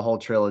throughout the whole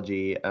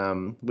trilogy,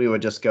 we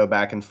would just go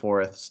back and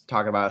forth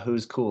talking about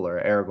who's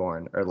cooler,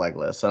 Aragorn or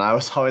Legolas, and I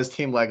was always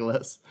Team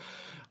Legolas.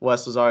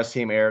 Wes was always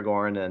Team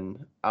Aragorn,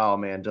 and oh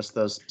man, just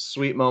those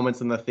sweet moments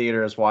in the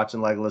theaters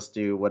watching Legolas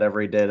do whatever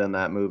he did in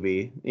that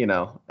movie,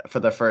 for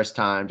the first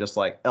time, just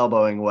like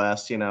elbowing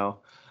Wes,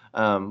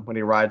 when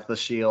he rides the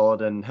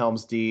shield and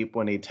Helm's Deep,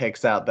 when he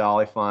takes out the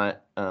Oliphant,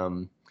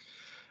 and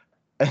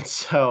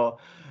so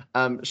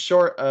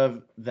short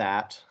of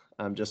that.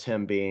 Just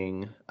him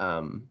being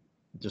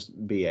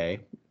just BA,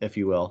 if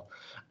you will.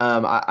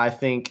 I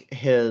think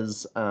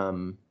his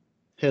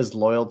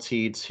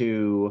loyalty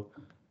to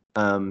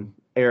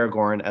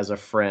Aragorn as a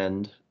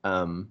friend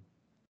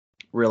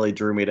really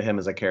drew me to him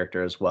as a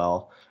character as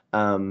well.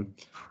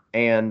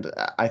 And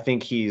I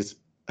think he's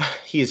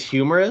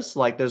humorous.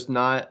 Like there's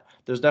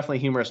definitely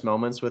humorous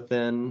moments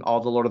within all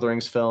the Lord of the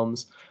Rings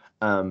films.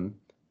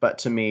 But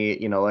to me,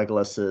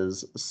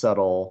 Legolas's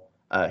subtle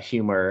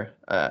humor,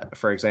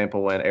 for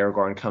example, when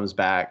Aragorn comes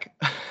back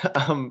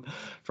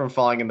from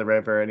falling in the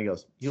river and he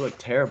goes, "You look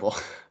terrible."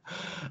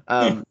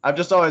 I've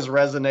just always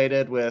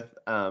resonated with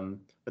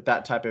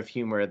that type of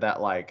humor,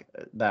 that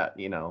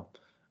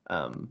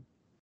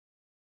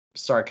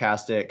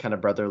sarcastic kind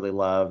of brotherly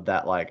love,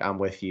 that like I'm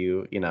with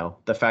you.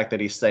 The fact that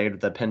he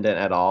saved the pendant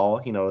at all,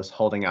 is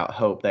holding out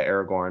hope that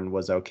Aragorn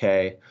was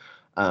okay.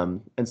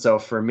 And so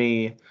for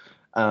me,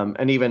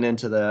 and even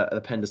into the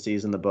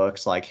appendices in the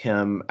books, like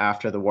him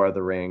after the War of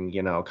the Ring,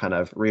 kind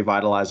of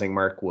revitalizing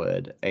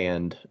Mirkwood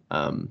and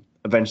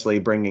eventually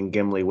bringing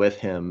Gimli with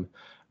him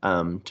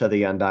to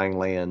the Undying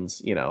Lands,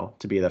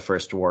 to be the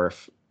first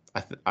dwarf,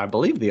 I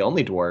believe the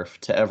only dwarf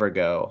to ever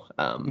go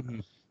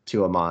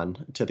to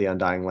Aman, to the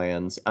Undying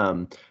Lands.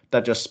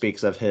 That just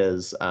speaks of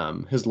his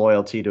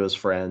loyalty to his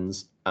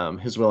friends,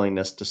 his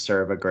willingness to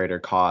serve a greater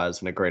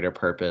cause and a greater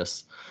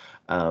purpose.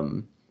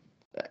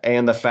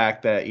 And the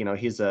fact that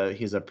he's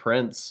a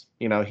prince,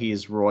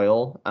 he's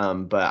royal,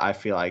 but I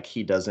feel like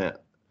he doesn't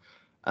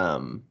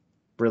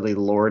really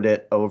lord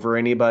it over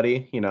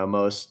anybody.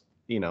 Most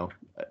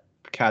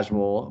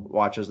casual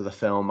watchers of the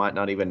film might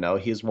not even know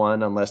he's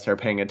one unless they're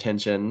paying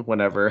attention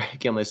whenever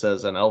Gimli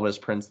says an Elvish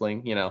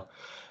princeling.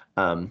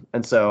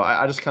 And so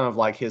I just kind of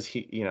like his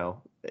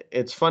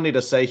it's funny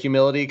to say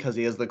humility because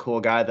he is the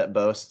cool guy that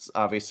boasts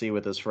obviously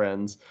with his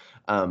friends.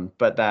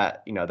 But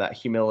that, that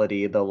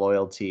humility, the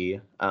loyalty,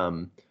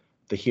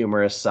 the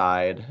humorous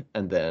side,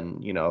 and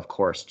then, of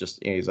course,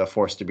 just he's a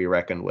force to be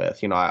reckoned with.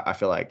 I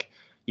feel like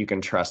you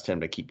can trust him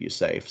to keep you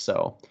safe.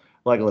 So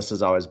Legolas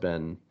has always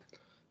been,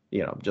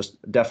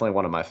 just definitely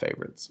one of my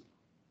favorites.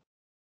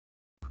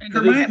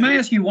 May I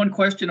ask you one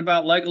question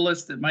about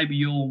Legolas that maybe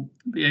you'll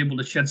be able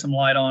to shed some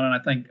light on, and I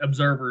think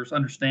observers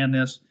understand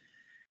this.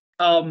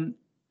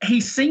 He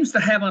seems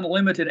to have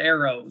unlimited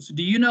arrows.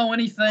 Do you know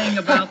anything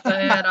about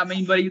that? I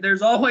mean, but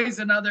there's always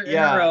another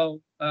arrow.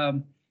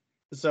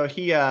 So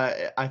he,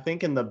 I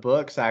think in the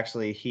books,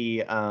 actually,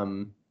 he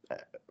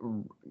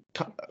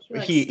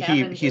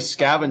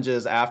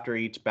scavenges after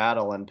each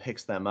battle and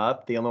picks them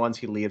up. The only ones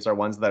he leaves are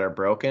ones that are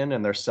broken,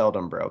 and they're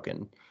seldom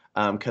broken.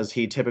 Because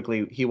he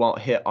won't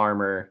hit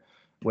armor,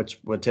 which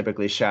would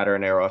typically shatter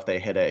an arrow if they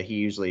hit it. He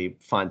usually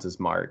finds his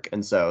mark,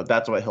 and so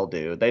that's what he'll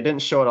do. They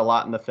didn't show it a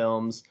lot in the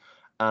films.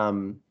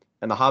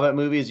 in the Hobbit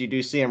movies, you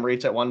do see him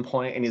reach at one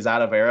point and he's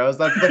out of arrows.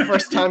 That's the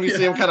first time you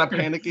see him kind of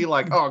panicky,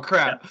 like, oh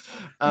crap.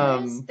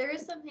 There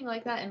is something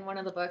like that in one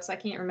of the books. I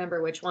can't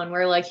remember which one,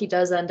 where like he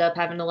does end up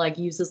having to like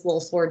use his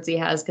little swords he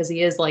has because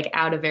he is like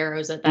out of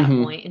arrows at that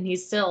point, and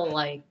he's still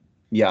like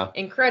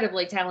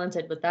incredibly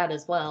talented with that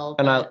as well.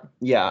 And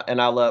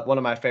I love one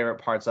of my favorite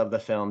parts of the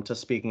film, to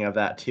speaking of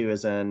that too,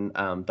 is in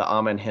the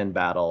Amon Hen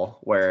battle,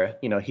 where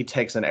he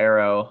takes an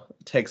arrow,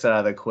 takes it out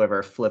of the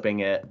quiver,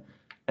 flipping it,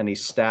 and he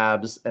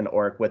stabs an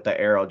orc with the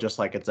arrow just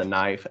like it's a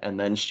knife, and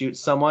then shoots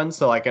someone.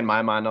 So like in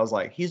my mind, I was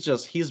like, he's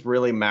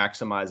really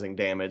maximizing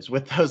damage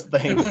with those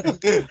things.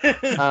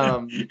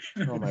 Oh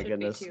my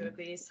goodness.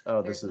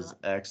 Oh, this is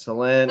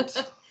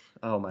excellent.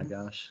 Oh my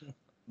gosh.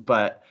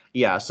 But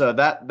yeah, so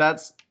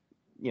that's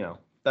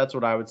that's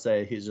what I would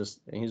say. He's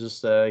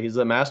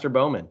a master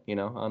bowman. I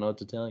don't know what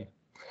to tell you.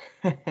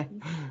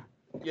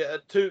 Yeah,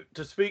 to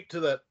speak to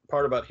that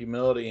part about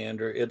humility,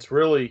 Andrew, it's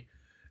really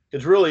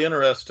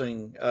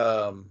interesting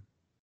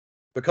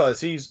because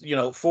he's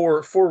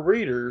for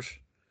readers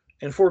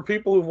and for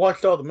people who've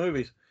watched all the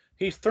movies,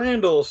 he's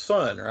Thranduil's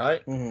son,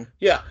 right? Mm-hmm.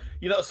 Yeah,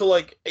 so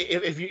like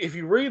if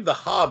you read The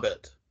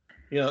Hobbit,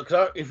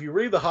 if you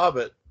read The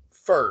Hobbit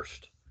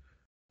first,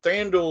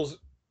 Thranduil's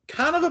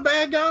kind of a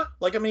bad guy.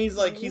 Like, I mean, he's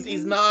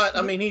not.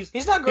 I mean, he's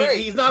not great.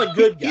 He's not a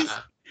good guy.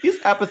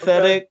 He's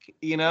apathetic,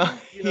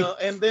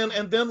 And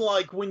then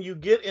like when you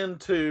get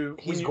into,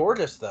 he's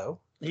gorgeous though.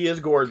 He is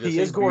gorgeous.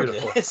 He's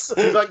gorgeous.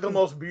 He's like the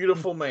most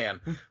beautiful man.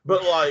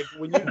 But like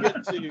when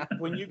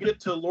you get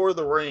to Lord of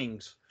the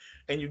Rings,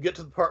 and you get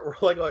to the part where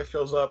Legolas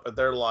shows up, and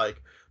they're like,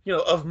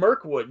 of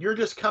Mirkwood, you're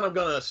just kind of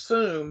going to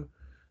assume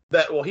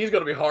that he's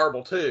going to be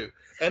horrible too,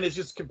 and it's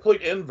just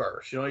complete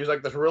inverse. He's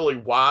like this really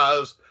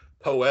wise,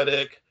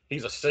 poetic.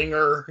 He's a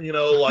singer.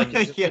 Like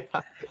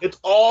it's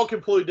all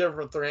completely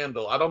different from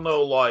Thranduil. I don't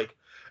know. Like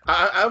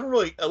I haven't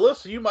really.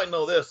 Alyssa, you might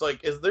know this.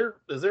 Like, is there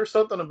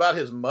something about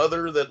his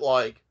mother that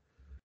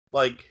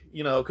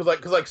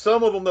because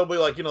some of them they'll be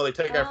like, they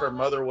take after a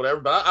mother or whatever,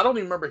 but I don't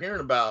even remember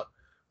hearing about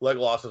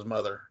Legolas's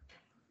mother.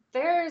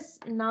 There's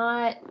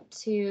not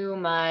too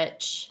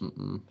much.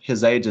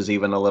 His age is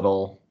even a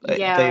little.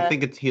 Yeah. They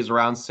think he's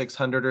around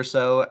 600 or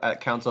so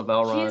at Council of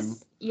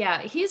Elrond.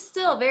 He's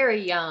still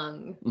very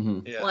young. Mm-hmm.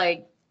 Yeah.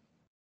 Like,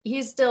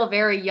 he's still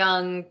very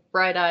young,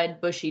 bright-eyed,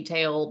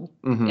 bushy-tailed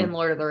in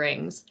Lord of the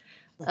Rings.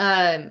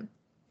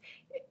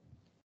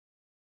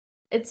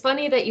 It's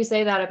funny that you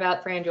say that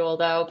about Thranduil,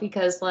 though,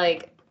 because,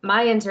 like,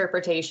 my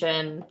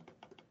interpretation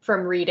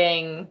from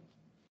reading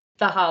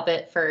The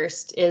Hobbit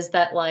first is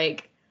that,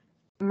 like,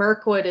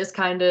 Mirkwood is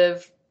kind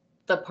of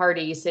the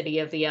party city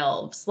of the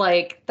elves.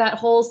 Like, that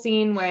whole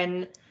scene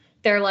when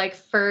they're, like,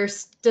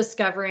 first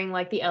discovering,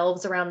 like, the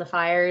elves around the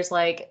fires,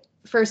 like,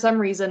 for some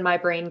reason, my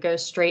brain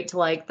goes straight to,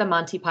 like, the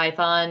Monty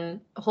Python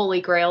Holy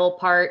Grail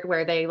part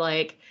where they,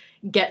 like,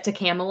 get to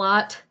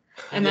Camelot.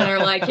 And then they're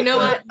like, you know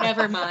what?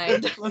 Never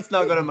mind. Let's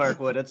not go to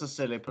Mirkwood. It's a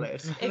silly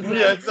place. Exactly.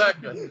 Yeah,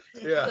 exactly.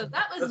 Yeah. So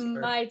that was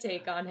my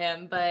take on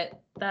him,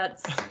 but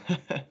that's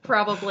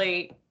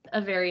probably a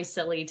very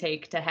silly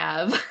take to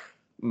have.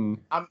 I'm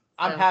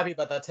happy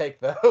about that take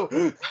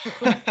though.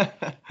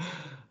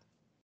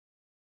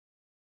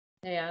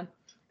 Yeah.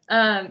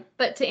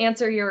 But to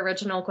answer your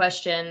original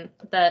question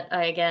that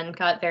I again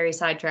got very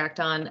sidetracked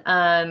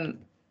on,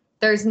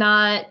 there's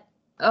not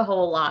a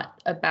whole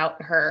lot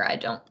about her, I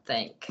don't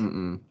think.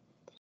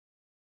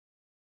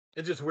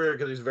 It's just weird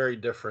because he's very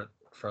different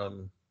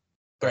from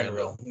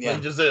Thranduil. Yeah,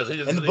 he just is.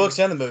 In the books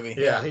and the movie.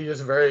 Yeah, he's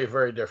just very,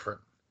 very different.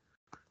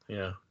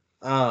 Yeah.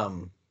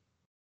 Alyssa.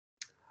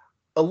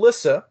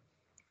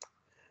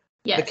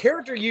 Yes. The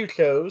character you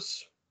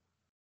chose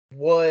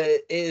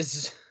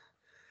is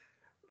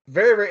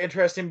very, very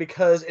interesting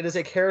because it is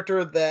a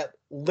character that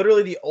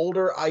literally the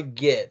older I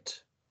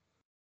get,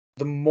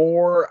 the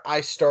more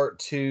I start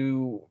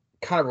to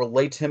kind of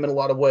relate to him in a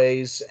lot of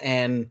ways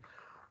and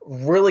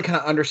really kind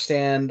of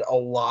understand a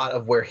lot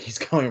of where he's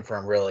coming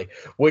from, really,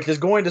 which is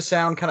going to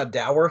sound kind of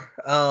dour.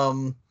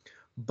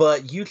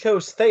 But you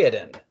chose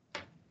Theoden.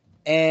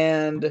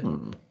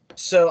 And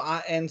so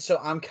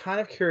I'm kind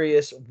of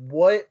curious,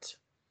 what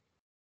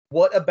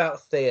about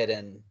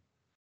Theoden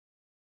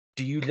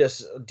do you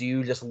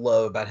just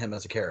love about him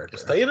as a character?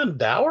 Is Theoden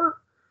dour?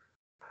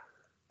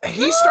 When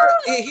you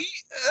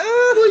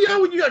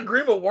got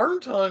Grima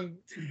Wormtongue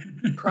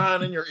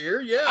crying in your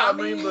ear, I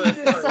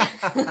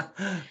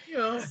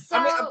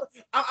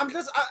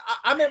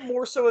meant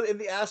more so in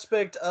the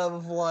aspect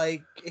of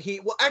like I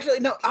feel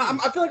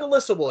like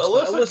Alyssa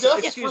was. Alyssa,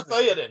 justice for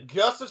Theoden.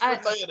 Justice for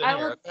Theoden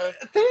here, okay?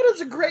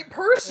 Theoden's a great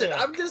person.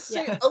 Yeah. I'm just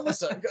saying,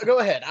 Alyssa, go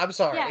ahead. I'm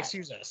sorry. Yeah.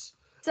 Excuse us.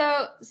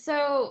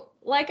 So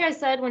like I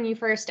said when you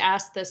first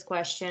asked this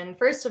question,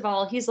 first of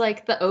all, he's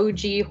like the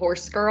OG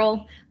horse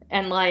girl.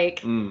 And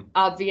like,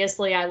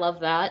 obviously I love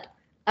that.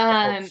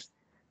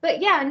 But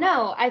yeah,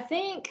 no, I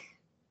think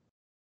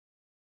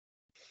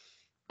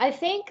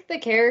the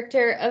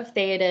character of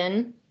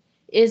Theoden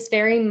is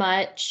very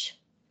much,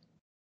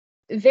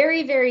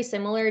 very, very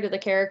similar to the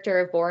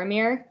character of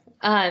Boromir.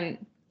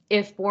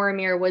 If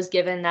Boromir was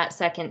given that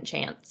second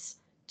chance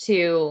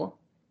to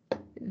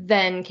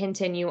then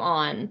continue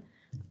on.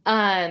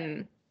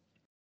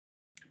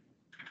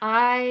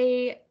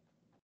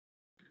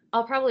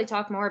 I'll probably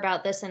talk more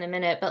about this in a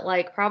minute, but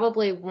like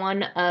probably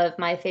one of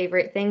my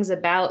favorite things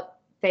about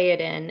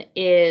Theoden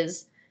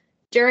is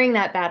during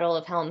that Battle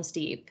of Helm's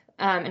Deep.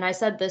 And I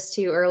said this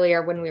too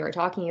earlier when we were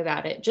talking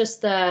about it,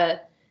 just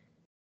the,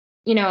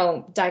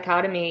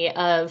 dichotomy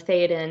of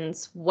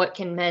Theoden's what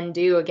can men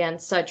do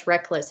against such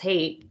reckless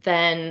hate,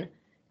 then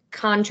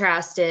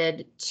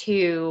contrasted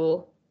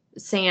to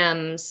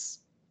Sam's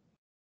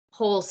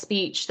whole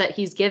speech that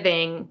he's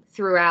giving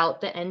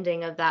throughout the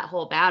ending of that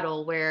whole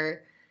battle,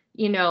 where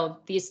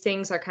these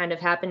things are kind of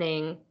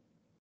happening.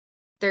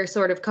 They're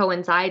sort of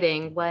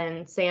coinciding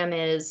when Sam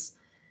is,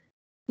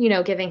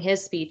 giving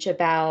his speech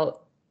about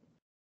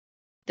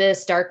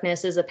this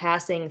darkness is a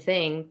passing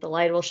thing. The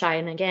light will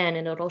shine again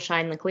and it'll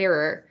shine the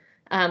clearer,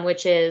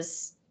 which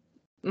is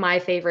my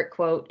favorite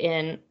quote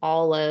in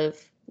all of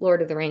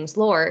Lord of the Rings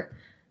lore.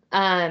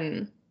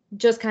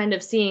 Just kind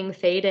of seeing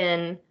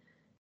Théoden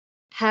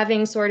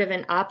having sort of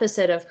an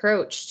opposite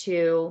approach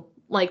to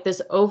like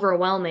this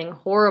overwhelming,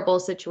 horrible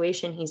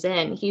situation he's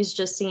in. He's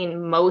just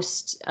seen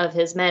most of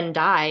his men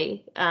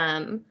die.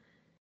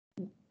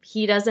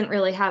 He doesn't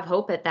really have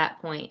hope at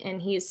that point,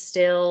 and he's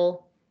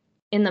still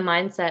in the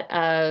mindset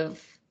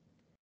of,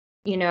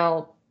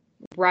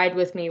 ride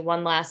with me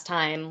one last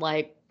time.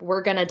 Like,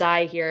 we're going to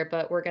die here,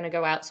 but we're going to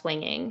go out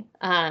swinging.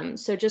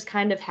 So just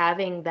kind of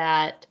having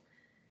that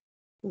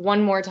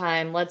one more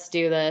time, let's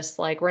do this.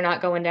 Like, we're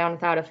not going down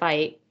without a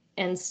fight,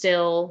 and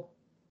still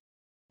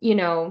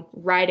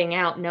riding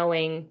out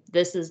knowing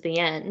this is the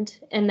end.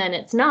 And then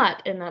it's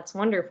not, and that's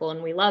wonderful,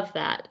 and we love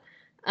that.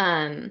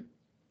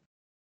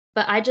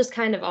 But I just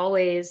kind of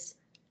always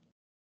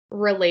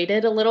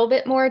related a little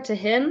bit more to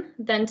him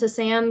than to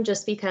Sam,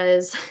 just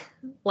because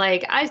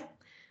like I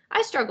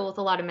struggle with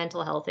a lot of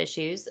mental health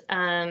issues.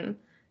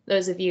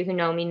 Those of you who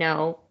know me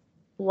know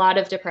a lot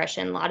of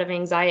depression, a lot of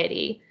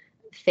anxiety.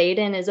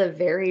 Théoden is a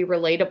very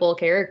relatable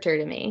character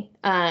to me.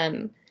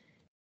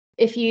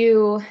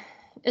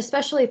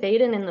 Especially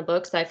Théoden in the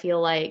books, I feel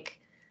like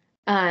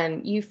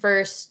you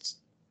first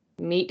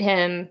meet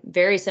him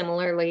very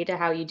similarly to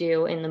how you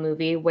do in the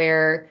movie,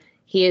 where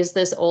he is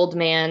this old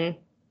man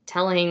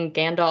telling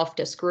Gandalf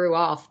to screw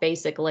off,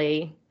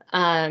 basically,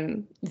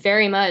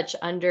 very much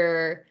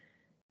under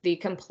the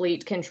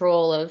complete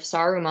control of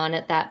Saruman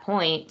at that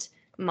point,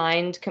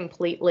 mind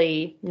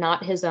completely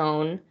not his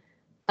own.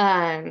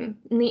 And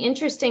the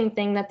interesting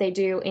thing that they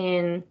do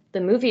in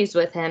the movies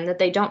with him that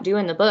they don't do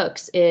in the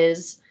books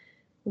is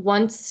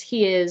once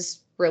he is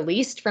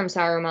released from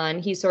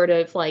Saruman, he sort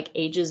of like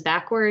ages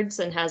backwards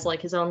and has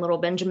like his own little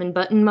Benjamin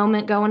Button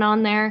moment going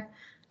on there.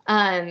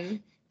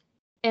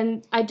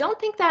 And I don't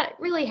think that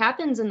really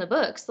happens in the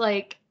books.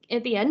 Like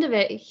at the end of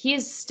it,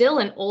 he's still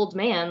an old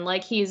man.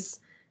 Like he's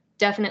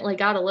definitely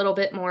got a little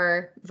bit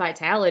more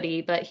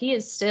vitality, but he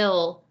is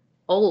still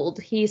old.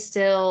 He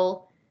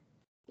still,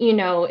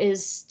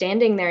 is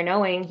standing there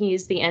knowing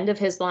he's the end of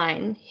his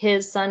line.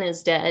 His son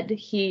is dead.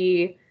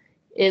 He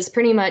is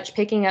pretty much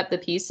picking up the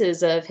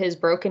pieces of his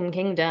broken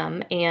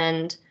kingdom.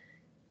 And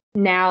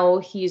now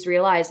he's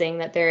realizing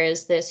that there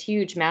is this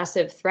huge,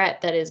 massive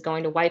threat that is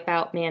going to wipe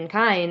out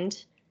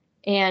mankind.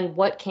 And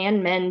what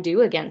can men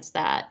do against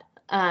that?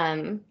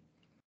 And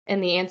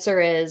the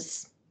answer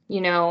is,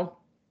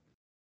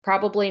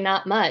 probably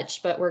not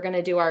much, but we're going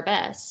to do our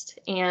best.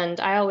 And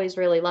I always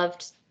really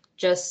loved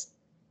just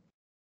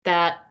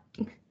that.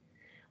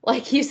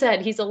 Like you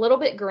said, he's a little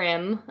bit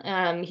grim.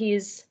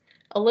 He's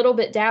a little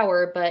bit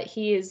dour, but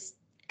he's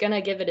going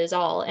to give it his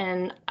all.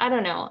 And I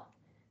don't know,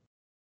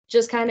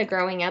 just kind of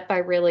growing up, I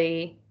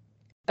really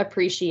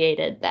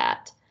appreciated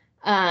that.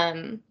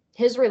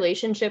 His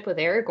relationship with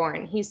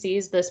Aragorn, he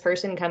sees this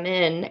person come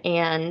in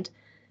and,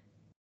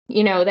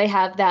 they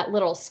have that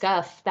little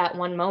scuff, that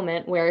one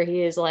moment where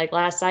he is like,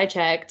 last I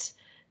checked,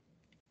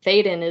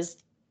 Théoden is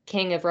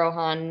king of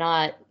Rohan,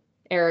 not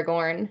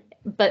Aragorn.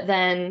 But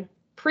then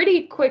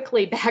pretty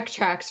quickly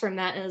backtracks from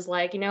that and is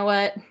like, you know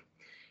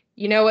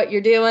what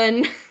you're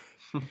doing?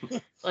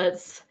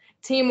 Let's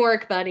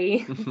teamwork,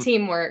 buddy.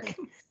 Teamwork.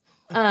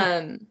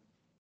 I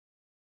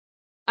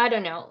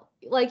don't know.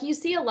 Like you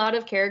see a lot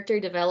of character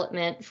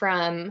development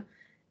from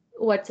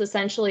what's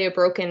essentially a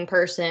broken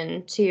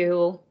person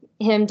to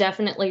him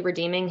definitely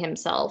redeeming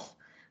himself.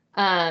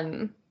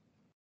 That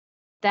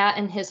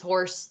and his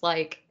horse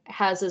like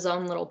has his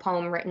own little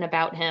poem written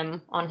about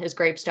him on his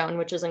gravestone,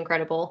 which is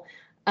incredible.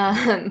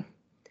 But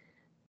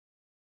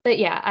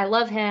yeah, I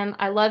love him.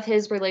 I love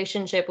his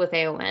relationship with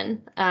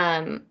Éowyn.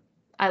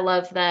 I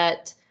love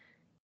that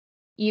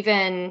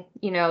even,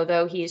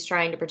 though he's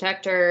trying to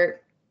protect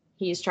her,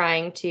 he's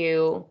trying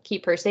to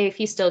keep her safe,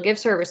 he still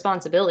gives her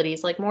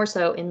responsibilities, like more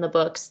so in the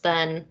books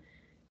than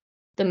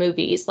the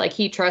movies. Like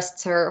he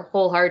trusts her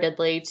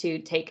wholeheartedly to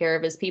take care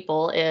of his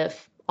people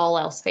if all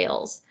else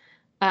fails.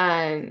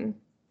 I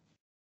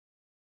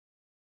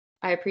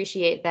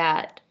appreciate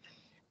that.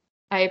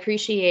 I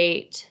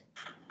appreciate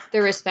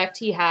the respect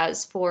he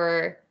has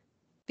for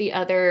the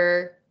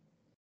other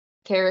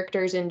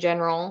characters in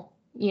general.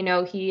 you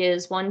know, he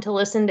is one to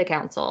listen to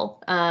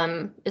counsel,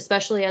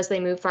 especially as they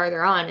move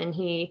farther on and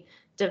he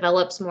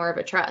develops more of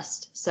a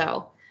trust.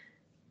 So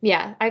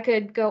yeah, I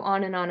could go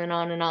on and on and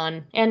on and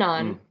on and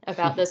on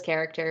about this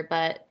character,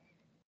 but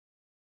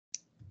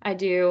I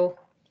do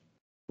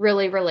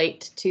really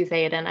relate to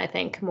Theoden, I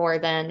think, more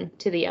than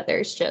to the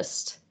others.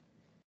 Just,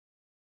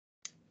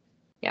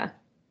 yeah.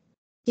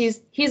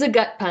 He's a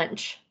gut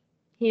punch.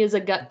 He is a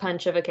gut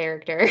punch of a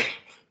character.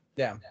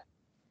 Yeah.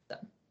 So.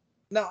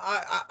 No,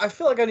 I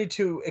feel like I need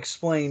to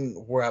explain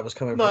where I was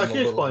coming from a she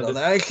little explained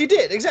bit. it. She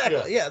did,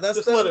 exactly. Yeah, that's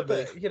Just that's let the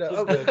it be. thing, you know. It's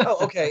Okay. good. Oh,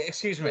 okay.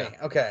 Excuse me. Yeah.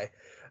 Okay.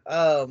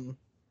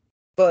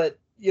 But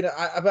you know,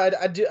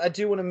 I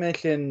do want to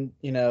mention,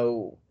 you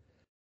know,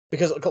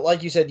 because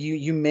like you said,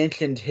 you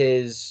mentioned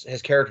his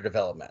character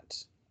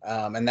development,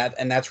 and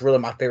that's really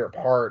my favorite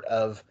part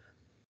of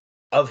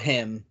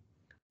him,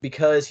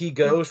 because he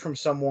goes from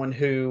someone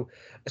who,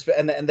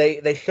 and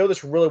they show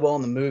this really well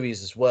in the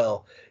movies as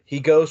well. He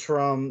goes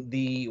from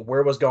the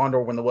 "Where was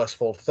Gondor when the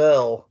Westfold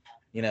fell?"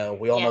 You know,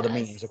 we all know the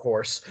memes, of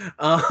course.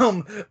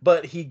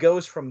 But he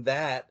goes from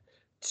that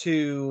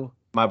to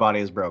My body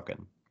is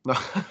broken.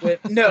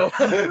 no.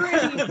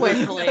 Pretty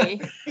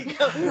quickly.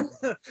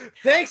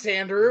 Thanks,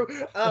 Andrew.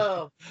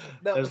 No,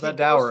 There's he that goes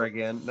dower from-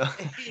 again.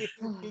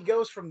 he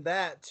goes from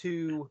that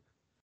to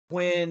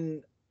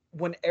when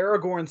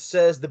Aragorn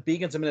says the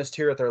beacons of Minas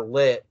Tirith are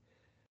lit,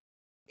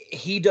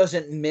 he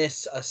doesn't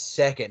miss a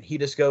second. He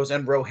just goes,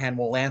 and Rohan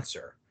will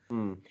answer.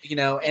 You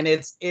know, and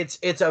it's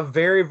a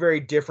very, very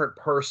different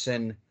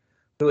person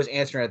who is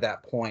answering at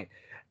that point.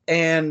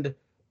 And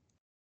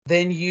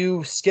then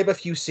you skip a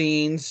few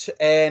scenes,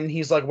 and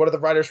he's like, "What are the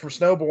riders from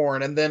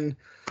Snowbourn?" And then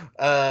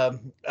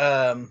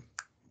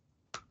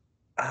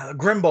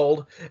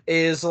Grimbold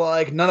is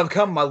like, "None have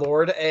come, my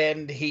lord,"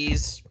 and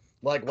he's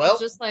like, "Well,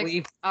 just like,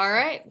 we've all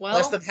right, well,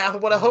 less than half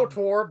of what I hoped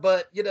for,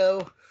 but you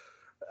know,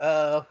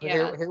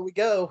 Yeah. here we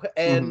go."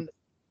 And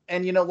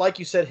you know, like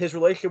you said, his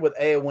relationship with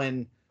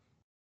Eowyn,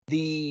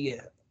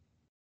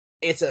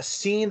 it's a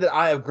scene that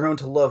I have grown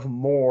to love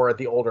more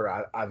the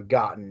older I've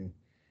gotten.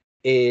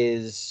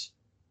 Is,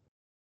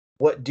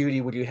 "What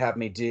duty would you have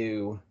me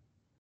do?"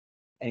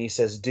 And he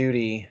says,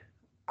 "Duty,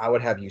 I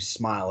would have you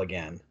smile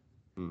again.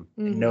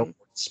 No more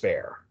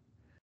despair."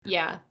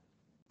 Yeah.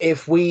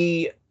 If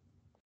we,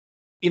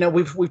 you know,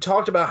 we've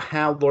talked about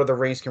how Lord of the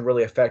Rings can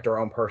really affect our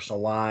own personal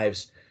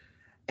lives,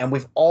 and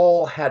we've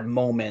all had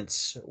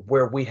moments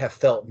where we have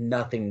felt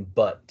nothing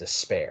but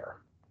despair.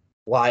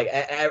 Like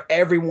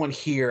everyone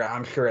here,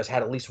 I'm sure, has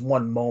had at least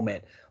one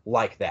moment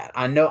like that.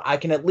 I know I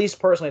can at least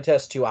personally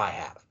attest to I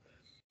have.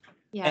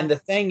 Yeah. And the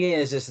thing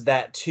is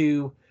that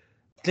to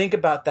think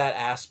about that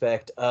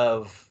aspect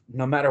of,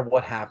 no matter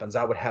what happens,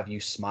 I would have you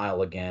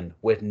smile again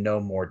with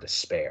no more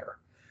despair.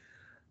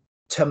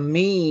 To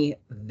me,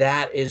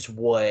 that is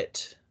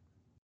what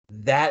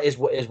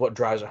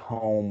drives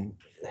home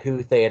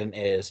who Theoden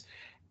is,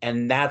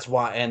 and that's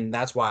why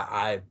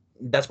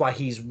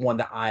he's one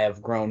that I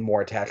have grown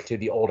more attached to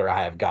the older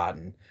I have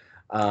gotten.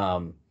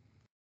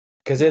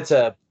 Because it's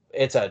a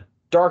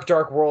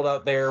dark world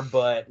out there,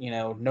 but you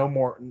know, no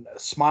more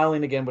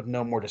smiling again with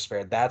no more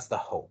despair. That's the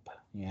hope,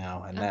 you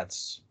know, and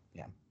that's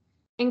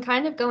And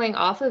kind of going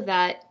off of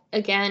that,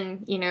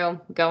 again, you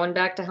know, going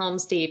back to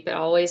Helm's Deep, it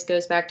always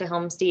goes back to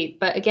Helm's Deep.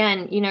 But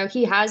again, you know,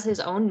 he has his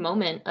own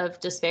moment of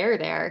despair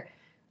there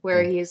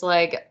where he's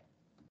like,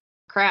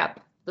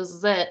 crap, this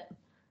is it.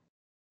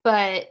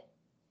 But,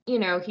 you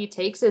know, he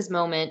takes his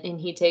moment and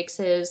he takes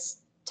his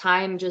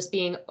time just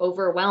being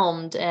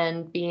overwhelmed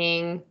and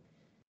being,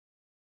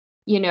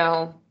 you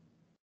know,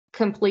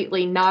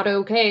 completely not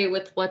okay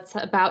with what's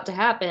about to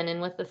happen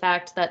and with the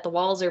fact that the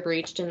walls are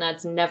breached and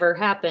that's never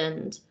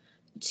happened,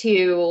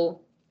 to,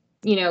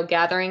 you know,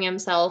 gathering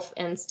himself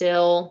and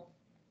still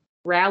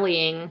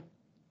rallying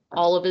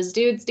all of his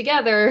dudes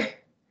together.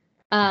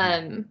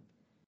 I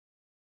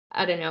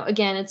don't know.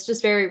 Again, it's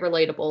just very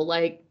relatable.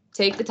 Like,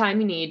 take the time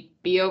you need,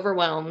 be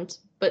overwhelmed,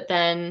 but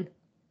then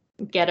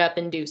get up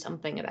and do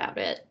something about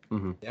it.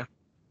 Yeah.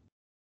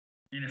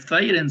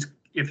 And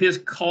if his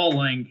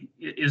calling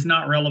is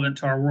not relevant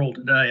to our world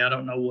today, I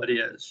don't know what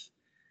is.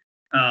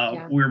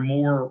 We're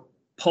more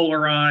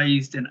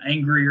polarized and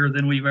angrier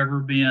than we've ever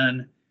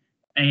been.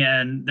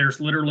 And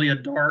there's literally a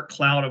dark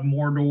cloud of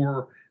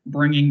Mordor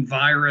bringing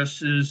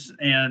viruses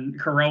and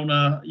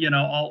corona, and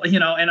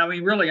I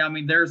mean, really, I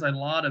mean, there's a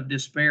lot of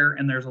despair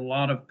and there's a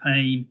lot of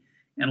pain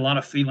and a lot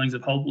of feelings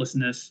of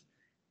hopelessness.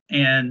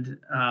 And,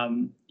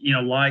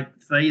 like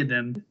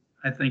Theoden,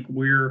 I think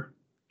we're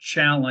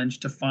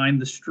challenged to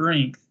find the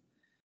strength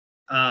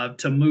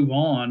to move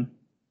on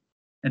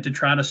and to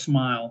try to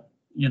smile,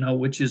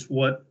 which is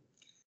one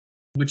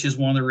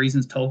of the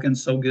reasons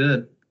Tolkien's so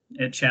good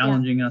at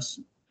challenging us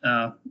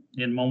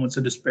in moments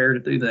of despair to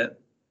do that.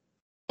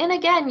 And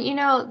again,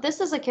 this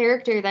is a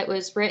character that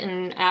was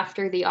written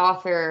after the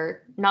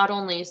author not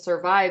only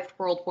survived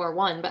World War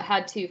I, but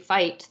had to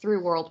fight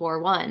through World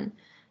War I.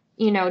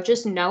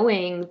 Just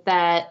knowing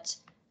that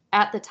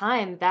at the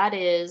time, that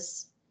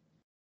is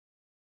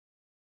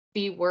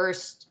the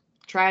worst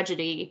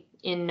tragedy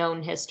in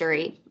known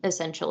history,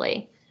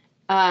 essentially.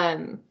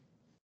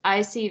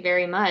 I see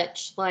very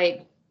much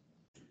like,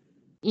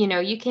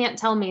 you can't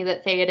tell me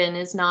that Theoden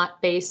is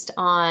not based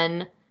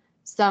on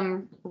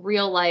some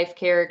real life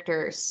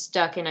character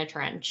stuck in a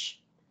trench,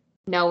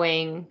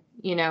 knowing,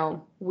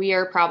 we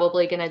are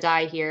probably going to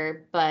die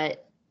here,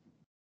 but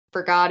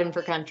for God and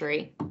for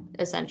country,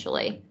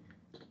 essentially.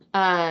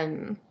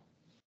 And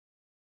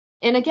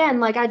again,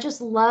 like, I just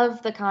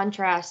love the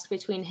contrast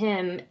between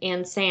him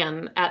and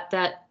Sam at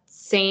that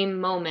same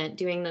moment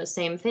doing those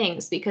same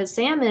things, because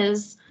Sam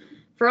is,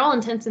 for all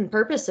intents and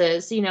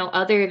purposes,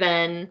 other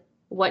than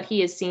what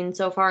he has seen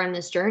so far in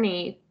this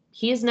journey,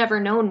 he's never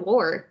known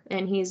war,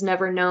 and he's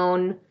never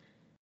known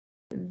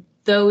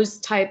those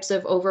types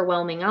of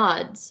overwhelming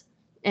odds.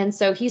 And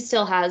so he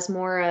still has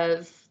more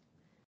of,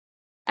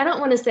 I don't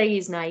want to say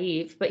he's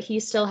naive, but he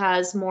still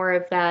has more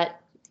of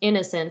that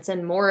innocence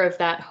and more of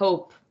that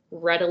hope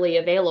readily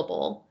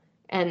available.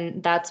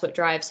 And that's what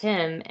drives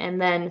him.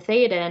 And then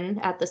Theoden,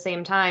 at the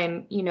same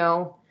time,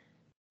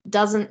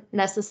 doesn't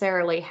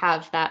necessarily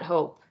have that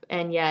hope.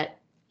 And yet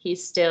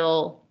he's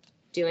still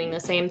doing the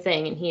same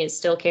thing, and he is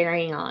still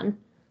carrying on.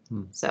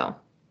 So.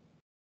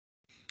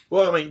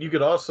 Well, I mean, you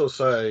could also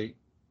say,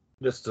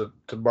 just to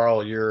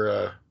borrow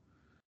your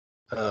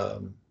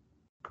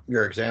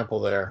example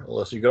there,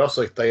 Alyssa, you could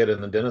also say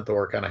Theoden and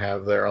Denethor kind of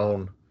have their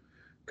own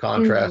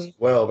contrast as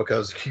well,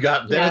 because you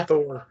got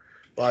Denethor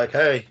like,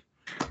 hey,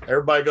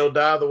 everybody go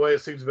die the way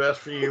it seems best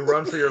for you,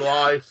 run for your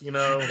life,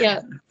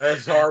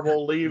 that's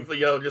horrible, leave,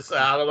 just,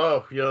 I don't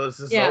know,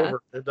 this is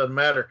over, it doesn't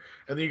matter.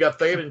 And then you got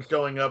Theoden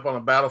showing up on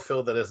a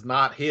battlefield that is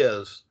not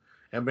his,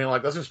 and being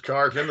like, let's just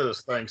charge into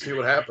this thing, see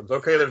what happens.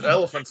 Okay, there's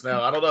elephants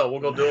now. I don't know.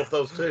 We'll go deal with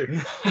those too.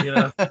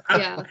 Yeah.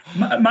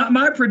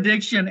 My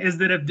prediction is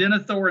that if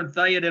Denethor and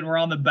Theoden were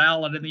on the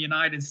ballot in the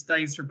United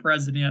States for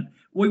president,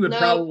 we would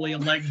probably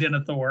elect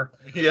Denethor.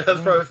 Yeah,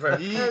 that's probably fair.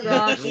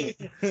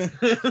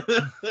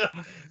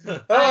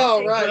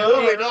 Oh, right.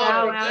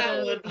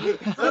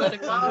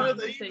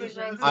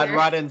 I'd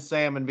write in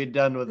Sam and be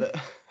done with it.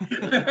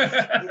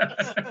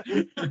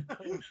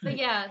 But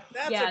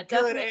That's a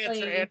good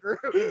answer, Andrew.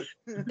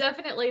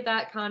 Definitely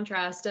that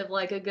contrast of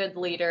like a good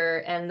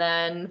leader, and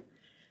then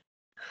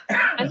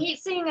I hate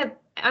saying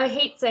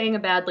a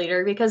bad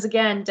leader, because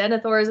again,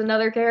 Denethor is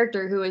another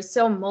character who is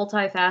so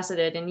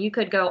multifaceted, and you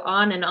could go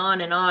on and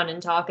on and on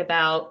and talk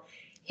about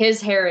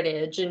his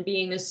heritage and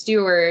being a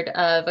steward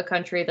of a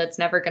country that's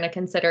never going to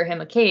consider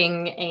him a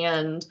king,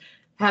 and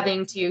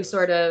having to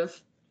sort of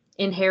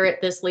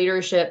inherit this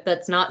leadership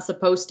that's not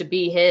supposed to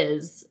be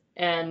his,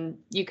 and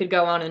you could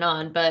go on and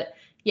on. But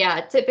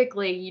yeah,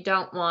 typically you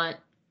don't want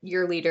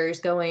your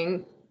leaders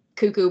going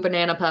cuckoo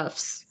banana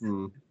puffs,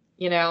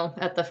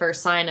 at the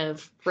first sign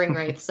of ring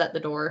wraiths at the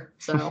door.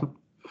 So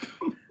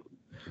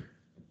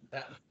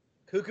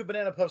cuckoo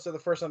banana puffs are the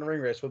first on the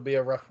ring race would be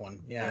a rough one.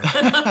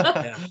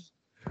 Yeah.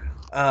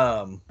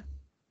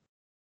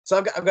 So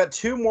I've got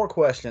two more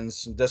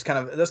questions. That's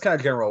kind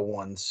of general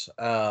ones.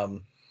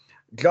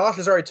 Josh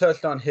has already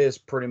touched on his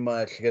pretty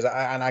much, because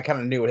I kind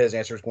of knew what his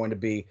answer was going to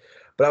be,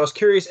 but I was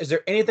curious: is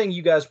there anything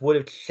you guys would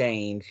have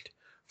changed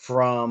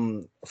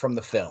from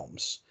the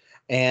films?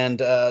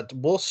 And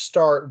we'll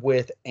start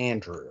with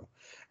Andrew.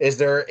 Is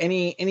there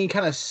any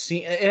kind of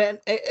scene? And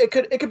it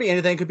could be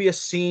anything. It could be a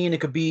scene. It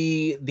could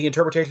be the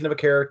interpretation of a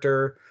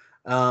character.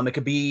 It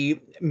could be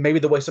maybe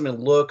the way something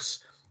looks.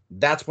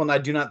 That's one I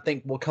do not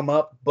think will come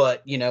up,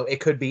 but it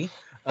could be.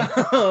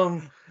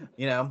 Is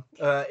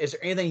there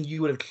anything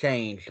you would have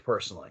changed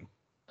personally?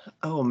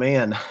 Oh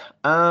man,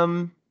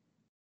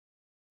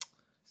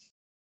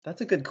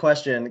 that's a good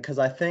question, because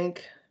I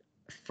think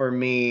for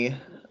me,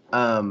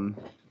 and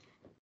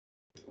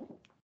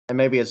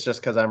maybe it's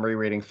just because I'm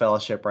rereading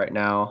Fellowship right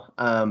now,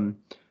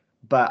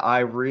 but I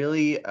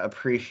really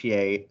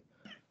appreciate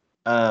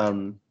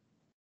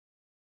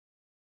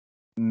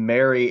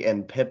Merry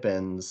and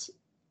Pippin's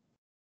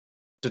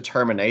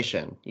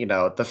determination.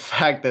 The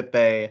fact that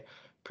they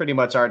pretty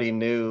much already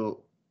knew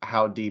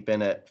how deep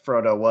in it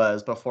Frodo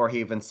was before he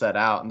even set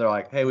out, and they're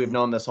like, hey, we've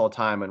known this whole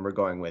time and we're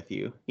going with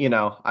you.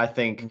 I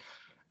think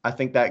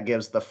that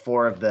gives the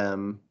four of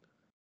them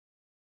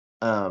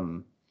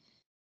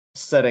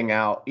setting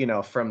out,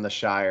 from the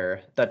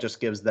Shire, that just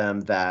gives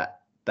them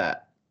that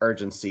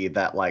urgency,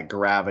 that like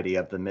gravity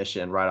of the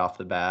mission right off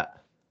the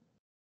bat.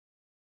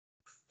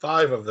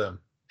 5 of them,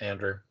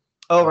 Andrew.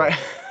 Oh, right.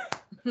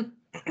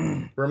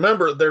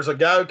 Remember, there's a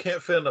guy who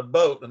can't fit in a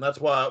boat, and that's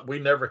why we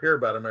never hear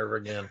about him ever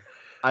again.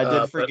 I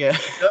did forget.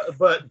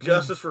 But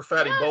justice for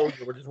Fatty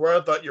Bolger, which is where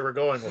I thought you were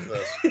going with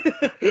this.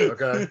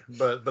 Okay,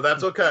 but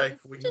that's okay.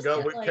 We can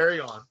go. We can carry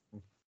on.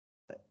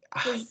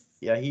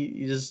 Yeah,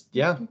 he just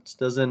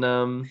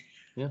doesn't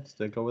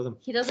still go with him.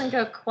 He doesn't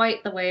go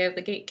quite the way of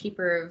the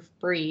gatekeeper of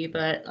Bree,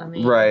 but I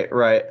mean,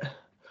 right.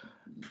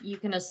 You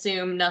can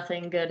assume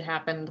nothing good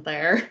happened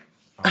there.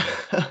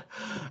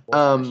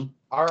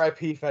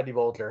 R.I.P. Fatty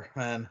Bulger,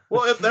 man.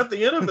 Well, at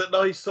the end of it,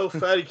 no, he's so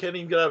fat he can't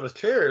even get out of his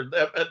chair.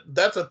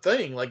 That's a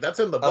thing. Like that's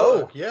in the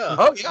book. Yeah.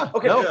 Oh yeah.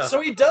 Okay. No.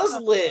 So he does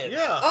live.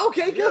 Yeah.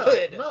 Okay. Yeah.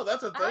 Good. No,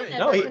 that's a I thing.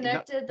 never No, he-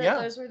 connected that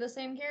yeah. those were the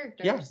same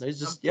characters. Yeah, there's I'm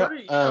just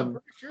pretty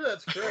sure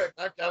that's correct.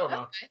 I don't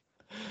know.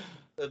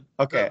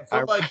 Okay,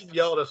 Somebody can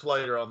yell at us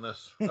later on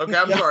this. Okay,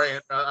 I'm sorry,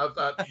 Andrew.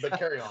 But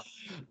carry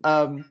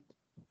on.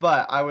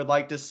 But I would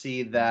like to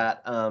see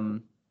that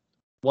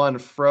one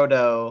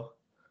Frodo,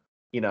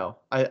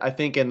 I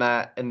think in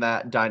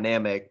that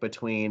dynamic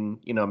between,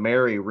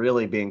 Merry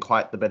really being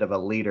quite the bit of a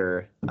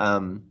leader,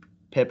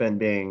 Pippin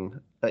being,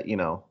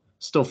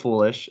 still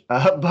foolish,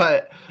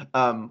 but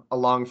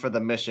along for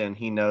the mission,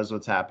 he knows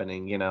what's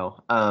happening,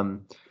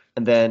 and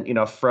then,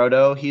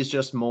 Frodo, he's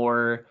just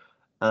more,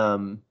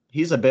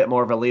 he's a bit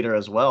more of a leader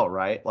as well,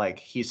 right? Like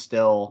he's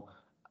still,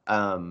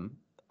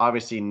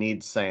 obviously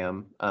needs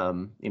Sam.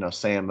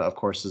 Sam, of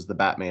course, is the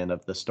Batman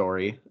of the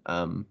story.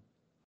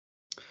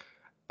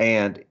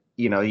 And,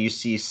 you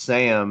see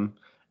Sam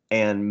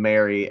and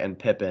Merry and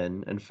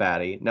Pippin and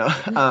Fatty,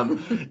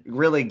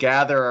 really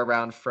gather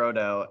around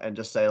Frodo and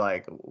just say,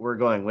 like, we're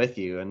going with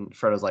you. And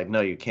Frodo's like,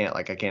 no, you can't.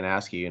 Like, I can't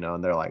ask you,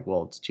 And they're like,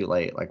 well, it's too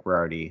late. Like, we're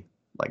already,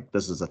 like,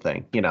 this is a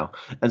thing,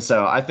 And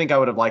so I think I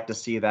would have liked to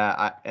see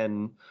that.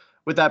 And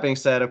with that being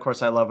said, of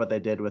course, I love what they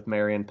did with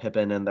Merry and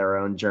Pippin and their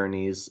own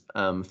journeys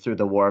through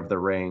the War of the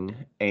Ring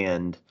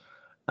and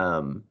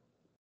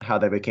how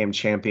they became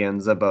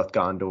champions of both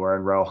Gondor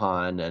and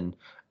Rohan, and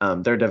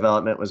their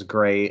development was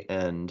great.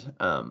 And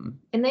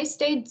they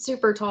stayed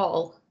super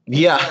tall.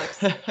 Yeah.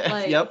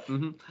 Like, Yep.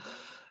 Mm-hmm.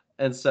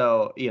 And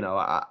so,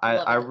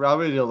 I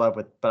really do love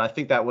it, but I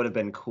think that would have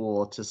been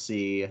cool to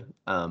see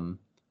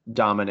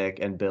Dominic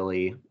and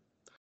Billy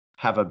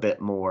have a bit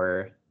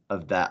more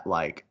of that,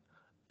 like,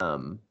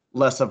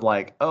 less of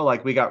like, oh,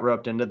 like we got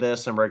roped into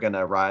this and we're going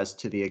to rise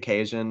to the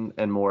occasion,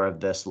 and more of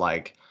this,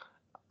 like,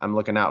 I'm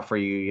looking out for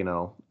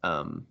you,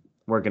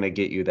 we're going to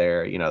get you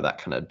there, that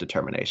kind of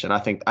determination. I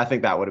think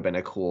that would have been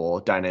a cool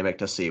dynamic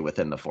to see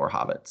within the Four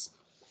Hobbits.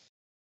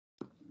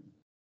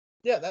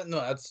 Yeah,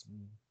 that's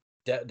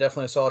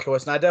definitely a solid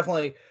choice. And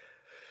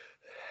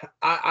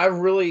I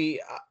really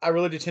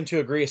do tend to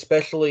agree,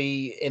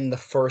 especially in the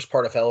first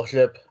part of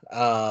Fellowship.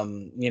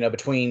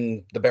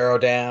 Between the Barrow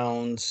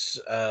Downs,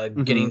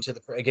 getting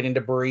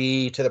to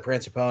Bree, to the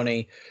Prancing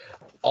Pony,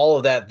 all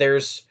of that.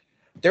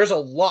 There's a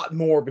lot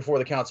more before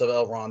the Council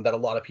of Elrond that a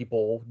lot of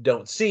people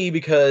don't see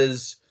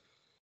because,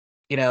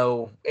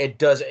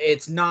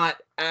 it's not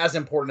as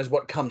important as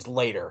what comes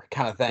later,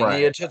 kind of thing.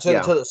 Right. To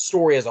the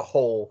story as a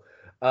whole.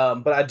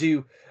 But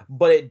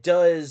it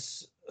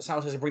does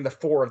simultaneously bring the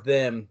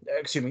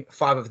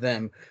five of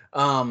them,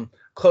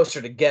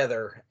 closer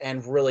together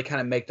and really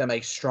kind of make them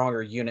a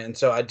stronger unit. And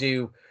so I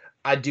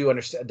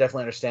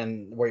definitely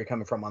understand where you're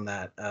coming from on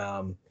that.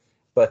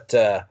 But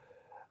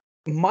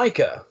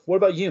Micah, what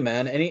about you,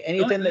 man?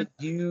 Anything that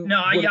you?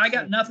 No, I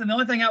got nothing. The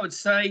only thing I would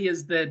say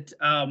is that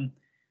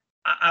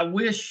I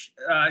wish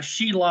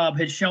Shelob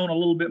had shown a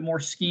little bit more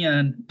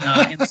skin.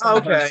 In some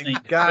of those Okay, scenes.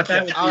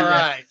 gotcha. All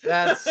right,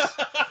 that's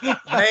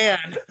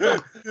man.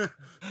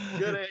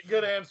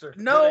 Good answer.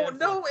 No, Good answer.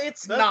 no,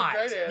 it's That's not. a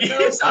great answer.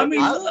 Yes, I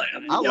mean, I look,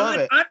 love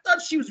it. I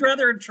thought she was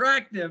rather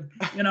attractive,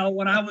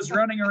 when I was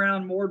running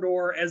around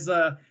Mordor as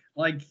a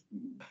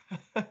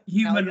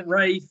human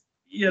wraith,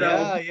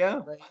 Yeah.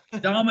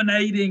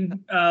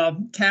 dominating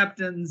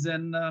captains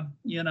and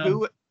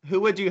Who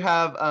would you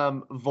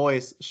have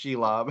voice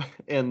Shelob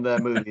in the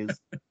movies?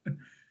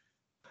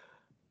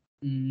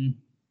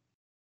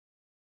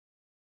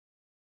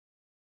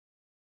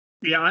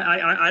 Yeah,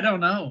 I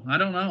don't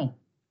know.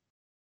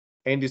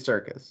 Andy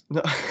Serkis.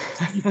 No.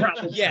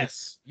 Probably.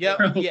 Yes. Yep.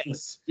 Probably.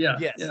 Yes. Yeah.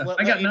 Yes. Yeah. Let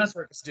I got Andy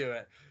nothing. Serkis do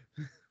it.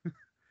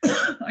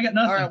 I got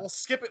nothing. All right, we'll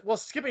skip it. Well,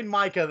 skipping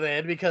Micah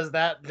then because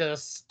that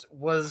just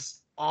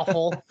was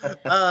awful.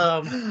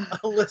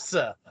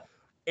 Alyssa,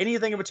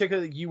 anything in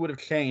particular that you would have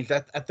changed? I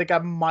think I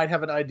might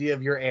have an idea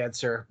of your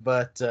answer,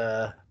 but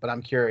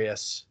I'm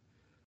curious.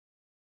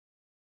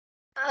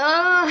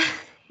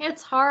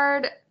 It's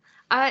hard.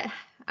 I'm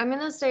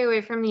gonna stay away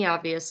from the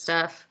obvious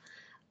stuff.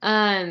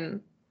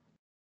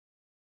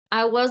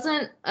 I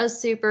wasn't a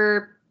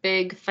super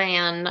big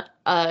fan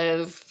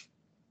of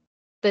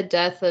the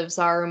death of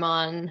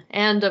Saruman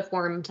and of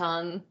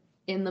Wormtongue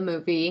in the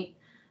movie.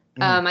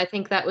 I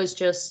think that was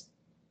just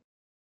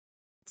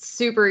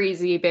super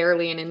easy,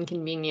 barely an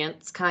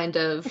inconvenience kind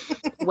of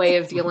way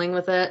of dealing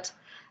with it.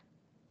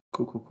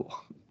 Cool.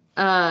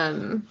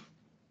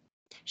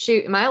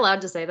 Shoot, am I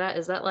allowed to say that?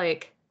 Is that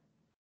like...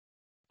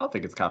 I don't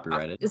think it's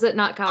copyrighted. Is it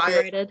not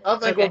copyrighted? I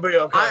think we'll be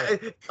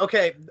okay.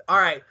 Okay, all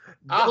right.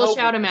 We'll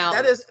shout him out.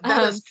 That is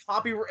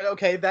copyright.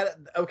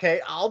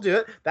 Okay, I'll do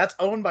it. That's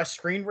owned by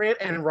Screen Rant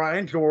and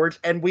Ryan George,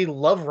 and we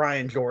love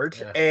Ryan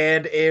George. Yeah.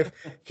 And if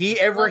he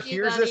ever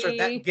hears this or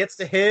that gets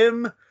to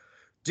him,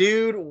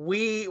 dude,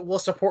 we will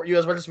support you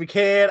as much as we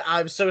can.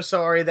 I'm so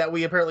sorry that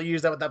we apparently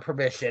used that without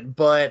permission,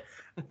 but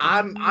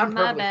I'm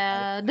my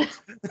bad.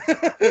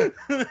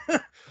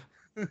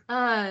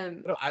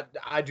 No,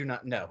 I do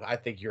not know. I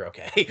think you're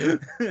okay.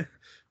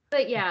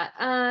 But yeah,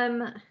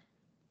 I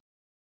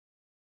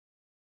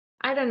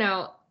don't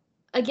know.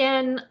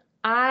 Again,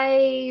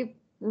 I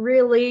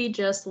really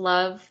just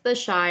love the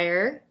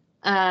Shire.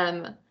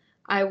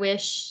 I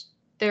wish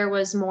there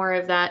was more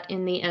of that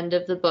in the end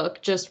of the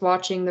book, just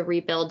watching the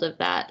rebuild of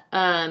that.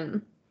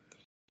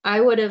 I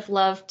would have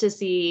loved to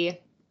see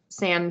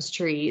Sam's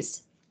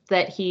trees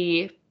that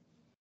he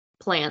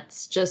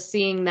plants, just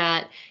seeing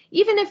that,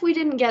 even if we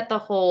didn't get the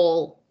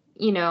whole,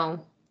 the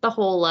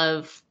whole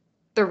of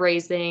the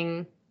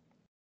raising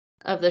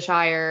of the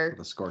Shire,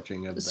 The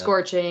scorching of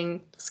scouring.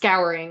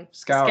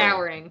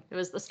 It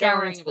was the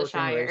scouring of the scorching,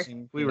 Shire.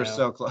 racing, We you were know.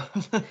 so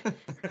close.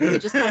 We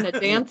just kind of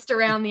danced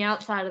around the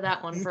outside of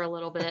that one for a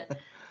little bit.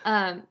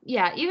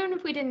 Yeah, even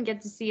if we didn't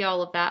get to see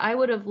all of that, I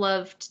would have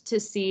loved to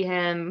see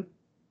him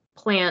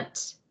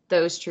plant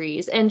those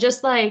trees. And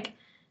just like,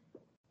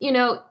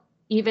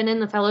 even in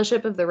the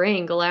Fellowship of the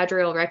Ring,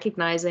 Galadriel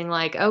recognizing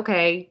like,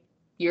 okay,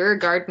 you're a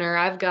gardener,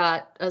 I've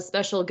got a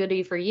special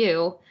goodie for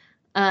you.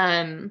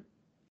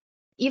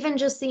 Even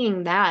just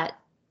seeing that,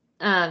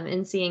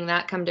 and seeing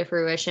that come to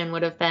fruition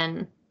would have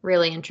been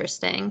really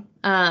interesting.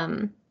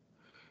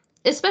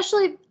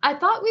 Especially, I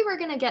thought we were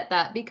going to get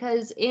that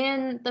because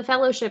in the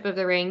Fellowship of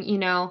the Ring,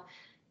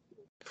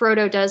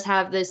 Frodo does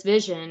have this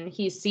vision.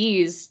 He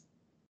sees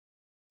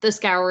the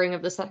scouring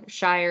of the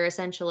Shire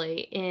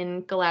essentially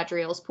in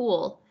Galadriel's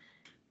pool.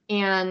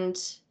 And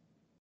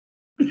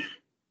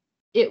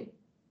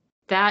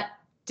that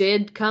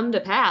did come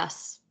to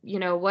pass.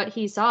 What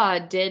he saw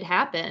did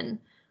happen.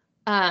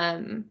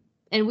 And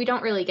we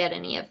don't really get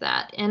any of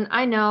that. And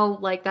I know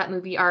like that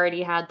movie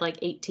already had like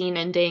 18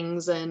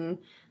 endings, and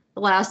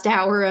the last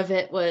hour of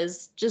it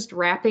was just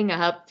wrapping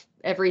up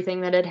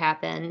everything that had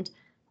happened.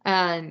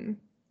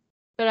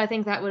 But I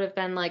think that would have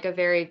been like a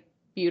very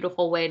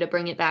beautiful way to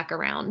bring it back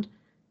around.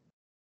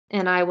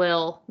 And I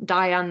will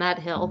die on that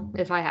hill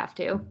if I have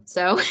to.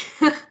 So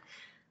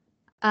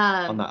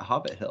On that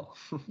Hobbit hill.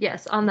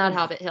 yes, on that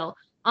Hobbit hill.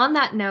 On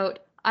that note,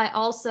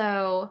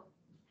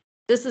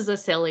 this is a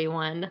silly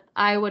one.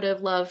 I would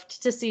have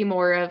loved to see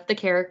more of the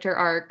character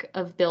arc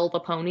of Bill the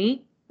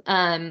Pony,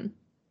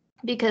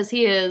 because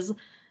he is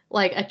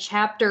like a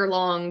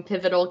chapter-long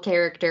pivotal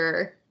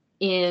character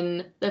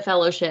in the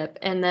Fellowship,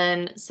 and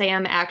then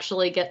Sam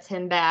actually gets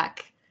him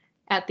back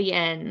at the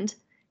end,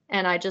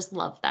 and I just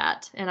love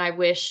that. And I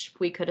wish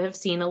we could have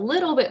seen a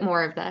little bit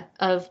more of that,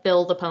 of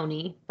Bill the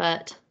Pony,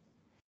 but...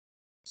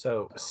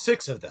 So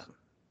 6 of them,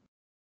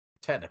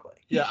 technically.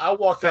 Yeah, I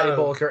walked Fatty out of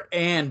Bulger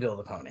and Bill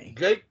the Pony.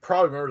 Jake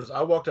probably remembers this.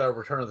 I walked out of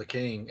Return of the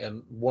King,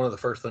 and one of the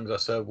first things I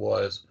said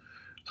was,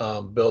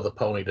 Bill the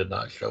Pony did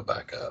not show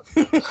back up.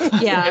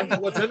 Yeah.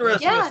 And what's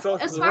interesting Yeah, is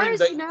Fellowship as of the far Ring, as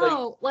they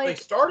like...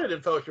 started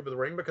in Fellowship of the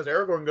Ring because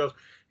Aragorn goes,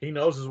 he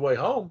knows his way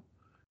home.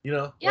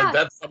 Yeah.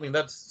 That's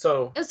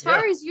so. As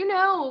far as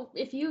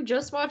if you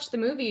just watch the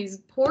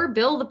movies, poor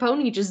Bill the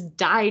Pony just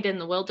died in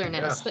the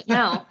wilderness.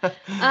 Yeah. But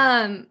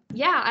no.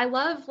 Yeah, I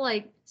love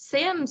like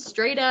Sam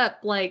straight up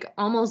like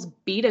almost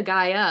beat a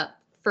guy up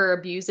for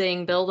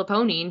abusing Bill the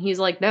Pony, and he's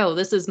like, no,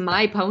 this is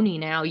my pony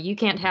now. You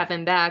can't have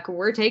him back.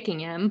 We're taking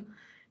him.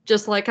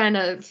 Just like kind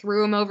of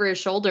threw him over his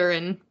shoulder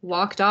and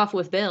walked off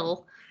with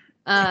Bill.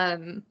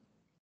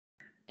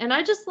 And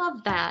I just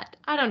love that.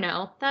 I don't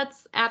know.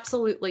 That's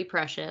absolutely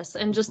precious.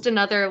 And just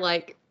another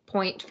like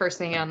point for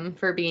Sam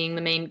for being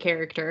the main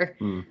character.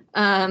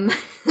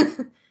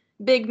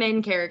 Big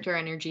main character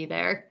energy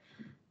there.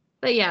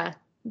 But yeah,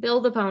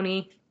 Bill the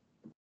Pony.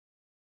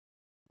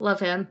 Love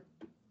him.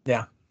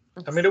 Yeah.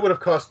 I mean, it would have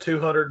cost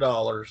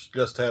 $200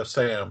 just to have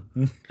Sam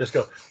just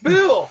go,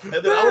 Bill! And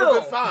then I would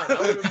have been fine.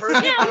 I would have been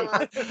perfect.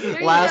 Yeah.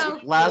 There you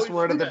last go.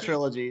 word of the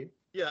trilogy.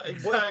 Yeah,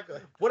 exactly.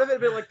 What if it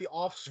had been like the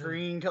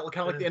off-screen, kind of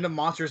like the end of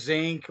Monsters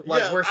Inc.,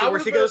 like Yeah, where I she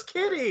would've goes,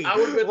 Kitty. I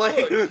would have been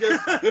like,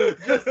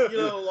 just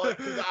like,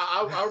 'cause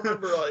I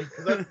remember like,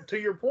 'cause that, to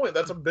your point,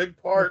 that's a big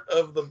part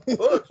of the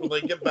books when they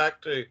get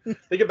back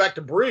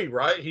to Bree,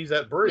 right? He's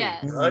at Bree,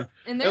 Yes. right?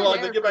 And And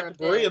like they get back to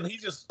Bree, and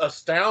he's just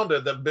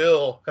astounded that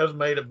Bill has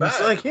made it back.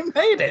 it's like he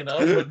made it.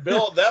 But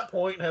Bill at that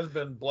point has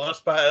been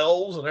blessed by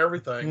elves and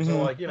everything.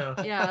 So like, Yeah.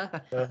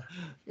 Yeah.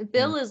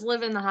 Bill is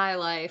living the high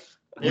life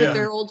Yeah, with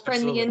their old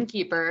friend absolutely. the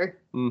innkeeper.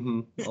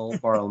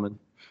 Old Bartleman.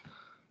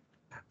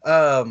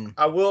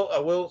 I will.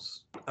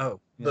 Oh,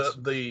 yes.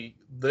 The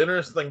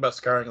interesting thing about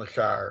Scouring the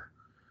Shire,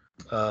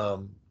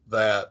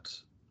 that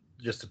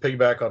just to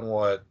piggyback on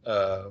what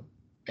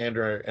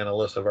Andrew and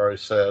Alyssa have already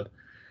said,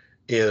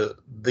 is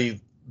the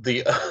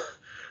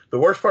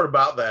worst part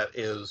about that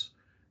is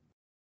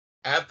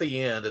at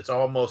the end it's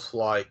almost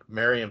like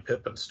Merry and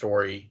Pippin's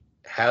story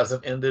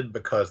hasn't ended,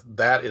 because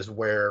that is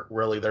where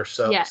really their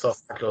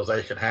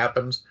self-actualization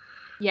happens.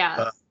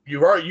 Yeah.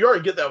 You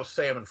already get that with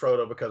Sam and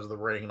Frodo because of the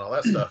ring and all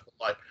that stuff. But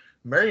like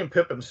Merry and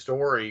Pippin's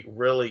story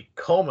really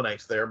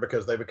culminates there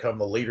because they become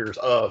the leaders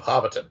of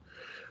Hobbiton,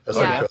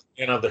 essentially,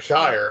 and of the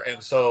Shire.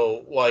 And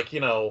so, like,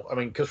 I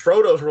mean, because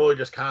Frodo's really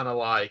just kind of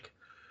like,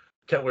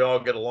 can't we all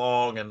get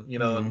along? And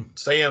and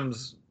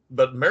Sam's,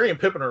 but Merry and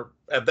Pippin are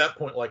at that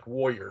point like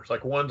warriors.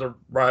 Like one's a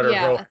rider of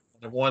Rohan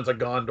and one's a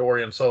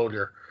Gondorian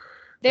soldier.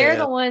 They're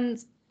the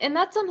ones, And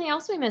that's something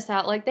else we miss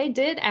out. Like, they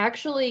did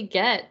actually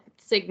get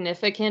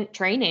significant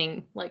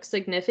training, like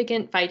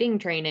significant fighting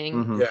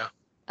training. Mhm. Yeah.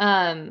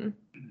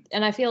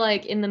 And I feel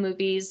like in the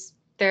movies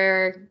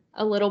they're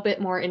a little bit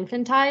more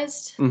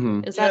infantized.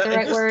 Mhm. Is that the and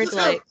right word? Just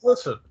have,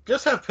 listen,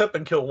 just have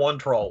Pippin kill one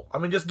troll. I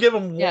mean, just give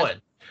him Yeah.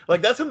 one.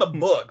 Like, that's in the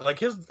book. Like,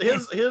 his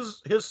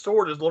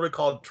sword is literally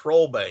called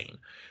Trollbane.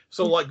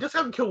 So, like, just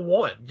have him kill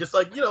one. Just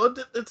like,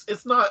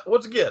 it's not.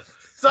 Once again,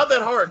 it's not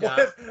that hard,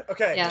 guys.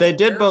 Okay. Yeah. They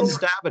did both Aragorn-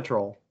 stab a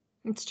troll.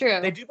 It's true.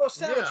 They do both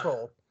stab a Yeah.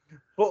 troll.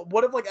 But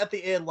what if, like, at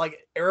the end,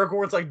 like,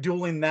 Aragorn's, like,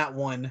 dueling that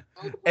one,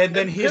 and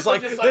then And he's Pippin's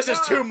like, just this like,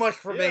 is too much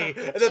for me.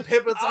 yeah. And then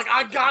Pippin's like,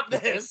 I got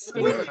this.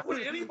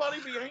 Would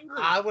anybody be angry?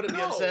 I wouldn't be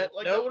No, upset.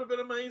 Like, Nope. that would have been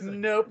amazing.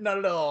 Nope, not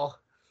at all.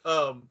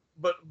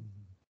 But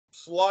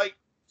slight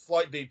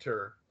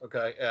detour.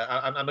 Okay,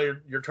 I know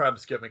you're trying to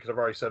skip me because I've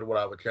already said what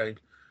I would change,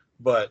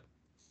 but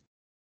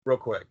real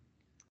quick,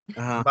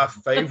 Uh-huh.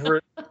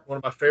 one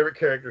of my favorite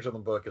characters in the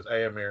book is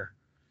Éomer,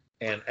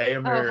 and Oh,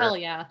 Éomer, hell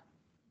yeah.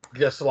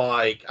 just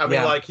like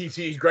Yeah. like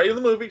he's great in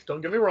the movies.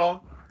 Don't get me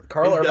wrong.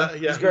 Carl He's Urban,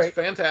 he's he's great.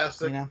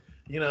 fantastic.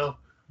 You know?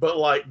 But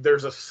like,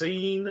 there's a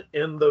scene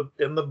in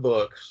the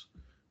books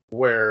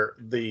where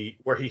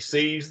he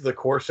sees the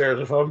Corsairs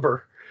of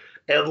Umber,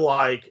 and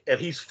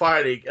he's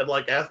fighting, and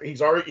like after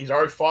he's already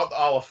fought the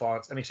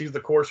Oliphants, and he sees the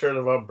Corsairs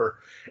of Umber,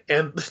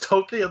 and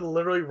Tolkien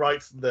literally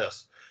writes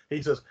this.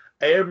 He says,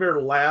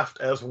 Éomer laughed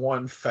as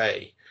one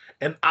Fey.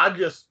 And I've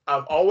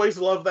always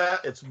loved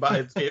that. It's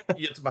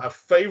my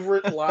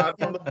favorite line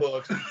from the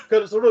books,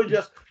 because it's literally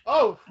just,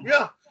 oh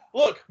yeah,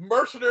 look,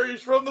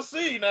 mercenaries from the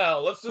sea now.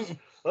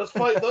 Let's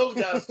fight those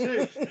guys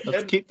too.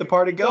 Let's keep the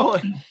party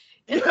going.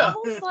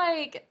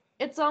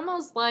 It's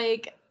almost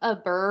like a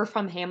Burr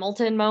from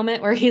Hamilton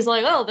moment where he's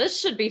like, "Oh, this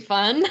should be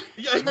fun.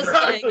 Yeah,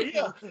 exactly.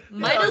 Yeah,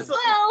 Might Yeah, as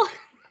well.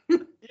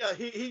 yeah.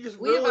 He just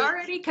We've really,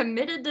 already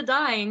committed to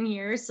dying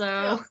here, so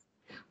Yeah.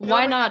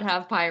 why not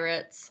have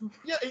pirates?"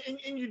 yeah,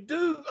 and you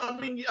do. I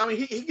mean,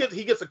 he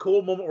gets a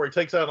cool moment where he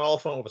takes out an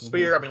elephant with a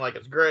spear. I mean, like,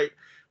 it's great,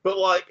 but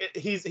like,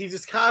 he's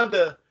just kind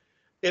of.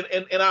 And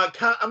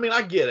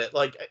I get it.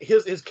 Like,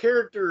 his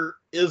character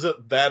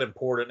isn't that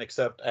important,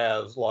 except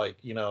as, like,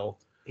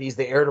 He's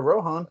the heir to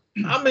Rohan.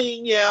 I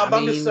mean, yeah, but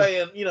I'm just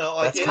saying,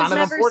 like, that's He kind was of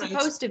never important.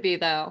 supposed to be,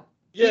 though.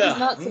 He yeah, was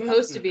not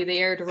supposed to be the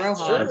heir to That's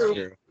Rohan. true. That's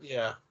true.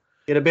 yeah,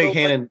 Get a big So,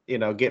 hand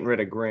in, getting rid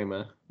of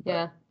Grima.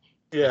 Yeah.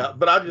 yeah.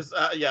 But I just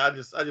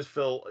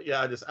feel,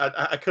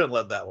 I couldn't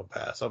let that one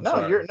pass. I'm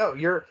sorry.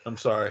 You're. I'm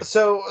sorry.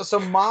 So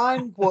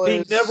mine was.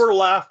 He never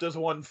laughed as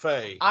one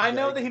Fey. I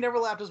know that he never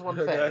laughed as one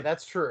Okay. Fey.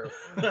 That's true.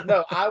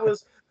 No, I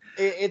was.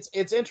 It's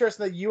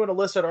interesting that you and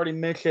Alyssa had already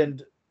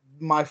mentioned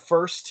my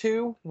first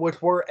two,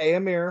 which were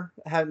Éomer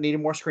needed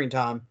more screen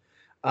time.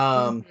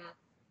 Mhm.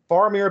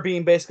 Faramir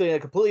being basically a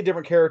completely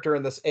different character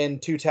in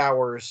Two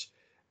Towers,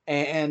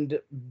 and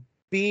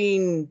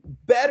being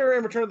better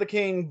in Return of the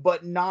King,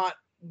 but not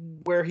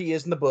where he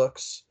is in the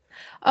books.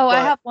 Oh, I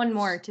But- have one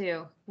more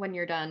too when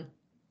you're done.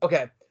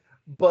 Okay,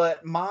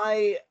 but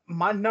my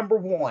number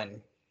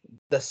one,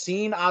 the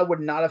scene I would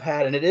not have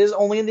had, and it is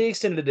only in the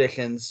extended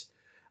editions.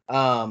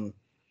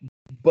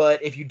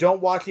 But if you don't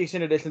watch the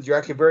extended editions, you're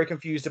actually very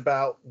confused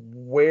about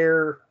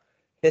where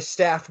his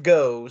staff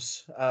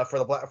goes for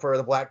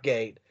the Black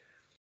Gate.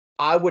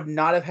 I would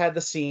not have had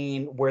the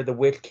scene where the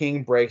Witch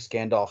King breaks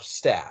Gandalf's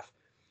staff.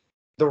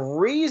 The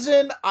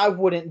reason I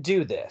wouldn't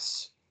do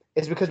this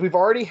is because we've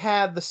already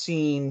had the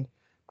scene,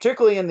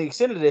 particularly in the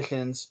extended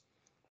editions,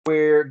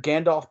 where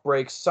Gandalf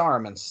breaks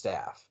Saruman's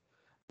staff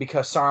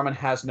because Saruman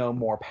has no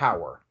more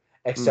power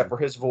except for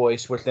his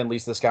voice, which then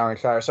leads to the Scouring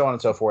Shire, so on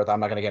and so forth. I'm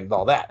not going to get into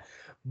all that.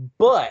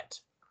 But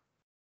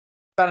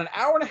about an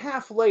hour and a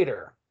half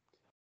later,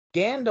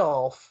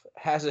 Gandalf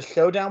has a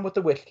showdown with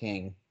the Witch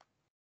King,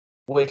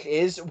 which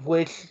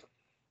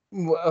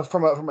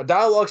from a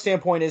dialogue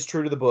standpoint is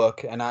true to the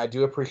book, and I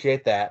do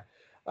appreciate that.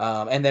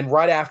 And then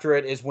right after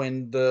it is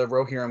when the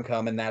Rohirrim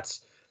come, and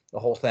that's the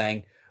whole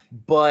thing.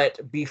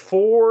 But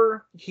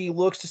before he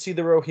looks to see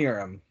the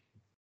Rohirrim,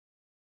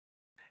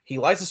 he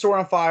lights the sword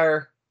on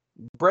fire,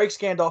 breaks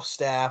Gandalf's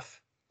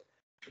staff,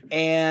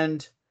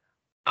 and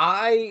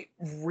I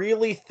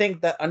really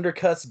think that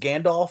undercuts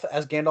Gandalf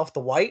as Gandalf the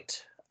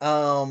White.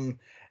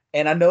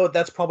 And I know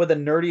that's probably the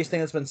nerdiest thing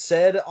that's been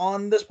said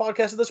on this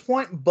podcast at this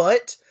point,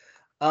 but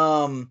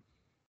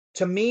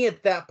to me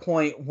at that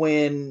point,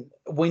 when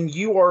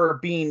you are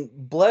being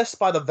blessed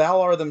by the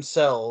Valar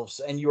themselves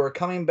and you are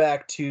coming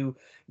back to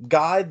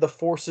guide the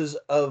forces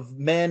of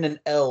men and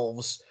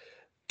elves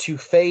to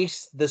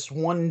face this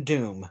one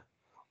doom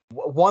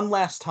one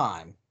last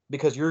time,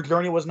 because your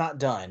journey was not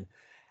done,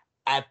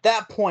 at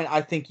that point, I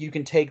think you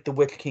can take the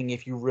Witch King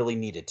if you really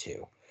needed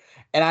to.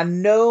 And I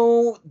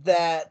know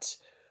that,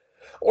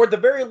 or at the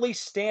very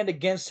least, stand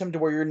against him to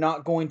where you're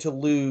not going to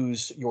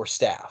lose your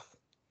staff.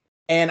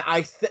 And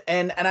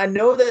and I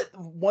know that,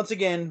 once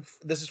again,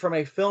 this is from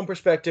a film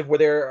perspective where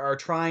they are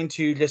trying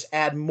to just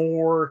add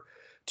more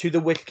to the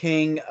Witch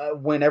King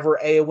whenever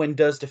Éowyn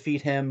does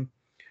defeat him,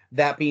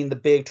 that being the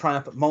big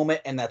triumphant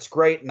moment, and that's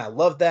great, and I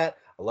love that.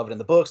 I love it in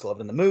the books, I love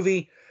it in the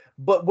movie.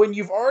 But when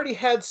you've already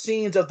had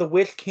scenes of the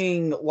Witch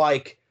King,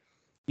 like,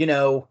 you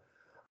know,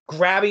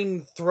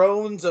 grabbing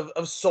thrones of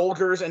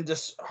soldiers and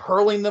just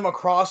hurling them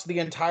across the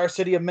entire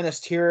city of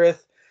Minas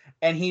Tirith,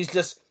 and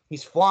he's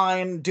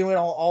flying, doing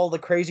all the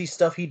crazy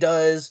stuff he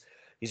does.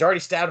 He's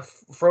already stabbed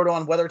Frodo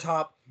on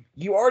Weathertop.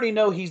 You already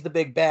know he's the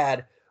big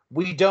bad.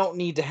 We don't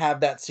need to have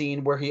that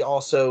scene where he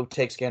also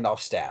takes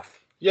Gandalf's staff.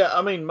 Yeah,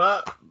 I mean,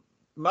 my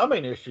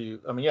main issue,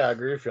 I mean, yeah, I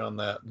agree with you on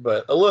that.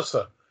 But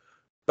Alyssa,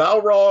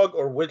 Balrog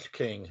or Witch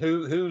King,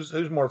 who's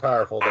more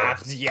powerful there?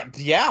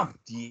 Yeah.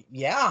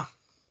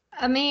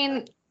 I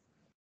mean,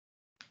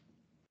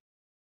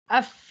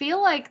 I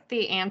feel like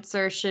the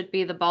answer should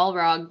be the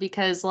Balrog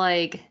because,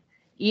 like,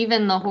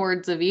 even the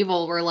hordes of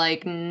evil were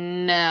like,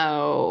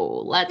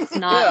 no, let's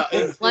not,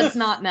 let's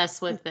not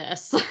mess with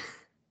this.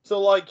 So,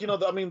 like, you know,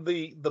 I mean,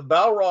 the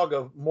Balrog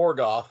of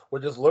Morgoth,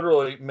 which is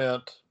literally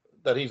meant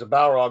that he's a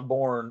Balrog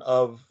born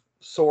of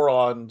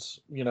Sauron's,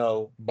 you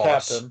know,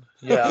 Boss. captain.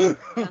 Yeah.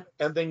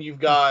 And then you've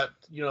got,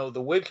 you know,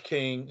 the Witch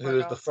King, who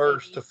is the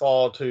first to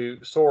fall to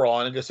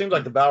Sauron. It just seems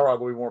like the Balrog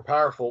will be more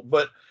powerful,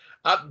 but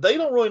they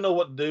don't really know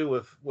what to do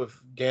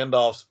with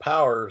Gandalf's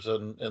powers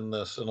in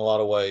this in a lot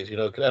of ways, you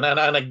know. And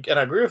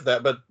I agree with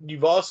that, but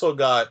you've also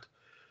got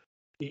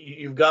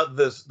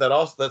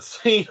that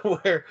scene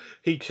where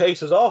he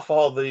chases off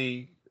all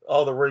the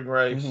ring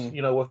wraiths,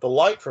 you know, with the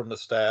light from the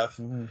staff.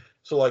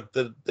 So, like,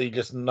 they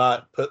just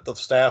not put the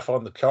staff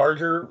on the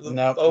charger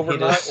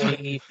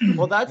overnight?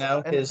 Well, that's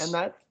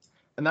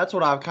and that's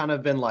what I've kind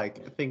of been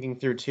like thinking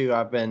through too.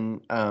 I've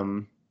been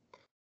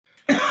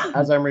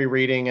as I'm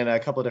rereading and a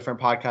couple of different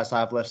podcasts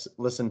I've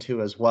listened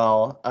to as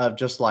well, of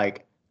just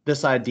like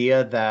this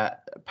idea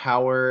that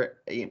power,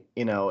 you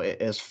know,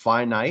 is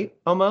finite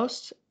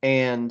almost,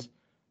 and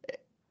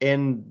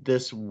in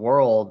this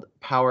world,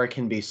 power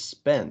can be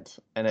spent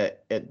and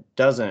it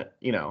doesn't,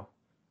 you know,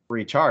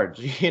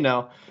 recharge, you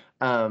know.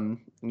 And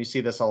you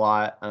see this a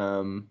lot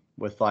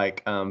with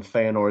like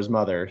Feanor's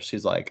mother.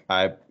 She's like,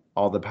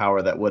 all the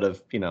power that would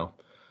have, you know,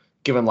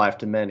 given life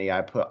to many,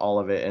 I put all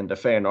of it into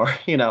Feanor,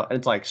 you know. And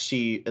it's like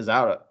she is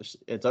out,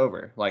 it's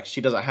over. Like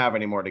she doesn't have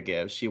any more to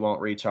give. She won't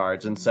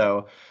recharge. And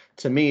so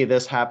to me,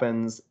 this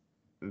happens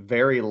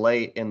very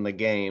late in the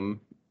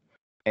game.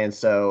 And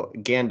so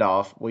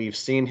Gandalf, we've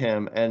seen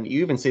him, and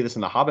you even see this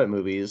in the Hobbit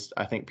movies.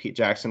 I think Pete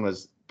Jackson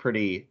was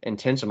pretty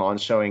intentional on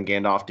showing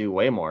Gandalf do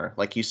way more.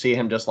 Like you see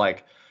him just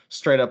like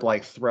straight up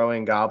like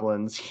throwing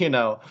goblins, you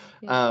know,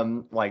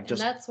 like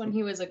just. And that's when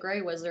he was a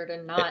gray wizard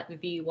and not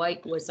the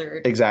white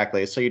wizard.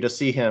 Exactly. So you just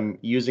see him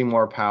using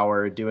more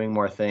power, doing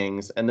more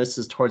things, and this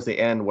is towards the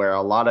end where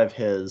a lot of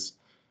his,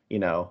 you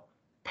know,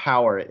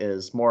 power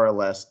is more or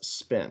less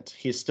spent.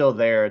 He's still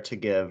there to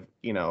give,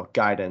 you know,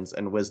 guidance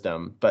and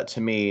wisdom, but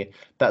to me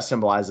that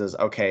symbolizes,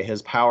 okay,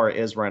 his power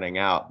is running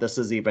out. This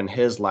is even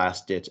his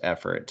last ditch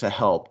effort to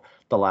help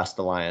the last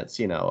alliance,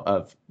 you know,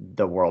 of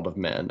the world of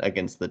men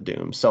against the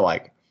doom. So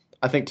like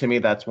I think to me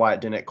that's why it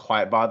didn't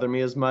quite bother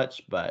me as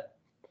much, but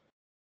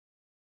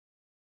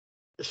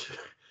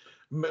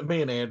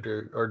me and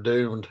Andrew are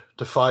doomed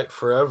to fight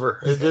forever.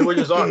 We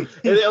just are. And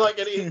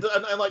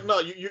like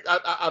no,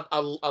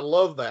 I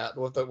love that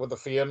with the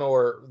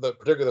Feanor,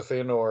 particularly the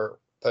Feanor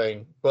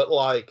thing. But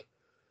like,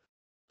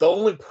 the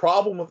only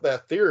problem with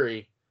that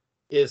theory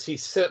is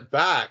he's sent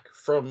back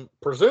from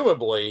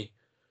presumably,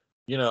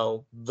 you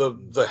know,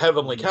 the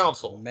Heavenly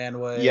Council.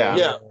 Manway.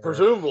 Yeah,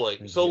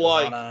 presumably. So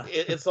like,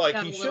 it's like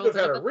he should have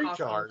had a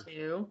recharge.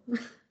 You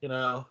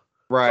know.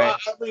 Right.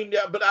 So, I mean,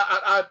 yeah, but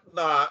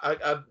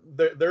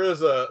there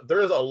is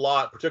a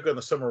lot, particularly in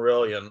the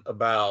Silmarillion,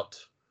 about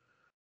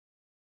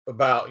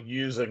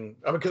using.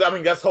 I mean,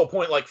 because that's the whole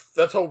point. Like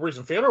that's the whole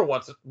reason Fëanor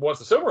wants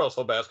the Silmarils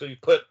so bad, because he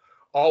put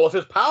all of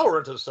his power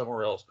into the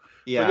Silmarils.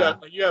 Yeah.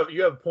 So you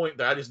have a point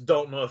there. I just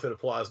don't know if it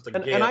applies to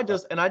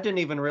Gandalf. And I didn't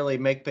even really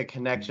make the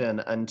connection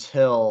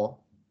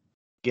until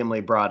Gimli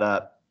brought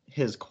up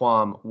his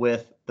qualm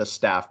with the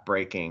staff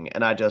breaking,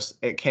 and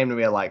it came to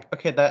me like,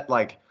 okay, that's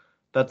like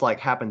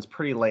happens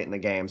pretty late in the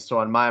game.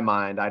 So in my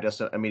mind, I just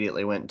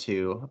immediately went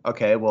to,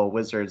 okay, well,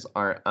 wizards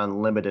aren't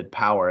unlimited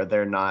power.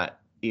 They're not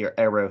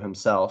Eru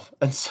himself.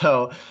 And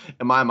so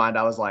in my mind,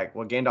 I was like,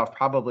 well, Gandalf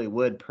probably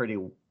would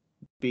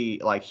be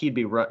like, he'd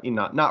be,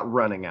 not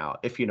running out,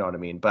 if you know what I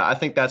mean. But I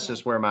think that's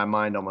just where my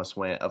mind almost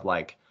went of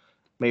like,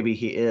 maybe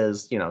he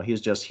is, you know,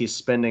 he's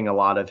spending a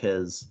lot of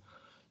his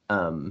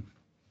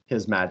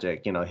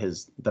magic, you know,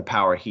 the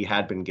power he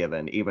had been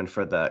given, even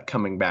for the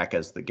coming back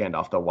as the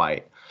Gandalf the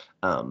White.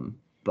 And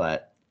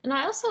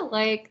I also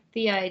like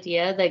the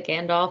idea that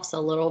Gandalf's a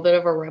little bit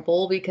of a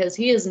rebel because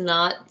he is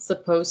not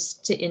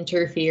supposed to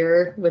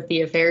interfere with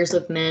the affairs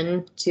of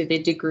men to the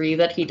degree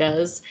that he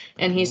does.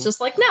 And he's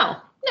just like, no,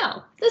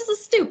 this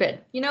is stupid.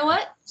 You know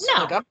what?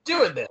 No. Like, I'm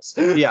doing this.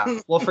 Yeah.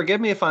 Well, forgive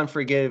me if I'm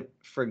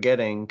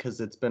forgetting, because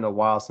it's been a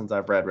while since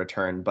I've read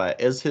Return, but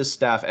is his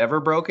staff ever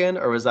broken,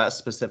 or was that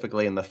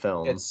specifically in the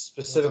film? It's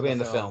specifically in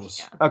the films.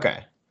 Yeah.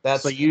 Okay.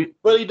 That's So you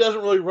But he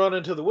doesn't really run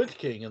into the Witch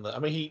King in the. I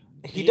mean,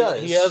 He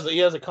does. He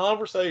has a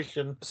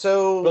conversation,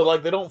 so but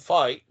like they don't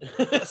fight.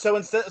 so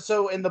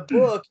in the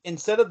book,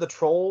 instead of the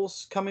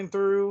trolls coming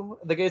through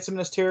the gates of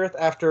Minas Tirith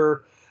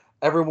after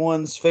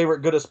everyone's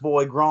favorite goodest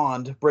boy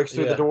Grond breaks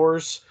through the Yeah.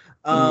 doors,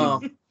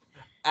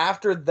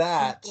 after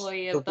that,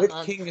 Employee the of the Witch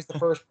month. King is the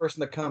first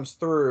person that comes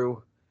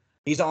through.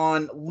 He's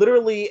on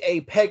literally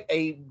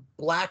a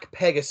black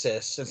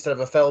Pegasus instead of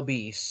a fell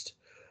beast,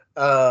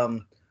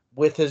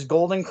 with his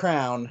golden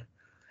crown.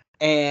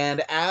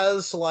 And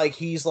as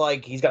he's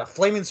got a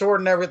flaming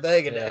sword and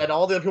everything, and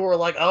all the other people are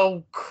like,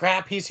 "Oh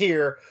crap, he's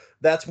here!"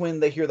 That's when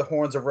they hear the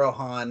horns of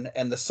Rohan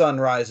and the sun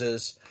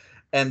rises,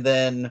 and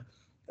then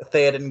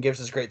Theoden gives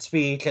his great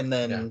speech, and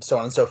then so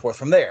on and so forth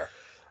from there.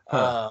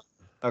 Huh.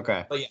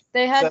 Okay. But yeah,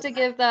 They had So- to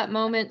give that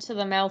moment to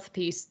the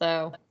mouthpiece,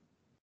 though.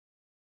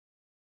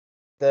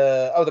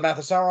 the mouth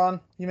of Sauron,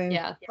 you mean?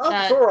 Yeah. I'm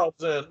that- sure I'll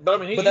in, but I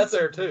mean, But he's that's-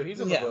 there too. He's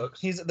in the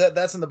books.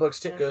 That's in the books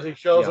too. Because he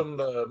shows Yeah. him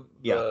the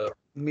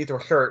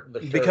Mithril shirt,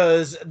 The shirt.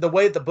 because the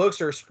way the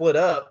books are split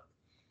up,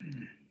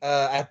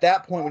 at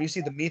that point when you see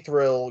the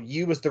Mithril,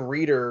 you as the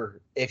reader,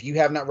 if you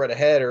have not read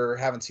ahead or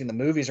haven't seen the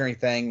movies or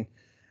anything,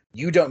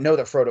 you don't know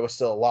that Frodo is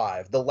still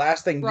alive. The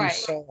last thing you Right.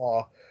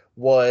 saw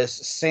was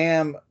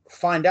Sam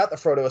find out that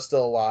Frodo is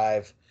still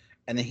alive,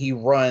 and then he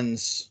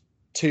runs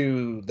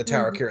to the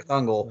Tower of Cirith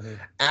Ungol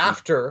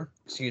after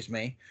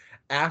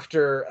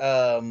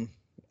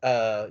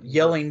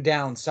yelling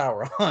down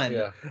Sauron.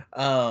 Yeah.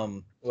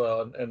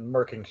 Well, and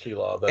murking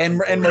Shelob. And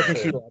murking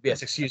too. Shelob.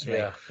 Yes, excuse me.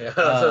 Yeah,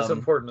 that's Um,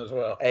 important as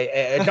well.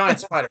 A giant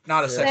spider,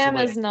 not a Yeah. sexy Sam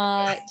lady.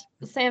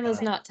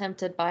 is not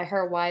tempted by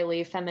her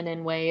wily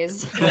feminine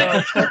ways.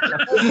 Unattended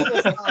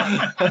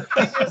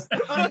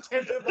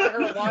by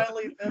her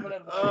wily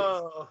feminine ways.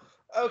 Oh,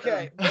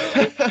 Okay.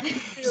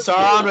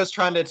 Sauron was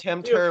trying to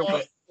tempt He her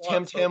applies with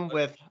tempt him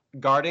with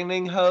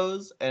gardening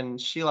hose, and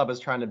Shelob was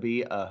trying to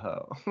be a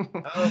hoe.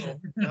 Oh.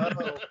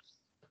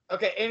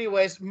 Okay.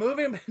 Anyways,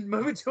 moving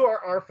to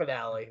our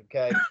finale.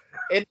 Okay,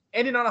 and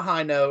ending on a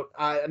high note.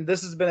 And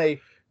this has been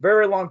a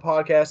very long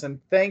podcast, and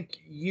thank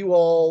you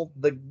all,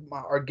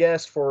 our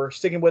guests, for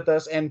sticking with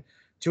us, and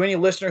to any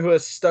listener who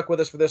has stuck with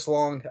us for this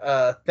long,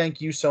 thank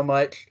you so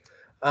much.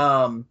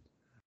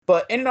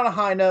 But ending on a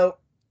high note,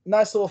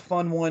 nice little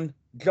fun one.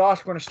 Josh,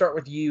 we're going to start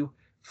with you.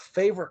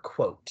 Favorite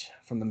quote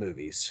from the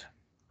movies.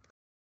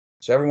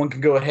 So everyone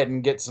can go ahead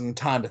and get some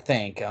time to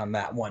think on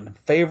that one.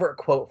 Favorite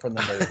quote from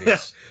the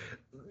movies.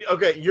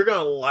 Okay, you're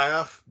gonna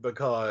laugh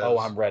because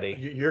I'm ready.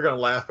 You're gonna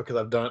laugh because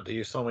I've done it to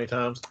you so many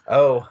times.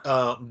 Oh,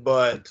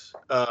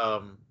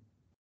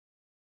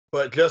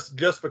 But just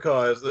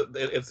because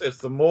it's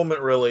the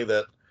moment really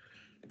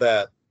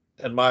that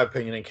in my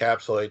opinion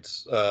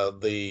encapsulates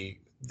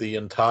the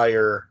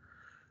entire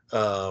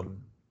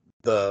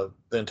the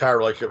entire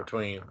relationship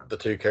between the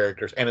two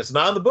characters, and it's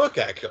not in the book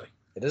actually.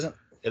 it isn't.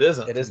 It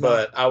isn't. It is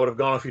but I would have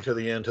gone with you to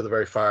the end, to the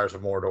very fires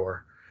of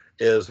Mordor,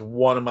 is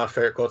one of my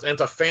favorite quotes, and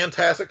it's a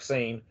fantastic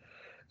scene.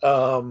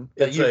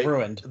 That you've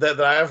ruined. That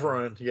I have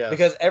ruined. Yes.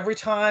 Because every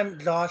time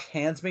Josh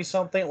hands me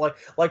something,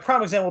 like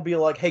prime example would be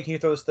like, "Hey, can you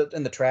throw this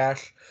in the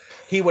trash?"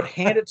 He would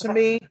hand it to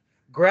me,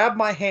 grab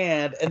my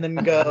hand, and then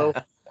go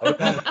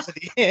open it to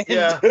the end.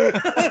 Yeah.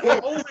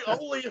 Well,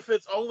 only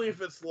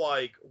if it's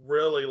like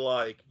really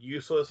like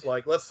useless.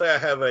 Like let's say I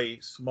have a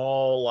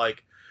small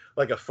like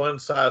a fun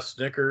size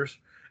Snickers,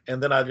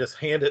 and then I just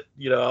hand it.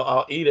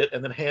 I'll eat it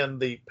and then hand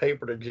the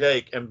paper to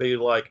Jake and be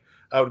like,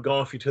 I would go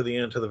with you to the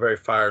end, to the very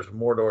fires of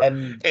Mordor.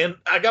 And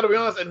I got to be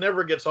honest, it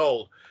never gets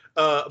old.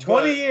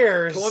 20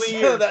 years. 20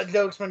 years. That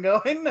joke's been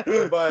going.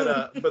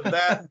 But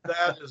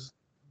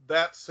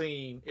that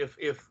scene. If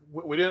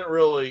we didn't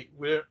really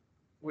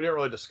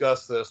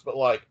discuss this, but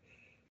like,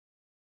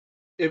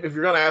 if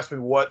you're gonna ask me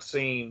what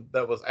scene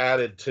that was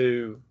added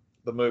to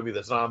the movie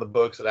that's not in the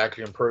books that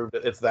actually improved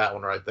it, it's that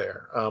one right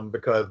there.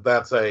 Because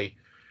that's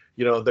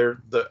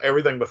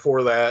everything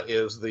before that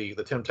is the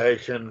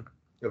temptation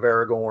of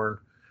Aragorn.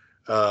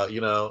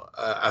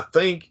 I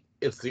think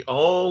it's the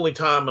only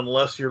time,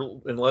 unless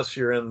you're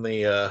in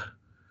the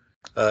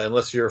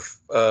unless you're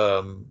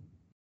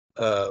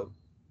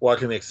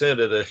watching the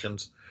extended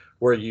editions,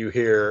 where you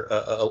hear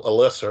a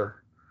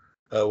lesser,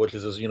 which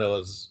is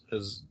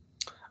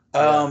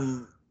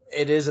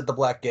it is at the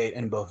Black Gate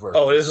in both versions.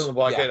 Oh, it is in the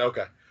Black Gate.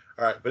 Okay,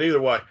 all right. But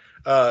either way,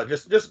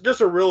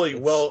 just a really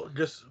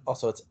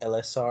Also, it's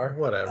LSR.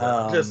 whatever.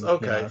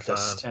 Okay, fine.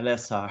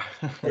 LSR.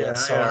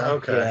 Yeah,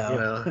 okay.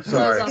 Yeah.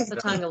 Sorry. Rolls off the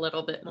tongue a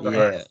little bit more.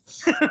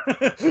 Yes.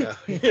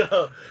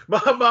 Yeah.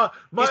 My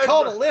He's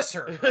called a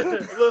lisser.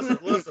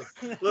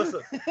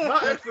 listen. My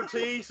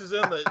expertise is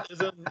in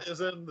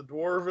the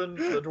dwarven.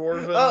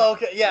 Oh,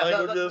 okay, yeah,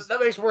 languages, that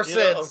makes more of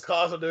sense.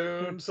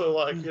 Khazad-dûm. So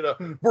that's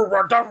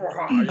what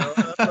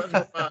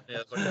mine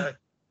is. Okay.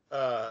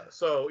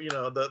 So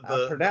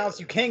I pronounce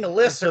you King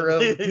Elisser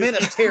of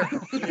Minas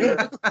Tirith.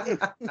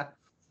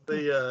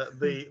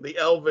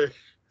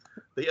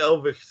 the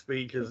elvish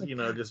speech is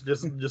just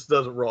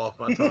doesn't roll off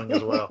my tongue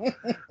as well.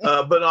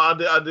 But no,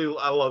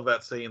 I love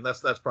that scene.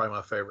 That's probably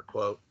my favorite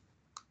quote.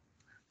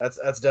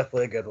 That's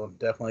definitely a good one.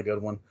 Definitely a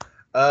good one.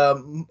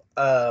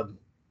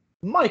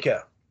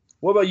 Micah,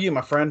 what about you,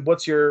 my friend?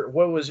 What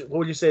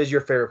would you say is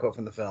your favorite quote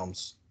from the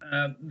films?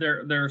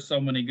 There are so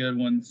many good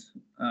ones.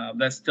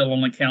 That still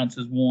only counts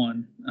as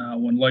one.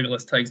 When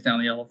Legolas takes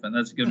down the elephant,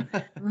 that's good.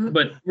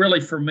 But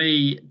really, for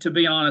me, to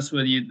be honest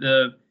with you,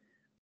 there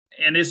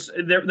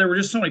were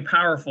just so many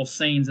powerful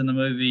scenes in the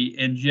movie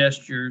and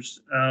gestures.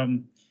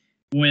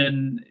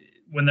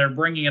 When they're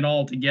bringing it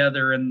all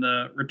together in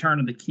the Return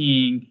of the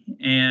King,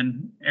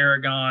 and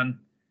Aragorn,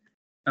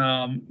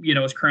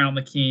 is crowned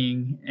the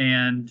king,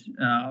 and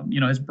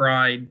his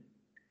bride,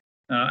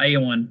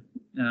 Eowyn,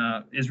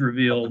 is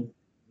revealed.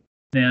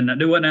 Then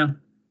do what now?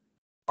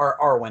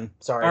 Arwen,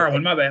 sorry.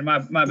 Arwen, my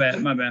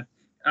bad.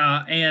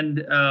 And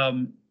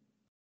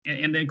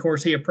then of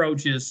course he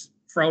approaches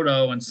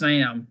Frodo and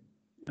Sam,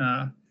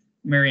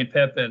 Merry and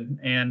Pippin,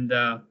 and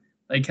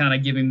they kind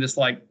of give him this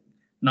like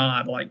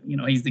nod, like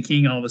he's the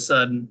king all of a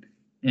sudden,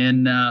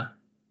 and of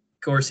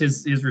course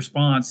his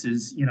response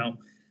is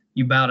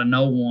you bow to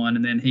no one,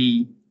 and then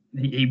he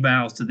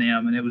bows to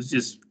them, and it was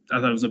just, I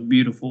thought it was a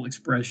beautiful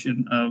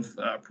expression of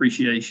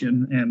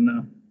appreciation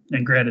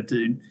and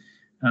gratitude.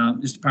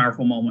 Just a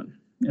powerful moment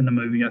in the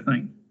movie, I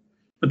think.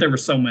 But there were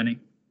so many.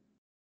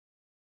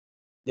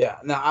 Yeah.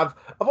 Now I've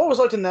always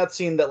liked in that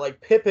scene that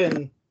like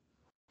Pippin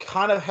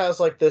kind of has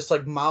like this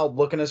like mild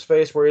look in his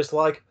face where he's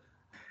like,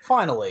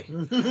 finally,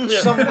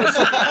 some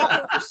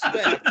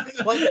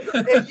respect. Like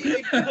if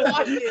you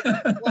watch it,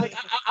 like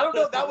I don't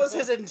know if that was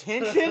his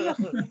intention,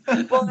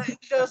 but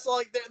it's just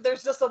like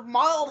there's just a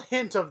mild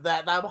hint of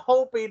that. And I'm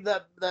hoping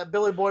that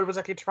Billy Boyd was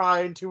actually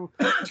trying to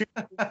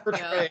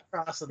portray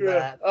across in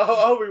that. I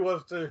hope he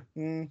was too.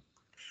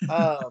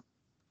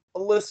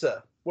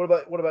 Alyssa, what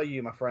about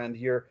you, my friend?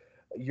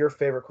 Your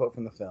favorite quote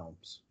from the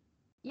films?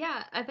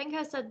 Yeah, I think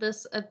I said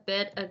this a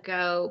bit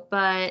ago,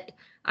 but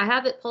I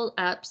have it pulled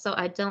up so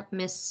I don't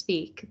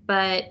misspeak.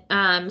 But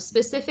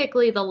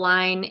specifically the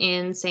line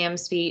in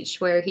Sam's speech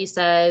where he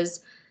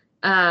says,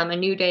 a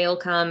new day will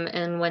come,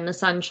 and when the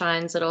sun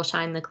shines, it'll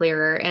shine the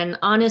clearer. And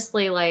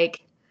honestly,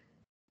 like,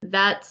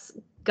 that's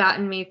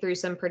gotten me through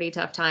some pretty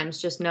tough times,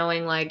 just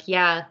knowing, like,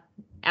 yeah,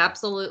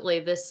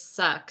 absolutely, this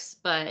sucks,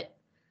 but,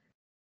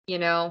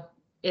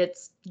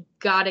 it's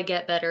got to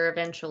get better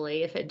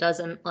eventually. If it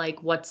doesn't,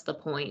 like, what's the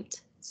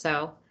point?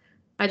 So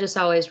I just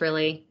always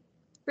really,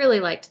 really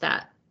liked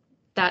that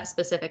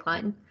specific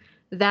line.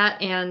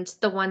 That and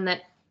the one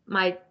that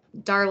my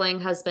darling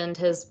husband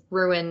has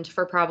ruined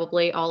for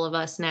probably all of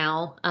us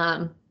now.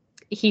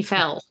 He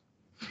fell.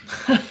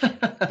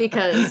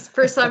 Because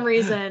for some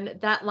reason,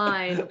 that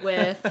line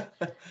with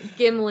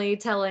Gimli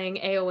telling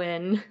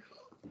Eowyn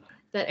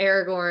that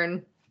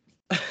Aragorn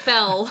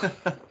fell,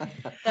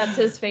 that's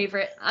his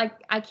favorite. I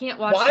can't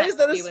watch. Why is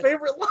that his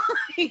favorite line?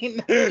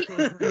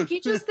 He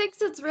just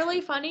thinks it's really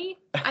funny.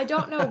 I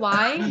don't know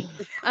why. He's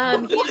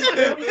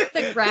really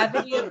the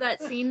gravity of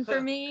that scene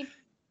for me.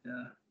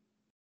 Yeah.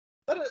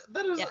 That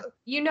is.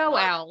 Yeah.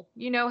 Al.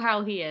 You know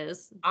how he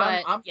is.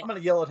 But I'm gonna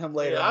yell at him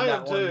later. Yeah, on I that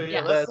am one. too.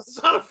 Yeah, That's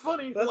that's not a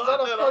funny. That's line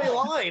not a at funny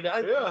all. line.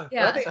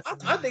 Yeah.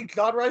 I think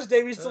God Rice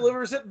Davies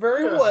delivers it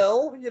very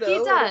well. he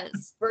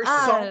does. Very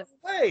solid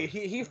way.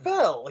 He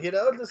fell.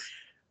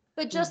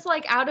 But just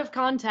like out of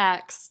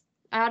context,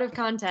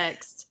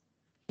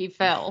 he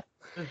fell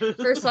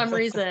for some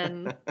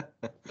reason.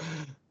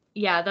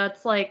 Yeah,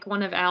 that's like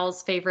one of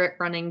Al's favorite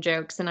running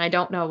jokes, and I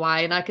don't know why,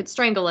 and I could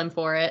strangle him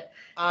for it.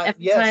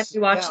 Every time we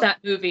watch that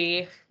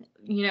movie,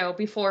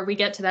 before we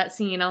get to that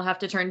scene, I'll have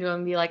to turn to him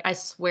and be like, I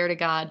swear to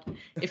God,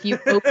 if you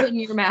open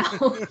your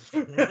mouth,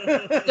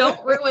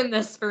 don't ruin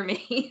this for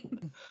me.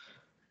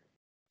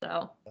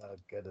 So. Oh,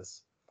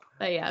 goodness.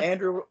 But yeah.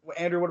 Andrew,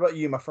 what about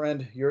you, my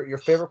friend? Your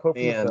favorite quote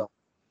from the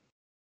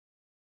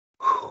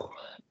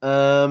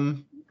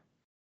film?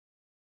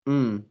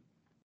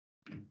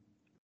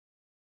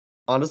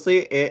 Honestly,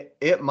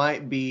 it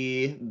might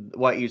be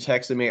what you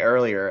texted me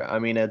earlier. I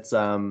mean, it's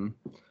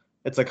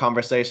a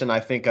conversation I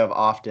think of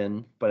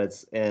often, but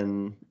it's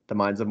in The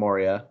Mines of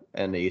Moria,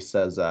 and he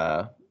says,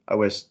 I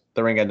wish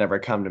the ring had never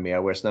come to me. I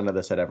wish none of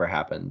this had ever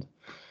happened.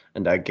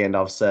 And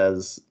Gandalf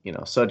says,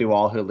 so do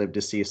all who live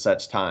to see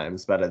such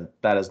times, but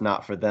that is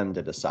not for them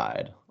to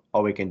decide.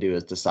 All we can do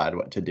is decide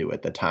what to do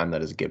with the time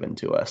that is given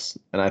to us.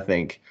 And I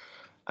think,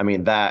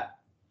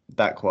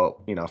 that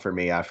quote, for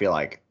me, I feel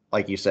like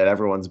you said,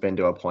 everyone's been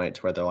to a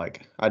point where they're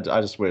like, I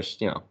just wish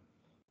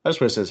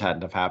this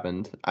hadn't have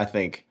happened. I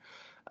think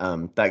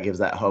that gives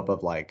that hope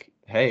of like,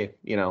 hey,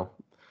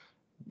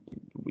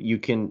 you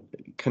can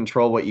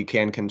control what you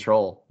can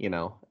control,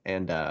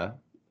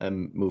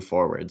 and move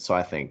forward. So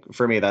I think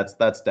for me, that's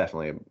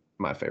definitely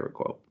my favorite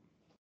quote.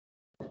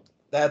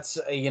 That's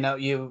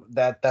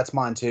that's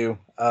mine too.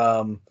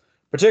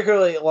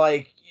 Particularly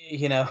like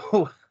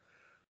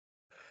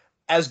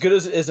as good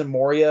as it is in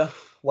Moria,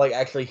 like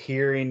actually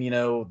hearing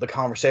the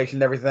conversation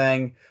and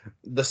everything,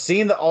 the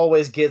scene that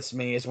always gets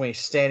me is when he's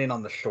standing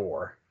on the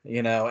shore,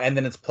 and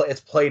then it's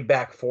played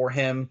back for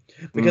him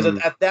because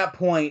at that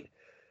point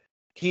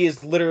he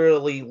is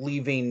literally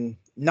leaving.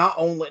 Not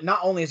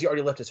only has he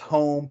already left his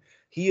home,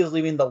 he is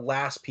leaving the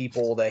last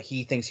people that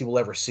he thinks he will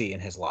ever see in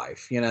his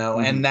life, you know,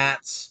 and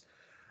that's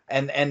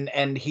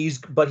and he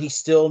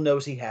still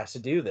knows he has to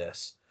do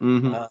this.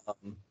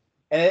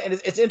 And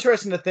it's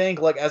interesting to think,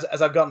 like, as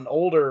I've gotten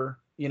older,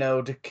 you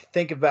know, to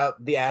think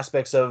about the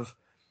aspects of,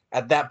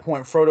 at that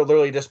point, Frodo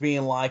literally just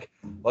being like,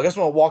 well, I guess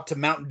I'm going to walk to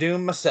Mount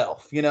Doom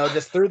myself, you know,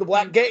 just through the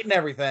Black Gate and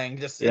everything.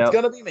 Just, it's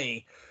going to be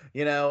me,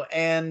 you know,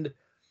 and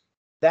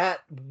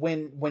that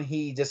when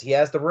he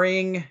has the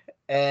ring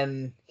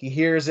and he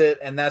hears it,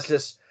 and that's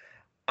just,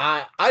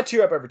 I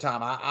tear up every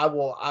time. I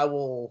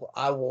will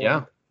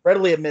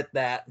readily admit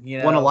that, you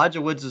know. When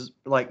Elijah Woods is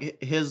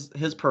like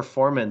his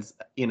performance,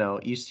 you know,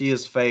 you see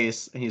his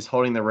face and he's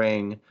holding the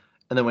ring,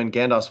 and then when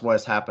Gandalf's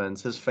voice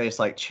happens, his face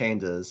like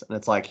changes, and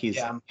it's like he's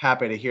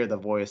happy to hear the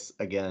voice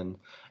again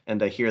and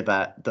to hear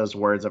those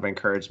words of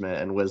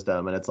encouragement and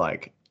wisdom, and it's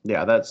like,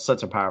 yeah, that's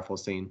such a powerful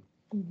scene.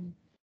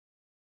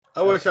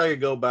 I wish I could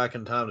go back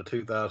in time to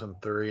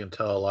 2003 and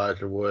tell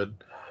Elijah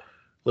Wood,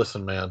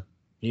 listen, man,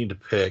 you need to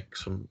pick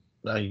some.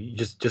 You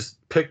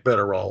just pick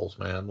better roles,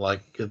 man.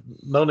 Like,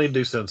 no need to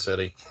do Sin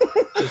City.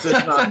 It's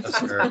just not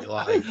necessary.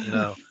 Like, you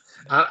know,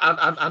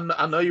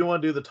 I know you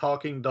want to do the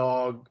talking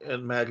dog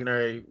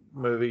imaginary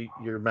movie,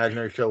 your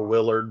imaginary show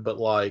Willard, but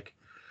like,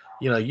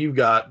 you know, you've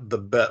got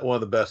one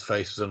of the best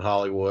faces in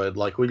Hollywood.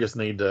 Like, we just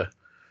need to,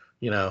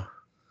 you know,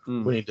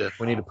 we need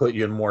to put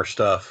you in more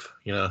stuff.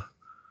 You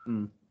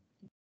know,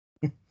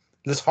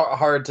 it's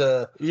hard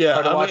to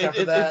watch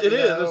after that. It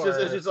is.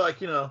 It's just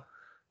like, you know,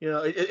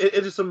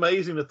 it's just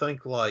amazing to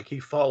think, like, he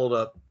followed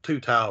up Two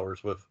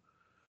Towers with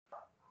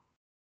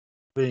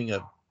being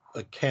a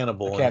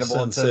cannibal in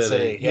Sin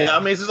City. Yeah, I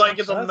mean, it's just like,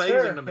 it's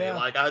amazing to me. Yeah.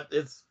 Like,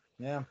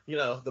 you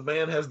know, the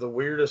man has the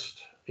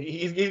weirdest.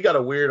 He's got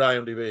a weird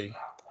IMDb.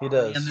 He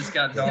does. And this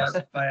got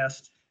dark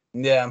fast.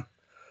 Yeah,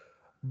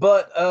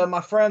 but my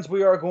friends,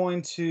 we are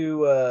going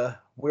to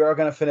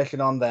finish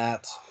it on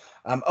that.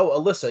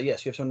 Alyssa,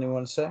 yes, you have something you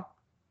want to say?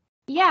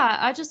 Yeah,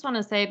 I just want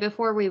to say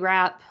before we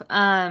wrap,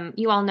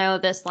 you all know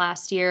this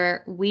last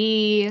year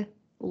we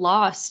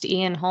lost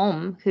Ian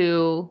Holm,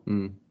 who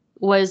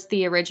was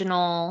the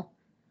original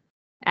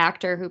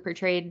actor who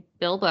portrayed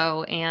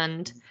Bilbo,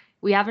 and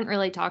we haven't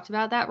really talked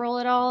about that role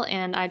at all.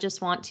 And I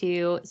just want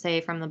to say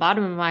from the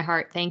bottom of my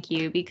heart, thank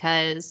you,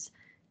 because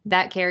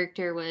that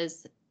character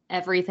was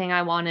everything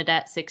I wanted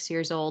at 6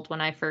 years old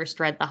when I first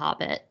read The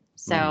Hobbit.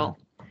 So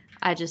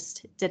I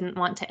just didn't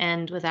want to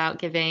end without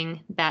giving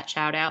that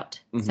shout out.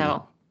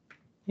 So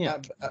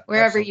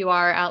wherever absolutely. You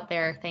are out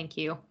there, thank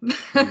you.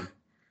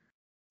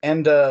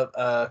 And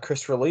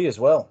Christopher Lee as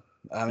well.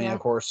 I mean, of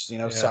course, you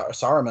know,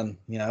 Saruman,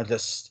 you know,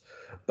 just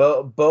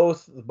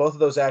both of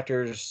those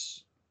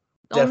actors.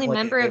 The only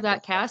member of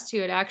that cast who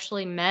had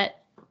actually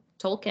met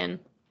Tolkien.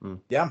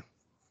 Yeah.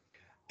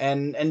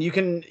 And you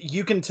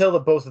can tell that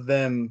both of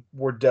them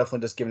were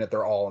definitely just giving it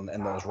their all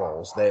in those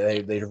roles.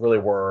 They really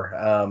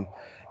were.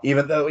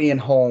 Even though Ian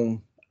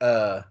Holm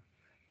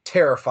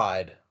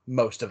terrified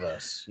most of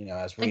us, you know,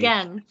 as we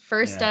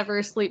first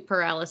ever sleep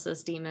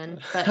paralysis demon.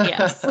 But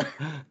yes.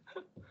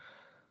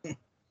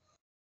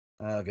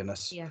 Oh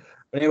goodness. Yeah.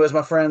 But anyways,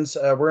 my friends,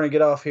 we're gonna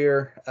get off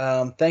here.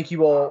 Thank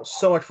you all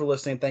so much for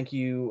listening. Thank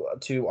you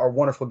to our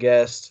wonderful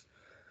guest.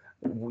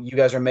 You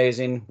guys are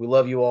amazing. We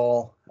love you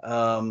all.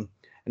 And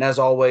as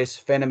always,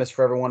 fandom is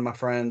for everyone, my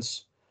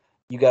friends.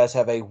 You guys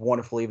have a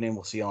wonderful evening.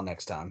 We'll see you all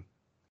next time.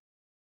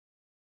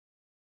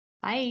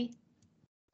 Bye.